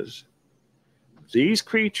Sasquatches. These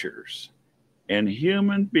creatures and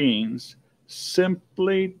human beings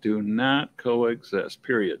simply do not coexist,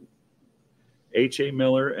 period. H.A.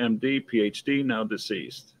 Miller, M.D., Ph.D., now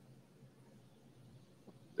deceased.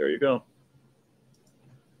 There you go.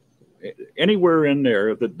 Anywhere in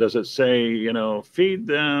there that does it say, feed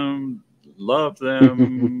them, love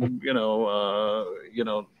them,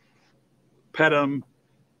 pet them,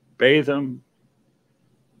 bathe them?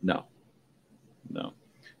 No.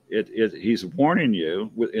 He's warning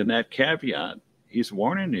you in that caveat. He's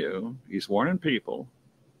warning you. He's warning people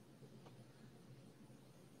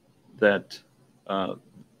that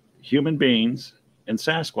human beings and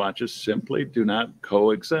Sasquatches simply do not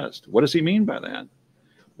coexist. What does he mean by that?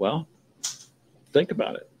 Well, think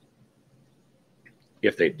about it.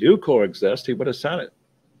 If they do coexist, he would have said it.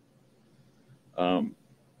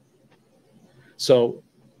 So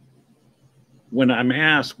when I'm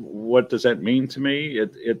asked, what does that mean to me?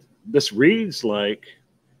 This reads like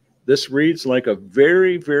a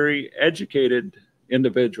very, very educated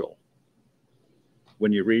individual.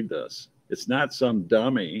 When you read this, it's not some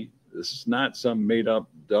dummy. This is not some made up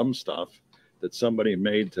dumb stuff that somebody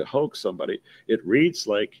made to hoax somebody. It reads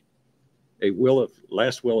like a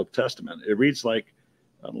last will of testament. It reads like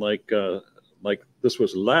this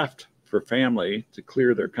was left for family to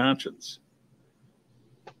clear their conscience.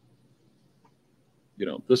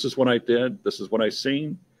 This is what I did. This is what I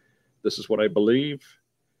seen. This is what I believe.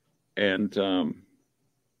 And you're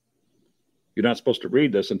not supposed to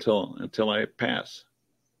read this until I pass.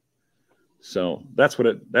 So that's what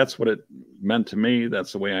it meant to me.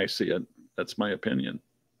 That's the way I see it. That's my opinion.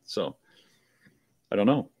 So I don't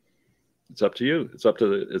know. It's up to you. It's up to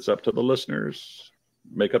the listeners.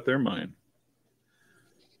 Make up their mind.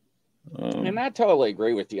 And I totally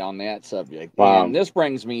agree with you on that subject. Wow. And this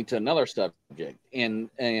brings me to another subject, and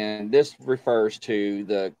this refers to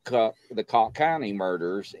the Cocke County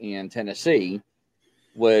murders in Tennessee,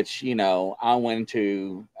 which I went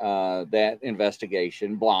to that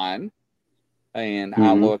investigation blind, and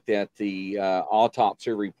I looked at the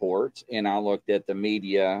autopsy reports, and I looked at the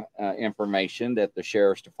media information that the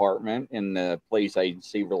sheriff's department and the police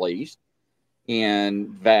agency released. And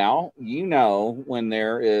Val, when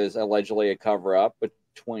there is allegedly a cover-up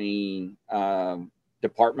between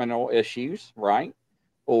departmental issues, right?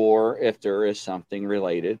 Or if there is something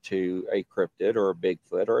related to a cryptid or a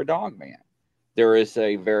Bigfoot or a dogman. There is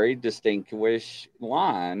a very distinguished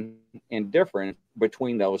line and difference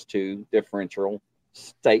between those two differential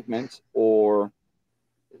statements or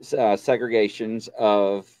segregations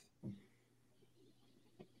of,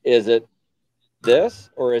 is it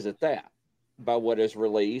this or is it that? By what is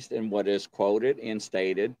released and what is quoted and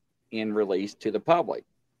stated and released to the public.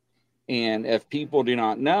 And if people do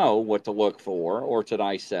not know what to look for or to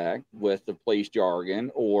dissect with the police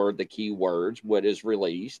jargon or the keywords, what is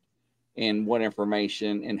released and what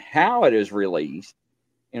information and how it is released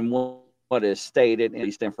and what is stated and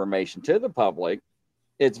released information to the public,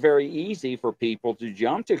 it's very easy for people to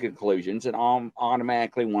jump to conclusions and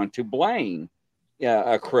automatically want to blame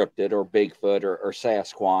a cryptid or Bigfoot or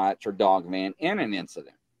Sasquatch or Dogman in an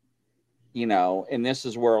incident. And this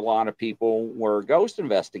is where a lot of people where ghost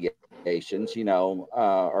investigations,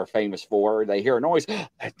 are famous for. They hear a noise,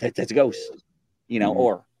 that's a ghost.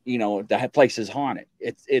 or the place is haunted.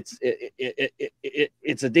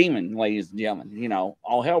 It's a demon, ladies and gentlemen.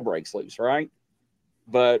 All hell breaks loose, right?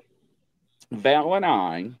 But Val and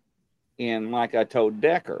I, and like I told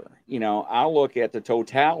Decker, I look at the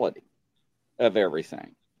totality of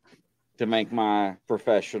everything to make my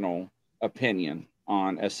professional opinion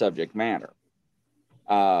on a subject matter.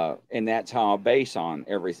 And that's how I base on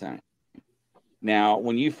everything. Now,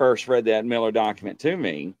 when you first read that Miller document to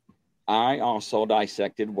me, I also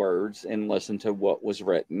dissected words and listened to what was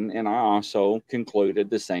written, and I also concluded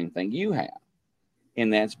the same thing you have.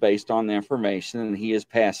 And that's based on the information, and he is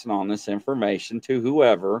passing on this information to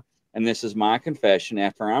whoever, and this is my confession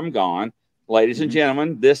after I'm gone. Ladies and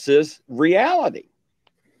gentlemen, this is reality.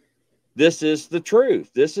 This is the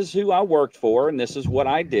truth. This is who I worked for, and this is what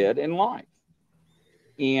I did in life.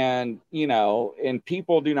 And, and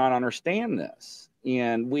people do not understand this.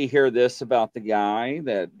 And we hear this about the guy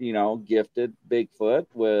that, gifted Bigfoot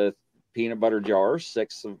with peanut butter jars,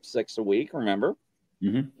 six a week, remember?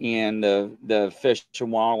 Mm-hmm. And the Fish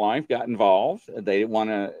and Wildlife got involved. They didn't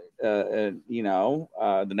want to,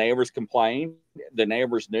 the neighbors complained. The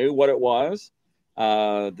neighbors knew what it was.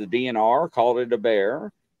 The DNR called it a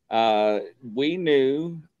bear. We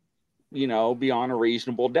knew, beyond a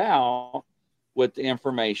reasonable doubt, with the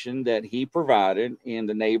information that he provided and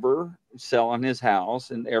the neighbor selling his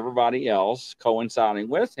house and everybody else coinciding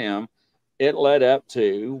with him, it led up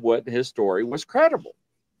to what his story was credible.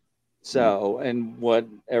 So, and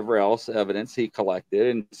whatever else evidence he collected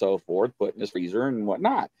and so forth, put in his freezer and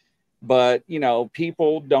whatnot. But,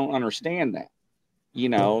 people don't understand that.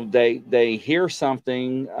 They hear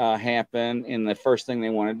something happen, and the first thing they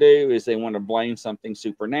want to do is they want to blame something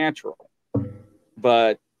supernatural.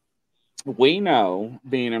 But we know,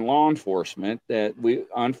 being in law enforcement, that we,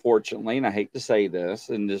 unfortunately, and I hate to say this,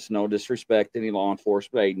 and there's no disrespect to any law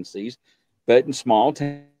enforcement agencies, but in small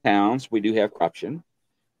towns, we do have corruption.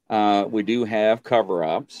 We do have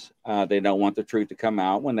cover-ups. They don't want the truth to come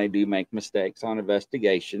out when they do make mistakes on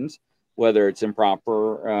investigations, whether it's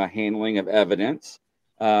improper handling of evidence,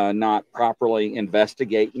 not properly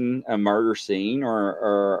investigating a murder scene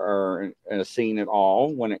or a scene at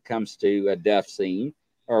all when it comes to a death scene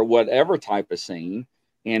or whatever type of scene.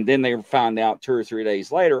 And then they find out 2 or 3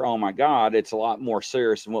 days later, oh my God, it's a lot more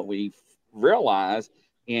serious than what we realized.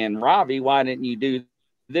 And Robbie, why didn't you do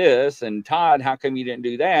this? And Todd, how come you didn't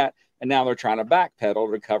do that? And now they're trying to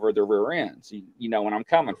backpedal to cover their rear ends. You know where I'm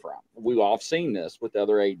coming from. We've all seen this with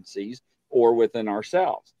other agencies or within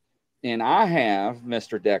ourselves. And I have,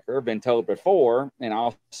 Mr. Decker, been told before, and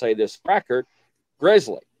I'll say this record,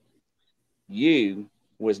 Grizzly, you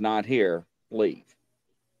was not here, leave.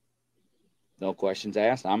 No questions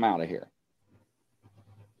asked, I'm out of here.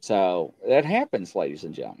 So that happens, ladies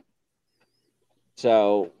and gentlemen.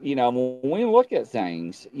 So, when we look at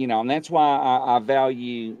things, and that's why I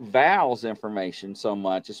value Val's information so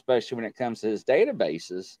much, especially when it comes to his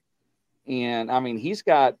databases. And I mean, he's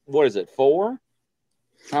got, 4?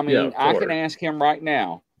 I mean, 4. I can ask him right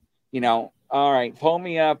now, all right, pull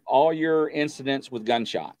me up all your incidents with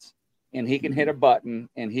gunshots. And he can hit a button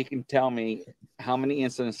and he can tell me how many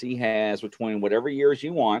incidents he has between whatever years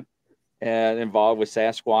you want involved with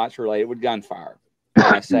Sasquatch related with gunfire.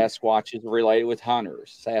 Sasquatch is related with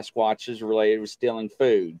hunters. Sasquatch is related with stealing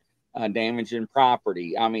food, damaging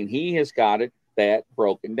property. I mean, he has got that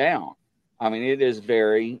broken down. I mean, it is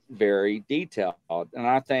very, very detailed. And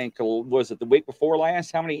I think, was it the week before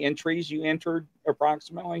last? How many entries you entered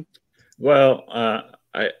approximately? Well,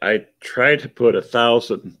 I tried to put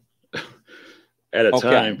 1,000 at a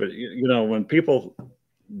time, but when people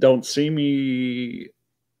don't see me,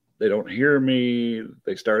 they don't hear me,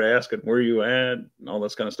 they start asking where you at and all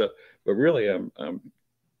this kind of stuff. But really, I'm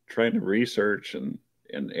trying to research and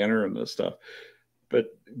enter in this stuff.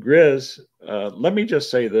 But Grizz, let me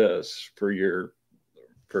just say this for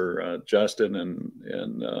Justin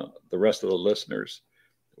and the rest of the listeners.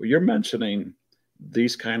 Well, you're mentioning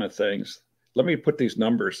these kind of things. Let me put these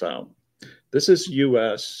numbers out. This is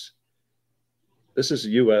U.S.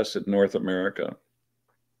 in North America.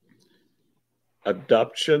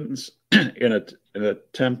 Abductions in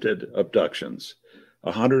attempted abductions,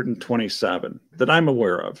 127 that I'm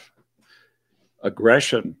aware of.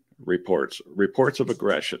 Aggression reports of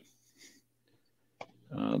aggression.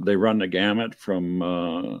 They run the gamut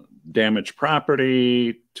from damaged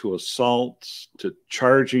property to assaults to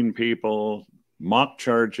charging people, mock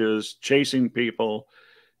charges, chasing people,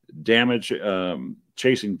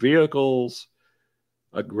 chasing vehicles.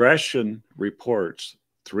 Aggression reports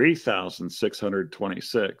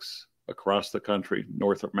 3,626 across the country,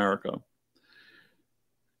 North America.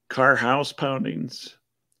 Car house poundings,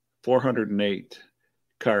 408.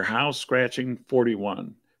 Car house scratching,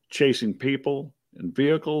 41. Chasing people and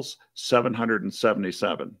vehicles,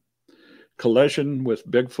 777. Collision with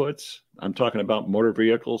Bigfoots. I'm talking about motor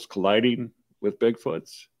vehicles colliding with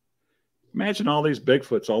Bigfoots. Imagine all these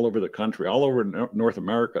Bigfoots all over the country, all over North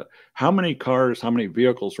America. How many cars, how many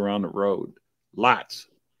vehicles are on the road? Lots.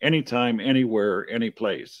 Anytime, anywhere, any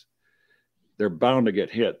place. They're bound to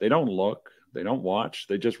get hit. They don't look. They don't watch.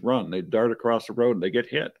 They just run. They dart across the road and they get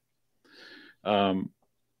hit.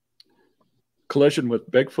 Collision with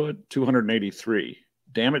Bigfoot, 283.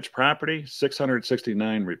 Damaged property,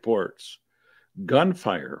 669 reports.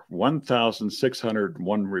 Gunfire,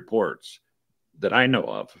 1,601 reports that I know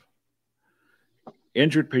of.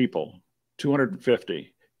 Injured people,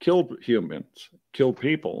 250. Killed humans, killed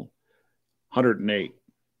people, 108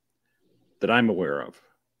 that I'm aware of.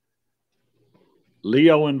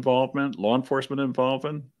 Leo involvement, law enforcement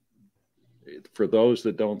involvement. For those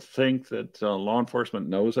that don't think that law enforcement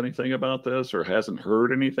knows anything about this or hasn't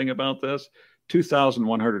heard anything about this,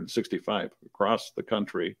 2,165 across the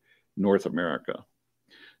country, North America.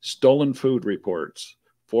 Stolen food reports,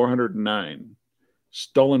 409.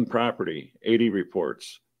 Stolen property, 80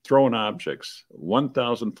 reports. Thrown objects,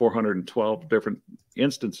 1,412 different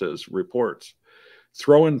instances, reports.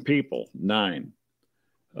 Throwing people, 9.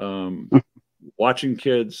 Watching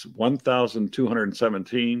kids,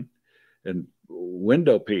 1,217. And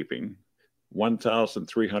window peeping,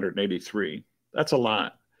 1,383. That's a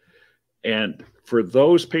lot. And for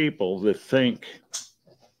those people that think,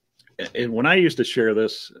 and when I used to share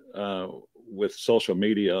this with social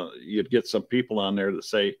media, you'd get some people on there that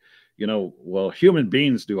say, you know, well, human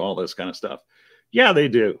beings do all this kind of stuff. Yeah, they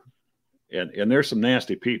do. And there's some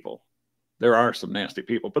nasty people. There are some nasty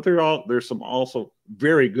people, but there's some also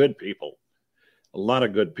very good people, a lot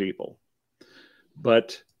of good people.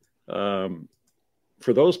 But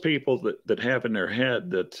for those people that have in their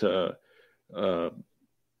head that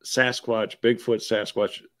Sasquatch, Bigfoot,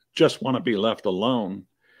 Sasquatch just want to be left alone,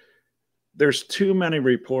 there's too many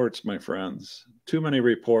reports, my friends, too many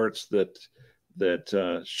reports that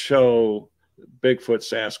show Bigfoot,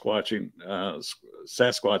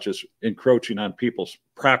 Sasquatches encroaching on people's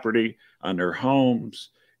property, on their homes,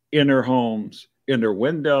 in their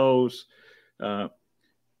windows.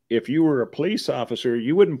 If you were a police officer,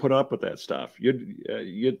 you wouldn't put up with that stuff.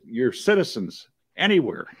 Your citizens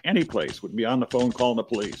anywhere, any place would be on the phone calling the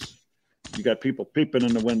police. You got people peeping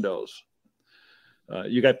in the windows.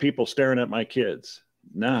 You got people staring at my kids.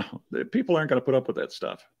 No, people aren't going to put up with that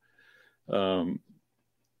stuff.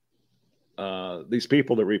 These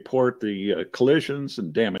people that report the collisions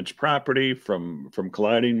and damaged property from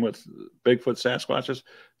colliding with Bigfoot, Sasquatches,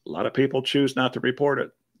 a lot of people choose not to report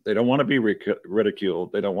it. They don't want to be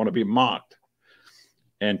ridiculed. They don't want to be mocked.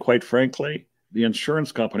 And quite frankly, the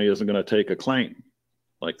insurance company isn't going to take a claim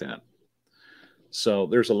like that. So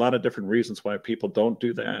there's a lot of different reasons why people don't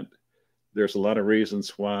do that. There's a lot of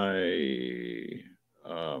reasons why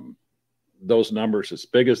those numbers, as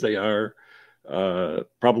big as they are,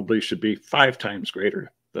 probably should be 5 times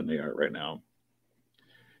greater than they are right now.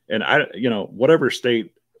 And whatever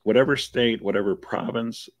state, whatever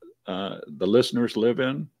province the listeners live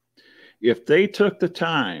in, if they took the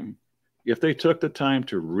time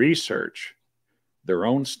to research their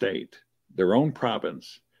own state, their own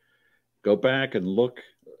province, go back and look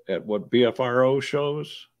at what BFRO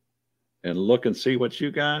shows and look and see what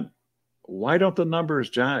you got, why don't the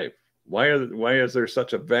numbers jive? Why is there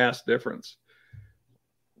such a vast difference?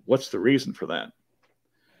 What's the reason for that?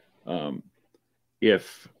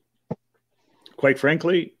 Quite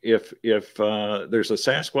frankly, if there's a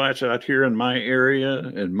Sasquatch out here in my area,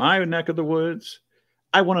 in my neck of the woods,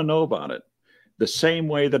 I want to know about it. The same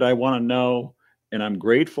way that I want to know, and I'm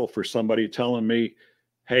grateful for somebody telling me,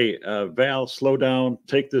 hey, Val, slow down,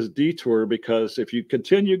 take this detour, because if you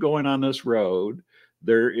continue going on this road,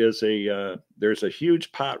 there's a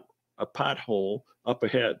huge pothole up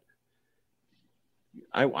ahead.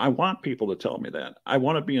 I want people to tell me that. I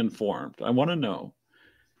want to be informed. I want to know.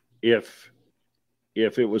 If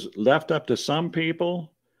it was left up to some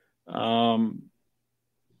people, they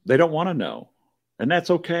don't want to know. And that's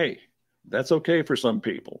okay. That's okay for some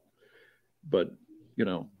people. But,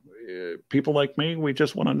 people like me, we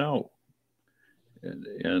just want to know.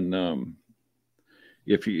 And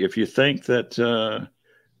if you think that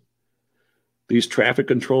these traffic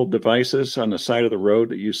control devices on the side of the road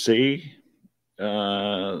that you see,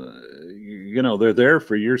 they're there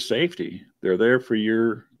for your safety. They're there for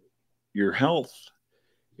your health.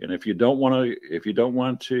 And if you don't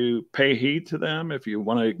want to pay heed to them, if you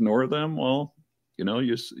want to ignore them, well,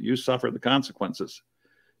 you suffer the consequences.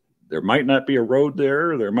 There might not be a road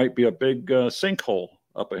there. There might be a big sinkhole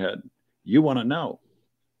up ahead. You want to know.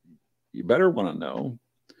 You better want to know.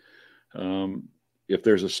 If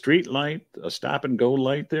there's a street light, a stop and go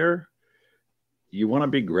light there, you want to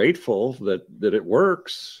be grateful that it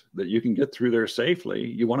works, that you can get through there safely.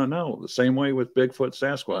 You want to know. The same way with Bigfoot,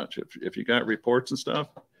 Sasquatch. If you got reports and stuff,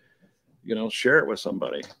 share it with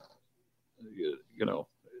somebody.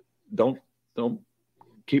 Don't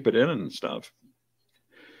keep it in and stuff.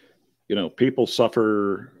 People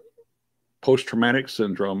suffer post-traumatic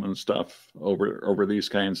syndrome and stuff over these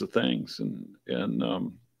kinds of things. And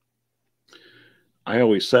I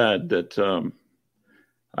always said that,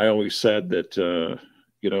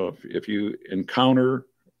 if you encounter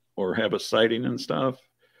or have a sighting and stuff,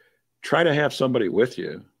 try to have somebody with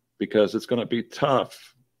you, because it's going to be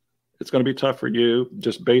tough. It's going to be tough for you,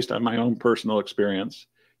 just based on my own personal experience.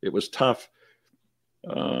 It was tough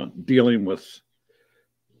dealing with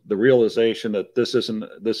the realization that this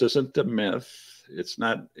isn't a myth. It's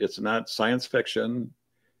not science fiction.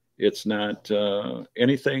 It's not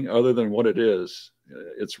anything other than what it is.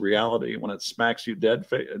 It's reality. When it smacks you dead,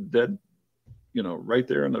 right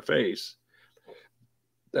there in the face,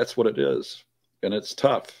 that's what it is. And it's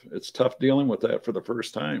tough. It's tough dealing with that for the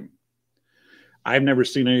first time. I've never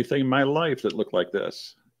seen anything in my life that looked like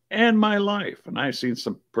this. And I've seen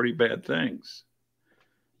some pretty bad things.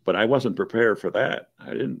 But I wasn't prepared for that.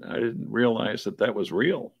 I didn't realize that was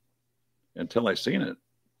real until I seen it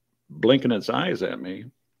blinking its eyes at me.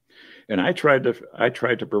 And I tried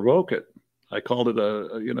to provoke it. I called it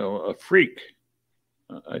a freak.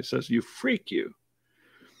 I says, "You freak, you."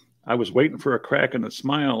 I was waiting for a crack in the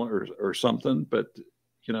smile or something, but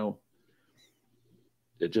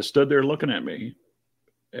it just stood there looking at me.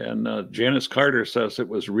 And Janice Carter says it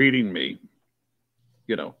was reading me.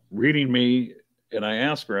 And I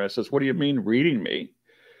asked her, I says, "What do you mean reading me?"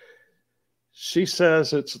 She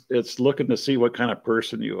says it's looking to see what kind of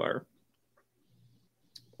person you are,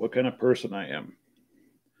 what kind of person I am.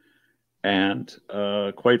 And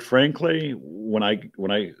quite frankly, when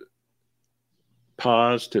I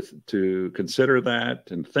pause to consider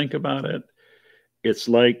that and think about it, it's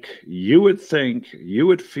like you would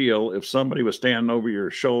feel if somebody was standing over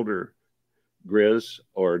your shoulder, Grizz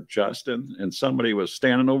or Justin, and somebody was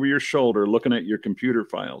standing over your shoulder looking at your computer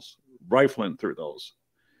files, rifling through those.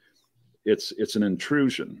 It's an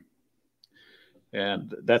intrusion.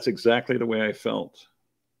 And that's exactly the way I felt.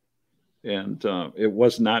 And it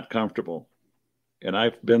was not comfortable. And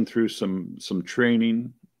I've been through some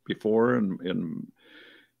training before in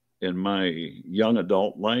my young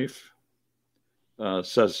adult life.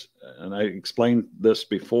 Says, and I explained this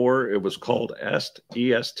before, it was called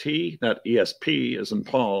EST, not ESP as in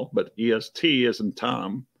Paul, but EST as in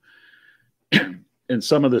Tom. And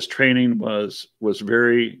some of this training was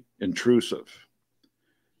very intrusive.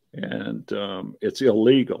 And it's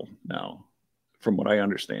illegal now, from what I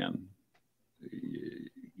understand.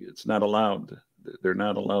 It's not allowed. They're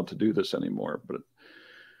not allowed to do this anymore.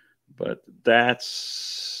 But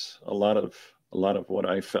that's a lot of what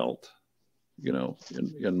I felt,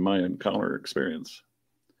 in my encounter experience.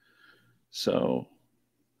 So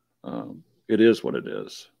it is what it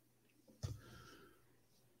is.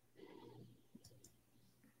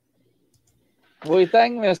 What do you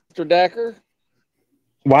think, Mr. Decker?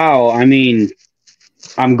 Wow. I mean,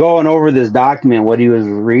 I'm going over this document, what he was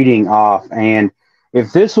reading off. And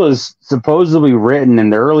if this was supposedly written in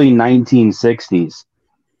the early 1960s,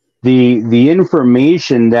 the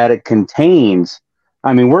information that it contains,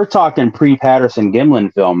 I mean, we're talking pre-Patterson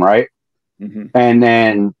Gimlin film, right? Mm-hmm. And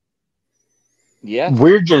then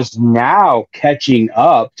we're just now catching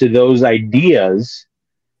up to those ideas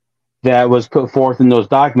that was put forth in those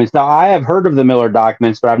documents. Now, I have heard of the Miller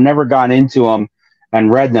documents, but I've never gone into them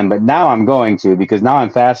and read them. But now I'm going to, because now I'm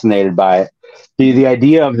fascinated by it. The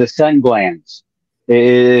idea of the scent glands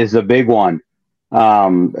is a big one.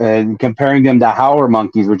 And comparing them to howler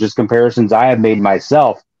monkeys, which is comparisons I have made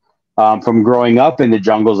myself from growing up in the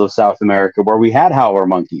jungles of South America, where we had howler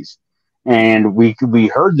monkeys. And we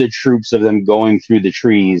heard the troops of them going through the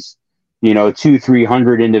trees,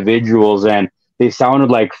 200-300 individuals, and they sounded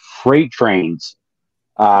like freight trains,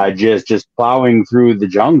 just plowing through the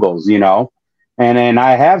jungles, And then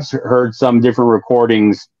I have heard some different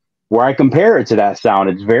recordings where I compare it to that sound.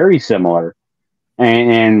 It's very similar.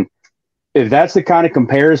 And if that's the kind of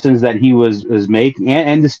comparisons that he was making,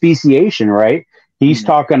 and the speciation, right? He's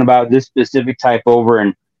talking about this specific type over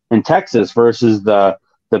in Texas versus the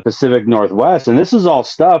Pacific Northwest. And this is all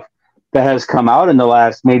stuff that has come out in the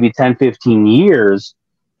last maybe 10, 15 years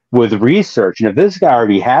with research. And if this guy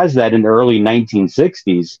already has that in the early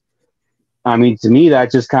 1960s, I mean, to me,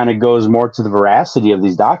 that just kind of goes more to the veracity of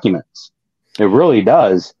these documents. It really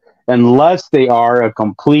does, unless they are a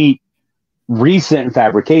complete recent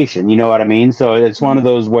fabrication. You know what I mean? So it's one of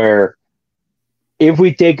those where if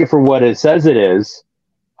we take it for what it says it is,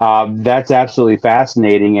 that's absolutely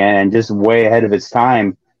fascinating and just way ahead of its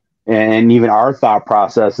time, and even our thought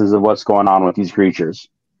processes of what's going on with these creatures.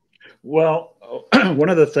 Well, one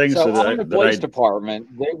of the things So that on the police department,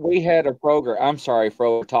 we had a program. I'm sorry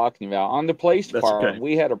for talking about on the police department. Okay.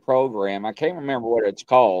 We had a program. I can't remember what it's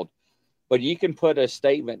called, but you can put a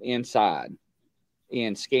statement inside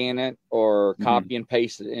and scan it or copy and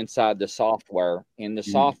paste it inside the software, and the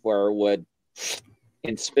software would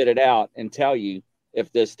and spit it out and tell you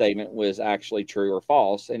if this statement was actually true or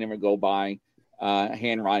false, and it would go by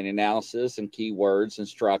handwriting analysis and keywords and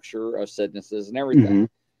structure of sentences and everything.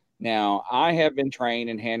 Now, I have been trained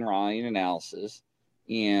in handwriting analysis,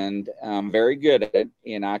 and I'm very good at it,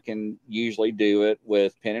 and I can usually do it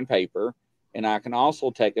with pen and paper. And I can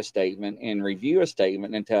also take a statement and review a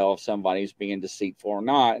statement and tell if somebody's being deceitful or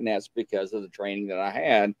not. And that's because of the training that I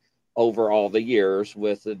had over all the years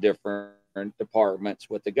with the different departments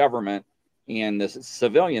with the government and the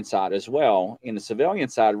civilian side as well. And the civilian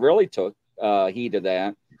side really took heed of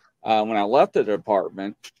that when I left the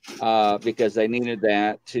department because they needed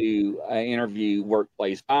that to interview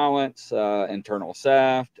workplace violence, internal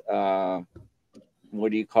theft, what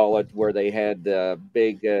do you call it, where they had the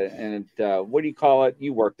big, what do you call it?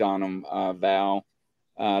 You worked on them, Val.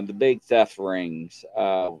 The big theft rings,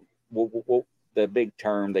 the big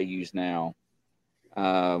term they use now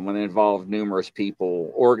when it involved numerous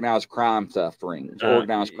people, organized crime theft rings,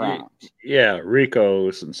 organized crimes. Yeah,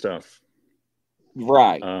 Ricos and stuff.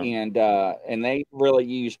 Right. And they really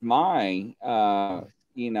used my,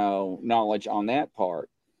 knowledge on that part.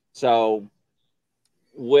 So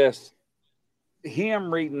with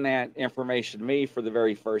him reading that information to me for the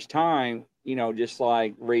very first time, just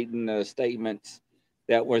like reading the statements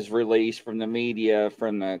that was released from the media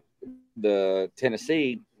from the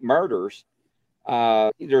Tennessee murders,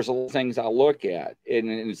 there's a lot of things I look at, and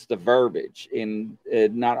it's the verbiage. And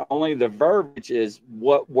not only the verbiage is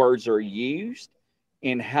what words are used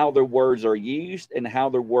and how the words are used and how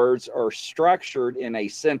the words are structured in a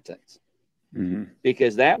sentence.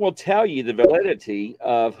 Because that will tell you the validity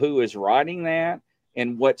of who is writing that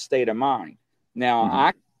and what state of mind. Now,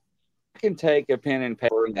 I can take a pen and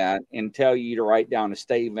paper and tell you to write down a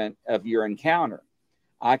statement of your encounter.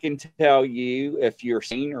 I can tell you if you're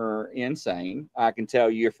sane or insane. I can tell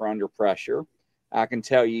you if you're under pressure. I can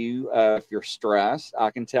tell you if you're stressed.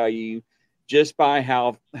 I can tell you just by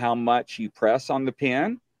how much you press on the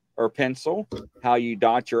pen or pencil, how you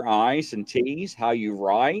dot your I's and T's, how you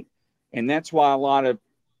write. And that's why a lot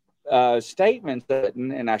of statements that,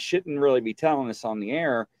 and I shouldn't really be telling this on the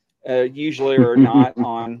air, usually are not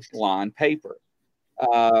on line paper.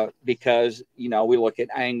 Because, we look at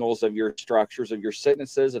angles of your structures of your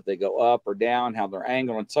sentences, if they go up or down, how they're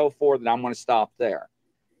angled and so forth. And I'm going to stop there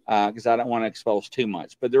because I don't want to expose too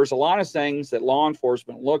much. But there's a lot of things that law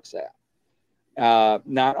enforcement looks at.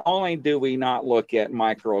 Not only do we not look at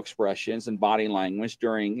micro expressions and body language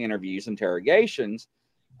during interviews, interrogations,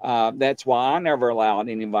 that's why I never allowed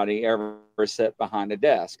anybody ever sit behind a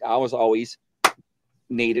desk. I was always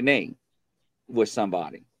knee to knee with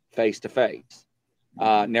somebody, face to face,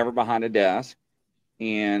 never behind a desk.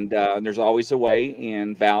 And there's always a way,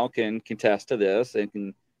 and Val can contest to this and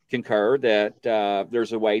can concur that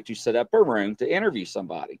there's a way to set up a room to interview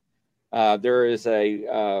somebody. There is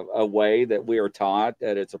a way that we are taught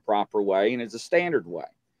that it's a proper way and it's a standard way,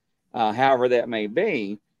 however that may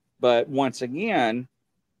be. But once again,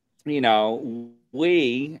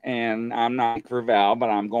 we, and I'm not for Val,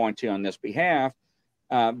 but I'm going to on this behalf,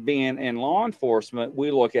 being in law enforcement,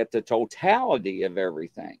 we look at the totality of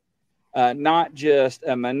everything, not just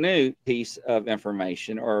a minute piece of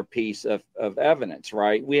information or a piece of evidence,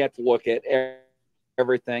 right? We have to look at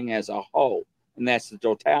everything as a whole, and that's the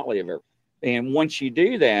totality of everything. And once you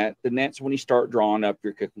do that, then that's when you start drawing up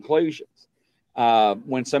your conclusions.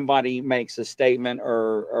 When somebody makes a statement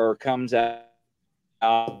or comes out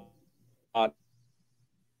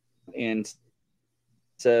and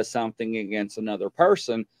says something against another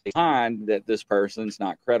person, they find that this person's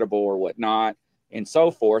not credible or whatnot, and so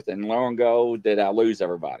forth. And lo and go, did I lose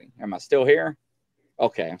everybody? Am I still here?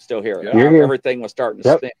 Okay, I'm still here. Everything was starting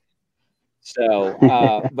to spin.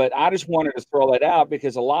 So, but I just wanted to throw that out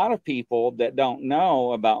because a lot of people that don't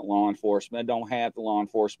know about law enforcement, don't have the law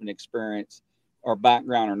enforcement experience or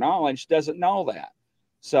background or knowledge, doesn't know that.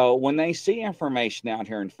 So when they see information out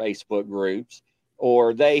here in Facebook groups,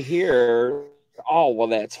 or they hear oh, well,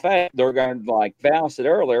 that's fake. They're going to, like Val said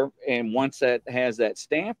earlier, and once that has that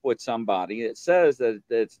stamp with somebody that says that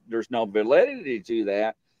there's no validity to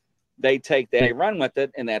that, they take that, they run with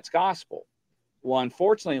it, and that's gospel. Well,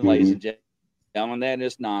 unfortunately, ladies and gentlemen, that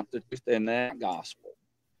is not the truth in that gospel.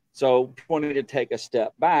 So people need to take a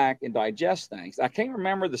step back and digest things. I can't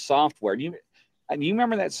remember the software. Do you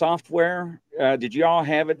remember that software? Did you all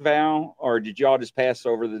have it, Val, or did you all just pass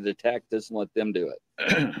over the detectives and let them do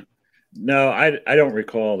it? No, I don't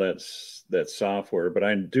recall that software, but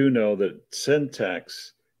I do know that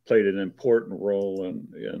syntax played an important role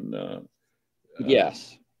in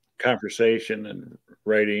yes, conversation and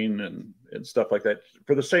writing and stuff like that,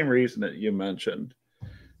 for the same reason that you mentioned.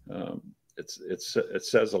 It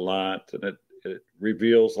says a lot, and it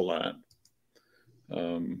reveals a lot.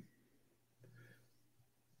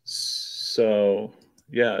 So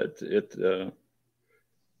yeah, it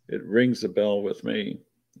rings a bell with me.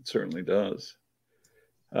 It certainly does.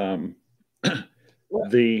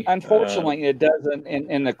 Unfortunately, it doesn't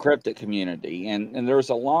in the cryptid community, and there's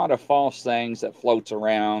a lot of false things that floats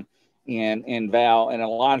around in Val, and a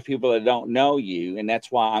lot of people that don't know you, and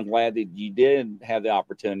that's why I'm glad that you did have the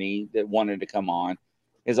opportunity that wanted to come on,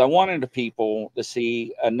 is I wanted the people to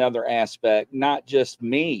see another aspect, not just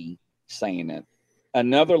me saying it,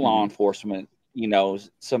 another law enforcement,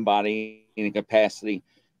 somebody in a capacity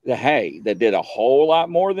that did a whole lot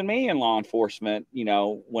more than me in law enforcement,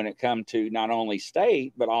 when it comes to not only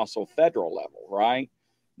state, but also federal level. Right.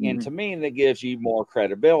 And to me, that gives you more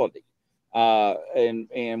credibility.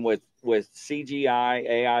 And with CGI,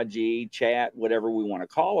 AIG, chat, whatever we want to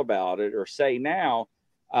call about it or say now,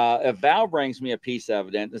 if Val brings me a piece of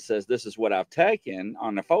evidence that says this is what I've taken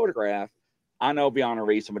on the photograph, I know beyond a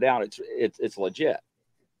reasonable doubt it's legit.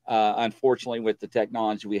 Unfortunately, with the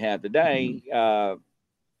technology we have today,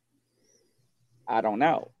 I don't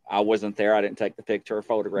know. I wasn't there. I didn't take the picture or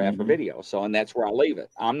photograph or video. So, and that's where I leave it.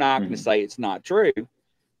 I'm not going to say it's not true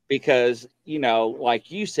because,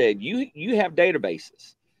 like you said, you have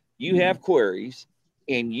databases, you have queries,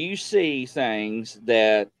 and you see things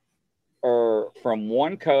that are from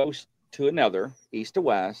one coast to another, east to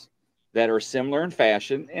west, that are similar in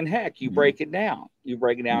fashion. And heck, you break it down. You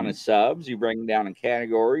break it down in subs, you break them down in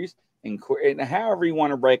categories, and however you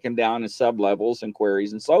want to break them down in sub levels and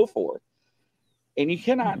queries and so forth. And you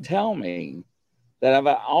cannot tell me that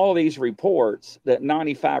about all these reports that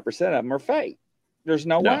 95% of them are fake. There's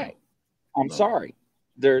no way. I'm sorry.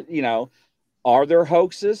 Are there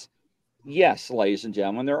hoaxes? Yes, ladies and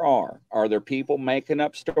gentlemen, there are. Are there people making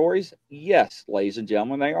up stories? Yes, ladies and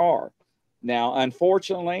gentlemen, they are. Now,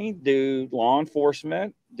 unfortunately, do law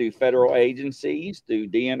enforcement, do federal agencies, do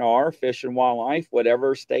DNR, Fish and Wildlife,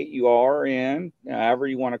 whatever state you are in, however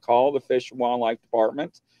you want to call the Fish and Wildlife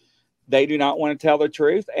departments, they do not want to tell the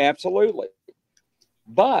truth? Absolutely.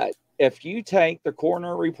 But if you take the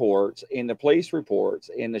coroner reports and the police reports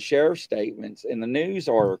and the sheriff's statements and the news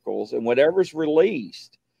articles and whatever's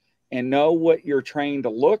released and know what you're trained to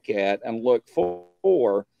look at and look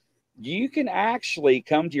for, you can actually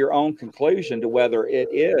come to your own conclusion to whether it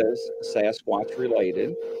is Sasquatch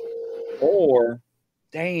related or,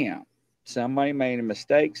 damn, somebody made a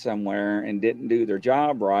mistake somewhere and didn't do their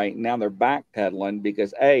job right. Now they're backpedaling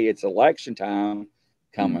because, A, it's election time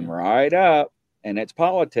coming right up and it's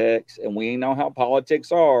politics. And we know how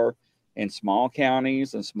politics are in small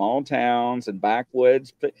counties and small towns and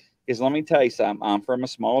backwoods. Because let me tell you something, I'm from a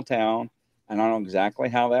small town and I know exactly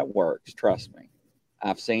how that works. Trust me.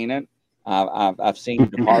 I've seen it. I've seen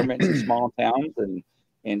departments in small towns and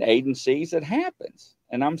agencies. It happens.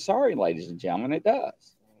 And I'm sorry, ladies and gentlemen, it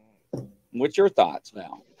does. What's your thoughts,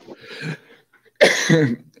 Val?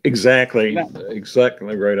 Exactly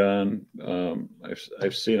right on.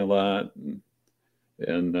 I've seen a lot,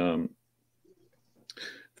 and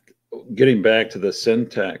getting back to the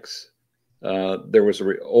syntax, there was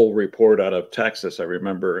an old report out of Texas. I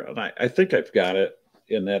remember, and I think I've got it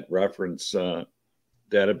in that reference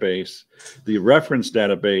database. The reference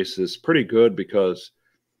database is pretty good because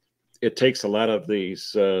it takes a lot of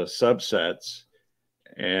these subsets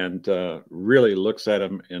and really looks at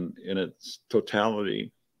them in its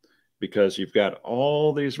totality, because you've got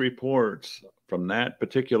all these reports from that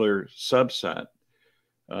particular subset.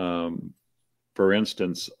 For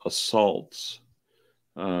instance, assaults.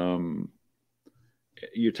 You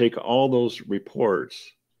take all those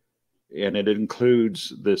reports and it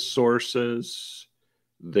includes the sources,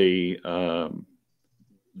 the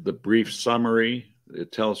brief summary.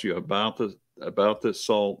 It tells you about the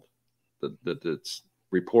assault that it's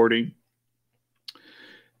reporting,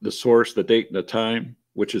 the source, the date, and the time,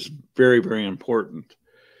 which is very, very important.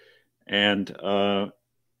 And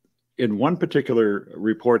in one particular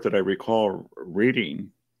report that I recall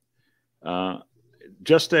reading,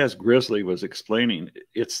 just as Grizzly was explaining,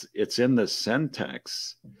 it's in the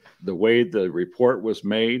syntax, the way the report was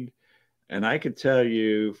made. And I could tell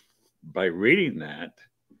you by reading that,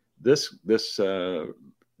 this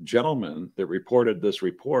gentleman that reported this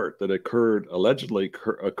report that allegedly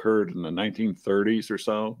occurred in the 1930s or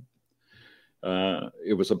so.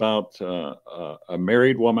 It was about a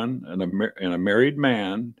married woman and a married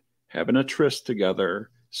man having a tryst together,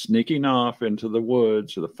 sneaking off into the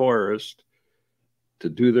woods or the forest to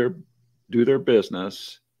do their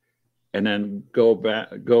business, and then go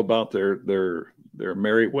about their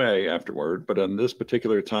merry way afterward. But on this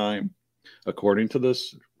particular time, according to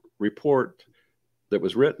this report that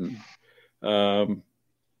was written,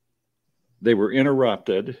 they were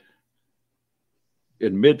interrupted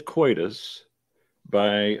in mid-coitus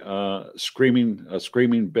by a screaming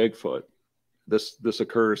Bigfoot. This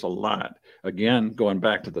occurs a lot. Again, going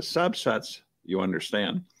back to the subsets, you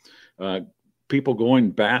understand, people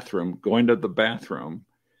going to the bathroom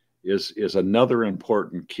is another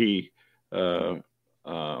important key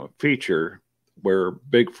feature where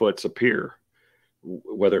Bigfoots appear.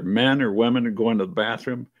 Whether men or women are going to the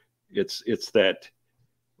bathroom, it's that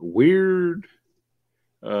weird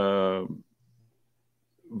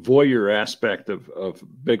voyeur aspect of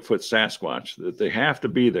Bigfoot Sasquatch, that they have to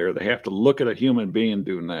be there. They have to look at a human being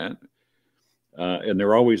doing that. And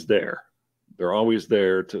they're always there. They're always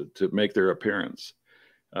there to make their appearance.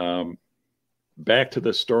 Back to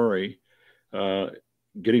the story,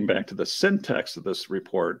 getting back to the syntax of this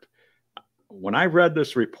report. When I read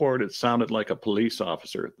this report, it sounded like a police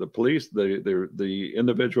officer. The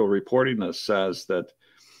individual reporting this says that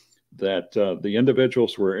the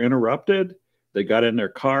individuals were interrupted. They got in their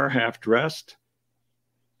car half dressed,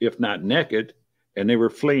 if not naked, and they were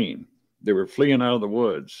fleeing. They were fleeing out of the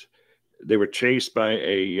woods. They were chased by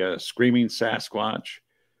a screaming Sasquatch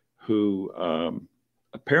who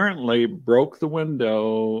apparently broke the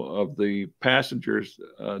window of the passenger's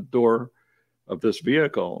door of this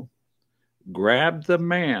vehicle, grabbed the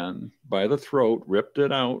man by the throat, ripped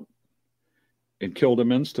it out, and killed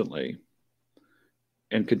him instantly,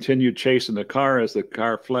 and continued chasing the car as the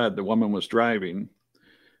car fled. The woman was driving.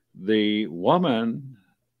 The woman,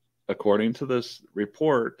 according to this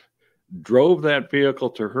report, drove that vehicle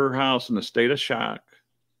to her house in a state of shock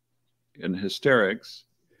and hysterics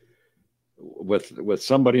with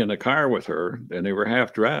somebody in the car with her, and they were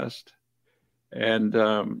half dressed.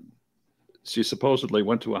 And she supposedly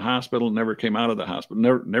went to a hospital, never came out of the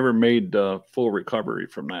hospital, never made full recovery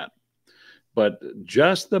from that. But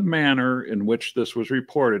just the manner in which this was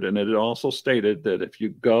reported, and it also stated that if you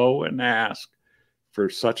go and ask for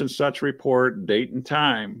such and such report, date and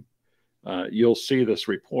time, you'll see this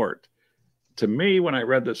report. To me, when I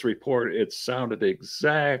read this report, it sounded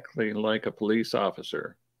exactly like a police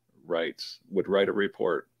officer would write a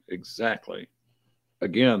report. Exactly.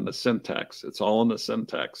 Again, the syntax. It's all in the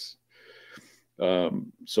syntax.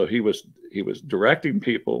 So he was directing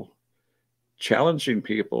people, challenging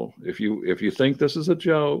people. If you think this is a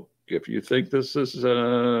joke, if you think this is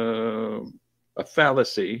a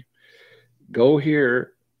fallacy, go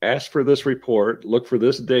here, ask for this report, look for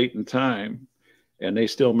this date and time, and they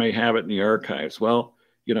still may have it in the archives. Well,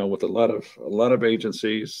 with a lot of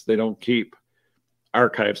agencies, they don't keep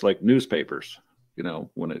archives like newspapers.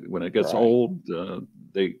 When it gets old,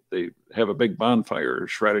 they have a big bonfire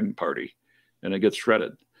shredding party, and it gets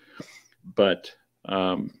shredded. But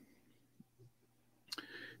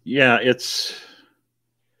yeah, it's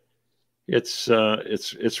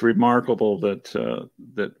remarkable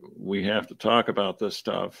that we have to talk about this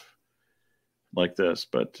stuff like this.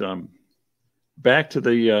 But back to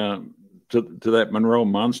the to that Monroe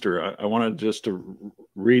monster, I wanted just to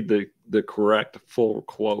read the correct full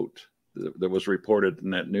quote that was reported in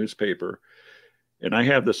that newspaper, and I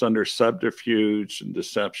have this under subterfuge and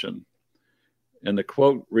deception, and the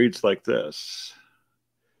quote reads like this.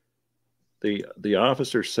 The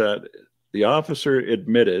officer said, the officer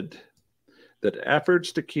admitted that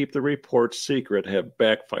efforts to keep the report secret have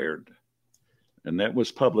backfired. And that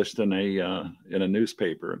was published in a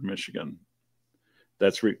newspaper in Michigan.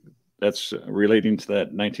 That's relating to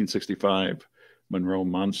that 1965 Monroe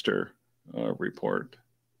Monster report.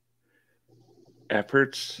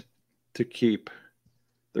 Efforts to keep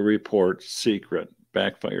the report secret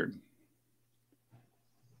backfired.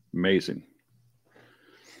 Amazing.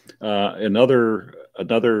 Another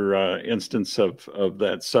instance of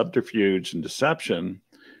that subterfuge and deception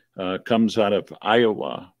comes out of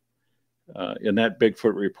Iowa. In that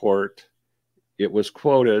Bigfoot report, it was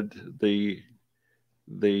quoted, the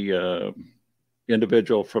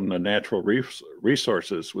individual from the natural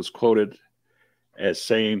resources was quoted as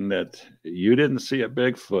saying that you didn't see a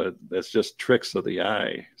Bigfoot. That's just tricks of the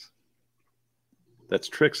eyes. That's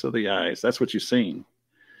tricks of the eyes. That's what you've seen.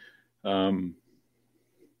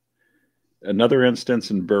 Another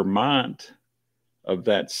instance in Vermont of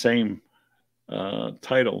that same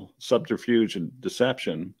title, Subterfuge and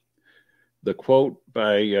Deception, the quote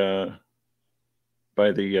by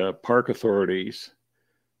the park authorities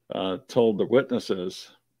told the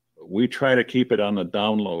witnesses, we try to keep it on the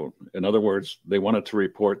down low. In other words, they wanted to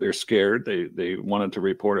report, they're scared. They wanted to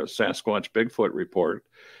report a Sasquatch Bigfoot report.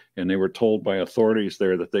 And they were told by authorities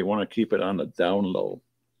there that they want to keep it on the down low.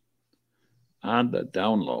 On the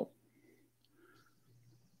down low.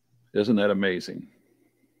 Isn't that amazing?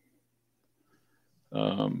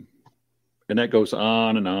 And that goes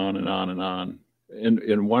on and on and on and on.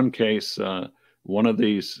 In one case, one of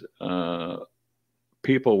these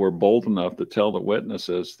people were bold enough to tell the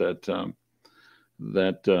witnesses that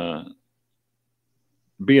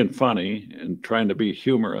being funny and trying to be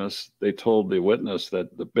humorous, they told the witness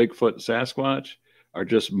that the Bigfoot Sasquatch are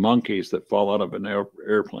just monkeys that fall out of an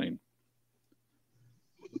airplane.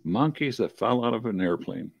 Monkeys that fall out of an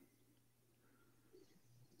airplane.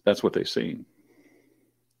 That's what they seen.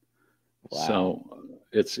 Wow. So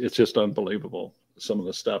it's just unbelievable, some of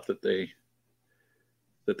the stuff that they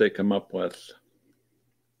come up with.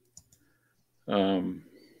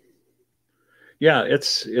 Yeah,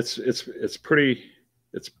 it's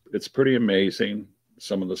pretty amazing,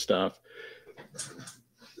 some of the stuff.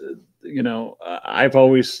 You know, I've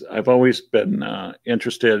always been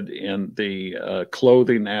interested in the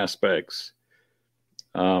clothing aspects.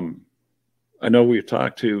 I know we've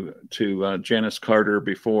talked to Janice Carter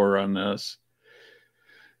before on this.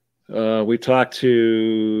 We talked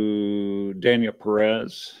to Daniel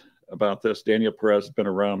Perez about this. Daniel Perez has been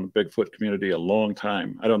around the Bigfoot community a long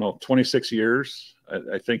time. I don't know, 26 years.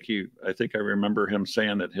 I think I remember him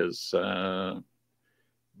saying that his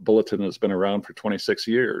bulletin has been around for 26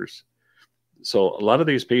 years. So a lot of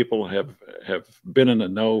these people have been in the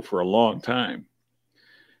know for a long time.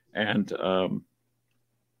 And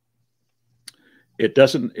it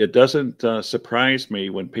doesn't surprise me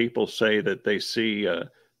when people say that they've seen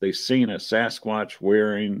a Sasquatch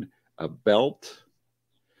wearing a belt,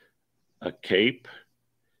 a cape,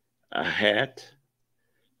 a hat,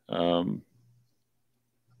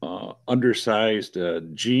 undersized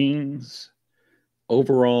jeans,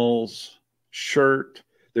 overalls, shirt.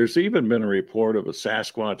 There's even been a report of a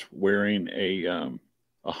Sasquatch wearing a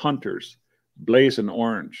hunter's blazing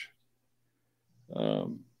orange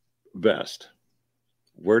vest.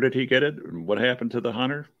 Where did he get it? And what happened to the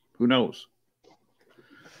hunter? Who knows?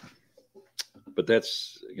 But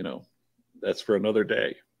that's for another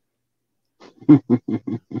day.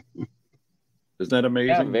 Isn't that amazing?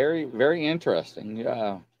 Yeah, very, very interesting.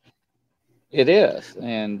 It is.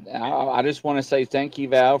 And I just want to say thank you,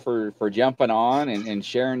 Val, for jumping on and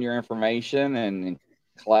sharing your information and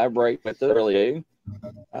collaborate with us. I really do.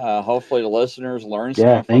 Hopefully the listeners learn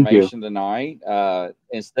some information tonight,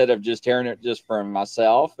 instead of just hearing it just from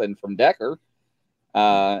myself and from Decker.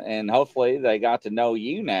 And hopefully they got to know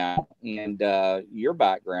you now and your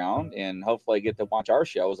background, and hopefully get to watch our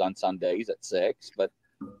shows on Sundays at 6. But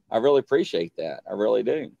I really appreciate that. I really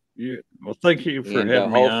do. Yeah. Well, thank you for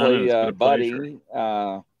having me on. It's been a buddy.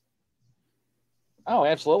 Oh,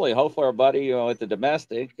 absolutely. Hopefully our buddy with the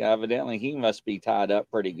domestic, evidently he must be tied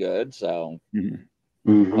up pretty good. So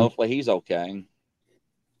hopefully he's okay.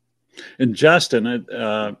 And Justin,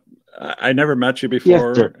 I never met you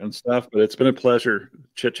before and stuff, but it's been a pleasure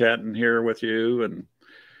chit-chatting here with you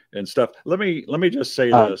and stuff. Let me just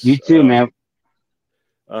say this. You too, man.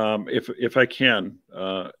 If I can,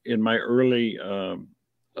 in my early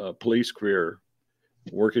police career,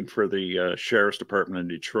 working for the sheriff's department in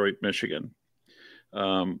Detroit, Michigan,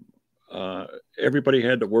 everybody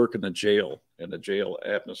had to work in the jail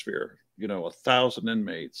atmosphere. 1,000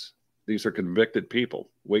 inmates. These are convicted people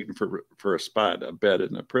waiting for a spot, a bed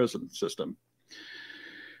in the prison system.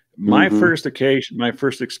 My first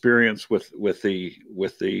experience with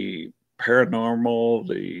the paranormal,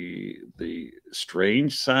 the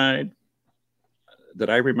strange side that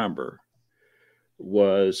I remember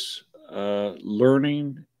was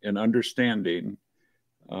learning and understanding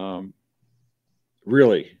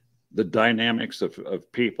really the dynamics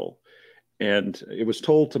of people. And it was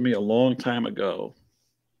told to me a long time ago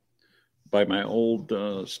by my old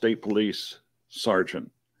state police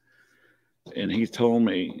sergeant. And he told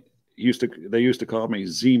me, they used to call me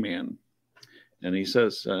Z-Man. And he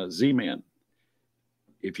says, Z-Man,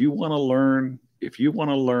 if you want to learn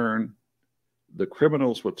the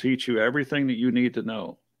criminals will teach you everything that you need to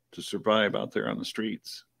know to survive out there on the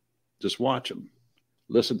streets. Just watch them,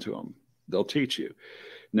 listen to them. They'll teach you.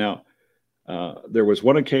 Now, there was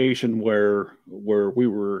one occasion where we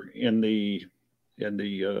were in the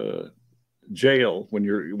jail. When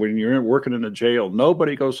you're working in a jail,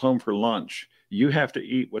 nobody goes home for lunch. You have to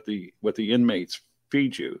eat what the inmates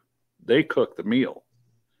feed you. They cook the meal,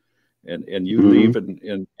 and you leave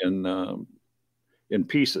in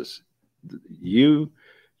pieces. You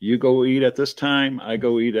go eat at this time. I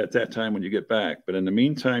go eat at that time when you get back. But in the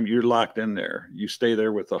meantime, you're locked in there. You stay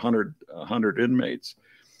there with 100 inmates.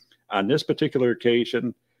 On this particular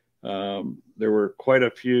occasion, there were quite a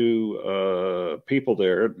few people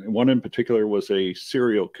there. One in particular was a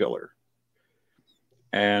serial killer.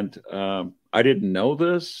 And I didn't know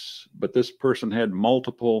this, but this person had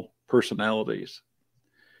multiple personalities.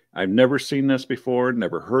 I've never seen this before,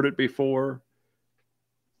 never heard it before.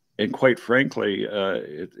 And quite frankly,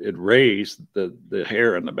 it raised the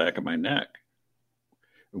hair on the back of my neck.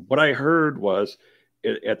 What I heard was,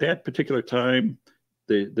 at that particular time,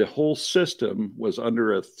 the whole system was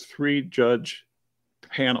under a 3-judge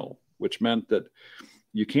panel, which meant that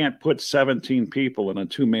you can't put 17 people in a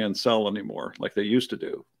 2-man cell anymore like they used to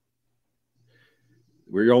do.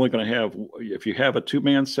 We're only going to have, if you have a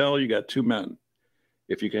 2-man cell, you got 2 men.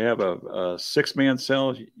 If you can have a 6-man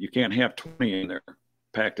cell, you can't have 20 in there,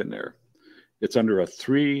 packed in there. It's under a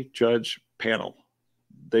 3-judge panel.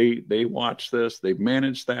 They watch this, they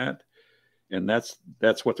manage that, and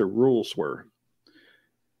that's what the rules were.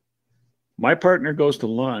 My partner goes to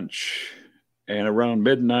lunch, and around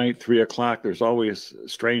midnight, 3 o'clock, there's always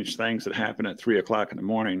strange things that happen at 3 o'clock in the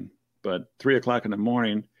morning. But 3 o'clock in the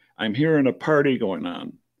morning, I'm hearing a party going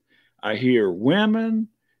on. I hear women,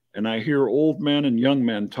 and I hear old men and young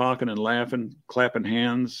men talking and laughing, clapping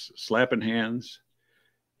hands, slapping hands.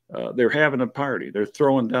 They're having a party. They're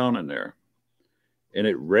throwing down in there. And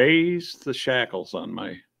it raised the shackles on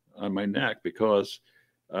my neck, because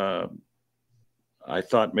I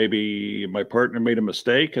thought maybe my partner made a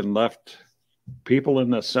mistake and left people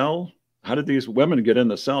in the cell. How did these women get in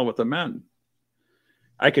the cell with the men?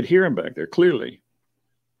 I could hear them back there clearly.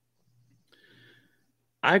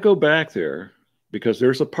 I go back there because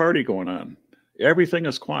there's a party going on. Everything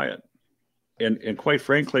is quiet. And quite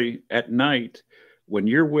frankly, at night, when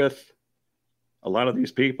you're with a lot of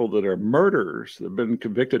these people that are murderers, that have been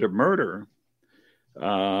convicted of murder,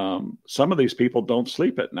 some of these people don't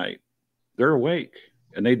sleep at night. They're awake,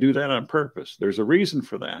 and they do that on purpose. There's a reason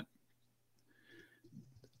for that.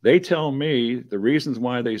 They tell me the reasons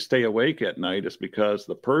why they stay awake at night is because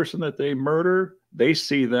the person that they murder, they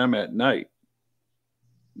see them at night.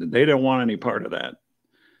 They don't want any part of that.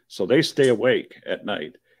 So they stay awake at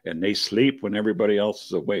night, and they sleep when everybody else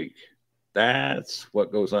is awake. That's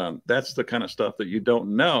what goes on. That's the kind of stuff that you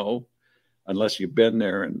don't know unless you've been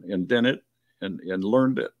there and done it and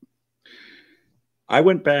learned it. I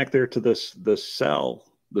went back there to this cell,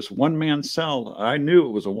 this 1-man cell. I knew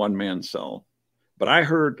it was a 1-man cell, but I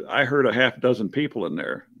heard a half dozen people in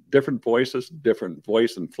there, different voices, different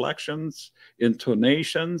voice inflections,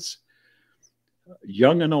 intonations,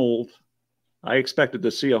 young and old. I expected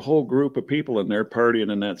to see a whole group of people in there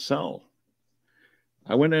partying in that cell.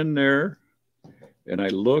 I went in there and I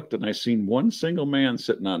looked, and I seen one single man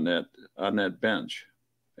sitting on that bench,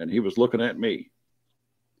 and he was looking at me.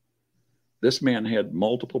 This man had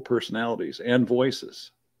multiple personalities and voices.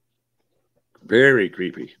 Very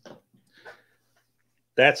creepy.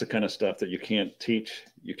 That's the kind of stuff that you can't teach.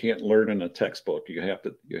 You can't learn in a textbook. You have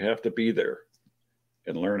to be there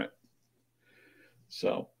and learn it.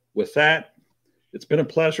 So with that, it's been a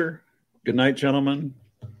pleasure. Good night, gentlemen.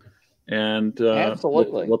 And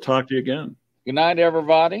absolutely, we'll talk to you again. Good night,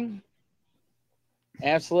 everybody.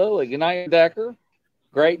 Absolutely. Good night, Decker.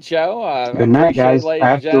 Great show. Good night, guys.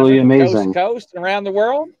 Absolutely amazing. Coast to coast and around the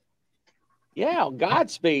world. Yeah,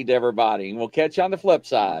 Godspeed to everybody. And we'll catch you on the flip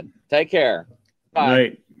side. Take care. Bye.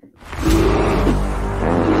 Night.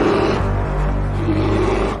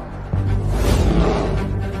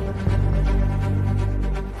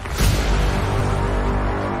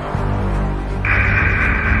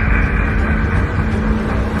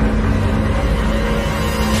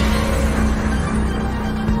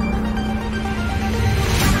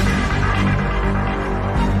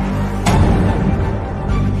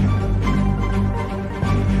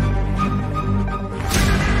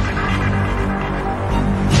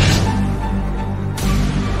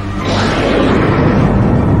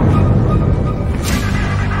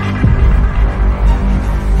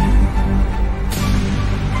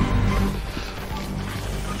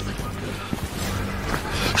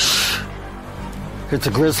 It's a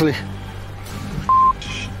grizzly.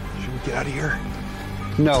 get out of here?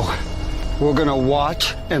 No. We're gonna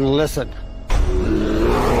watch and listen.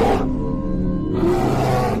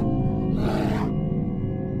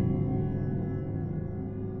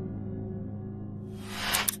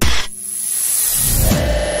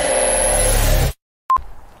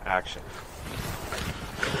 Action.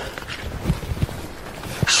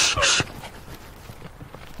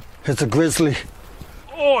 It's a grizzly.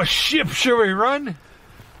 Oh, shit, should we run?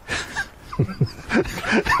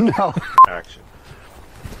 No. Action.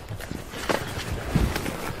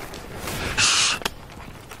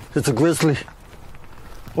 It's a grizzly.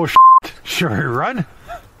 Oh, shit, should we run?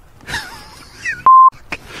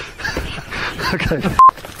 Okay.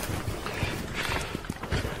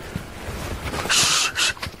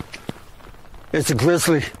 It's a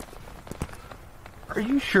grizzly. Are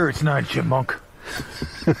you sure it's not a chipmunk?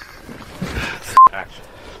 Action.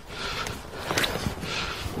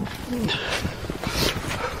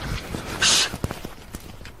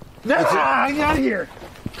 Nah, get out of here.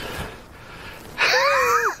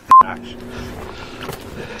 Action.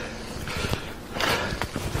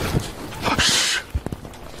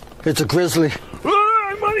 It's a grizzly.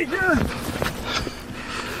 I'm out of here.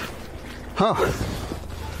 Huh.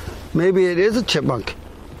 Maybe it is a chipmunk.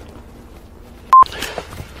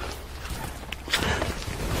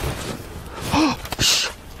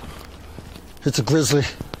 It's a grizzly.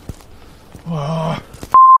 Are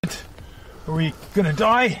we gonna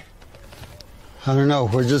die? I don't know.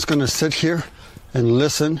 We're just gonna sit here and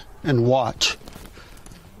listen and watch.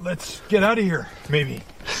 Let's get out of here, maybe.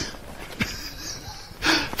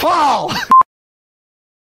 Fall!